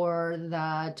week or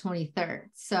the 23rd.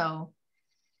 So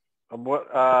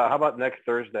how about next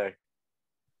Thursday?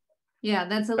 Yeah,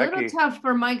 that's a little tough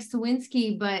for Mike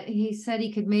Sawinski, but he said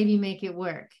he could maybe make it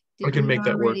work. I can make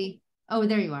that work. Oh,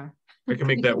 there you are. I can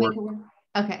make that work.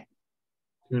 Okay.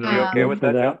 You okay with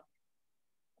that, John?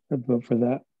 I'd vote for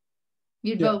that.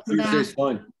 You'd vote for that? Tuesday's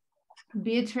fine.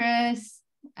 Beatrice,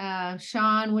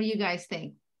 Sean, what do you guys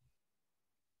think?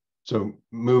 So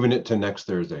moving it to next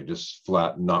Thursday, just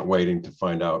flat, not waiting to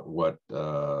find out what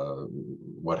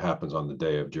happens on the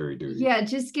day of jury duty. Yeah,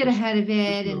 just get ahead of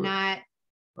it and not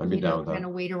I'd be down with that. Kind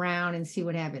of wait around and see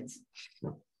what happens.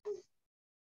 Yeah.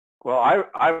 Well,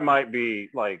 I might be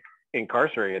like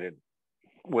incarcerated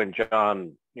when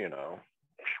John,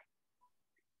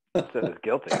 says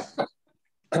guilty.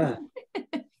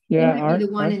 Yeah,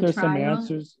 aren't there some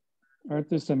answers? Aren't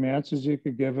there some answers you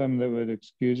could give him that would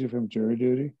excuse you from jury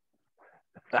duty?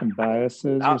 Some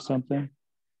biases or something?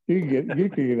 You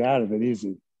could get out of it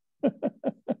easy. Does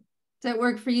that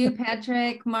work for you,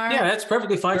 Patrick, Mark? Yeah, that's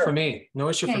perfectly fine for me. No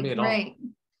issue for me at all. Great.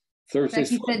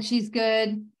 Thursday's Becky said she's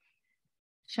good.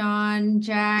 Sean,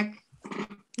 Jack,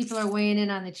 people are weighing in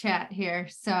on the chat here.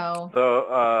 So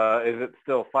is it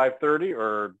still 5:30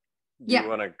 or do you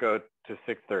want to go to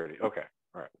 6:30? Okay.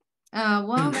 All right.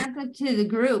 Well, that's up to the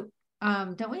group.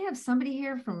 Don't we have somebody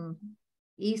here from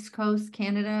East Coast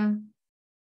Canada?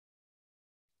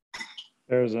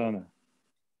 Arizona.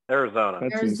 Arizona.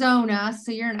 That's easy. Arizona,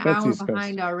 so you're an That's hour East Coast.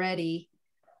 behind already.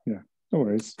 Yeah, no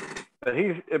worries.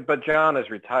 But John is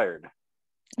retired.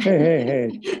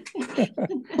 Hey.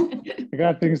 I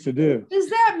got things to do. Does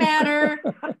that matter?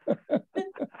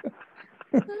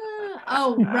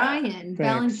 Ryan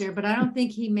Thanks. Bellinger, but I don't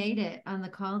think he made it on the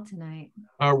call tonight.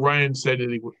 Ryan said that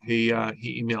he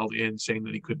emailed in saying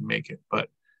that he couldn't make it, but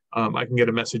I can get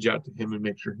a message out to him and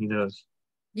make sure he knows.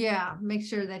 Yeah, make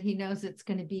sure that he knows it's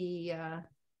going to be,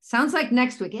 sounds like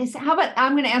next week. How about,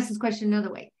 I'm going to ask this question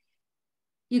another way.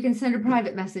 You can send a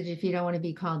private message if you don't want to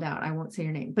be called out. I won't say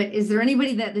your name, but is there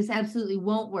anybody that this absolutely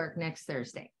won't work next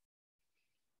Thursday?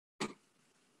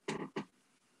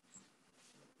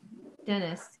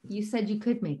 Dennis, you said you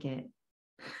could make it.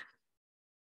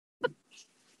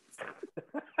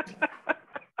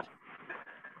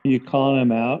 You calling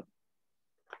him out?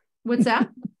 What's that?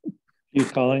 You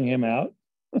calling him out?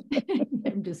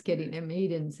 I'm just kidding him. He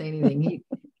didn't say anything.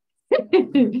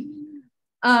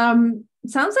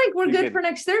 Sounds like we're good for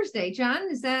next Thursday. John,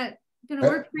 is that going to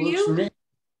work for you? For me.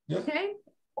 Yep. Okay.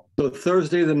 So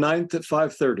Thursday the 9th at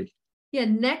 5:30. Yeah,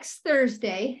 next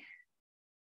Thursday.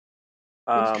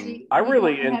 I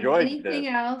really enjoyed anything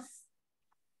this. else?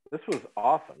 This was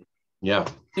awesome. Yeah.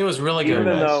 It was really good.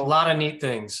 Even though, A lot of neat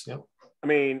things. Yep. I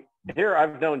mean, here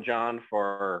I've known John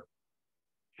for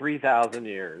 3,000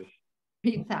 years.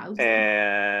 3,000.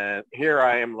 And here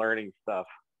I am learning stuff.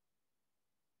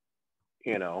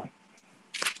 You know.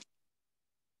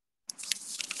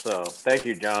 So thank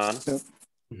you, John. Yep.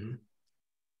 Mm-hmm.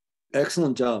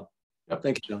 Excellent job. Yep.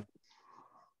 Thank you,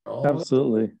 John.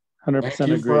 Absolutely. 100% Thank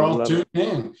you agree. for all Love tuning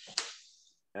it. in.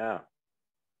 Yeah.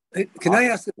 Hey, can I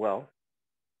ask? Well,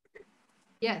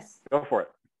 yes. Go for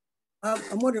it.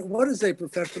 I'm wondering, what is a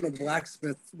professional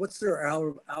blacksmith? What's their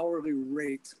hourly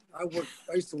rate? I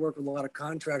used to work with a lot of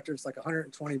contractors, like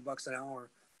 $120 an hour.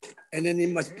 And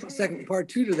then my second part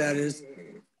two to that is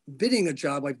bidding a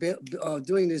job, like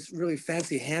doing this really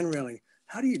fancy hand railing.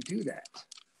 How do you do that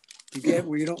to get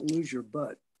where you don't lose your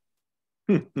butt?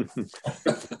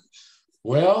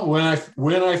 Well, when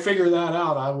I figure that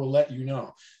out, I will let you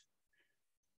know.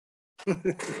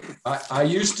 I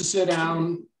used to sit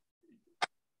down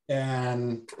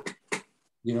and,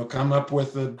 come up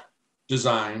with a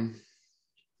design,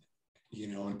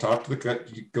 and talk to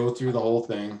go through the whole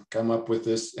thing, come up with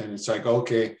this. And it's like,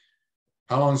 okay,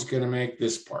 how long is it going to make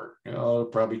this part? It'll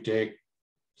probably take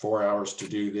 4 hours to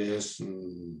do this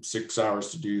and 6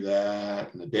 hours to do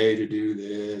that and a day to do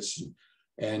this,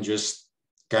 and just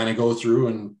kind of go through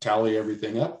and tally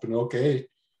everything up. And okay,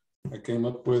 I came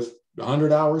up with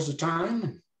 100 hours of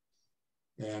time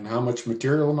and how much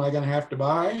material am I going to have to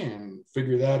buy, and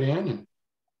figure that in,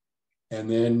 and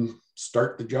then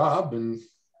start the job. And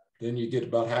then you get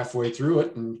about halfway through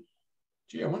it and,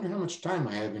 gee, I wonder how much time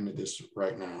I have into this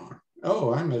right now.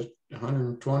 Oh, I'm at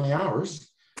 120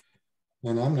 hours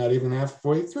and I'm not even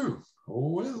halfway through. Oh,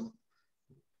 well.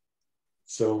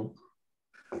 So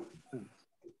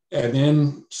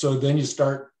then you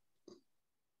start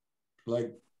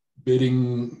like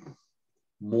bidding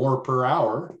more per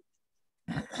hour,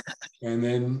 and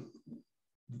then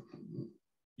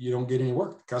you don't get any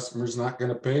work. The customer's not going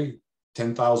to pay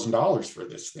 $10,000 for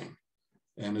this thing.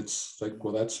 And it's like,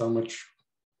 well, that's how much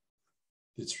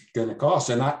it's going to cost.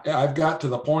 And I've got to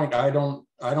the point, I don't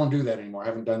do that anymore. I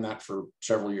haven't done that for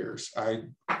several years.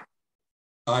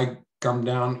 I come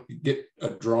down, get a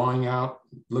drawing out,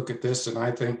 look at this, and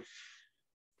I think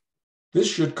this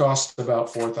should cost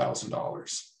about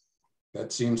 $4,000.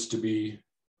 That seems to be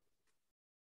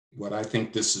what I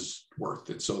think this is worth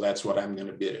it. So that's what I'm going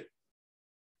to bid it.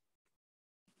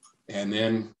 And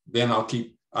then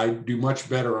I do much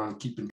better on keeping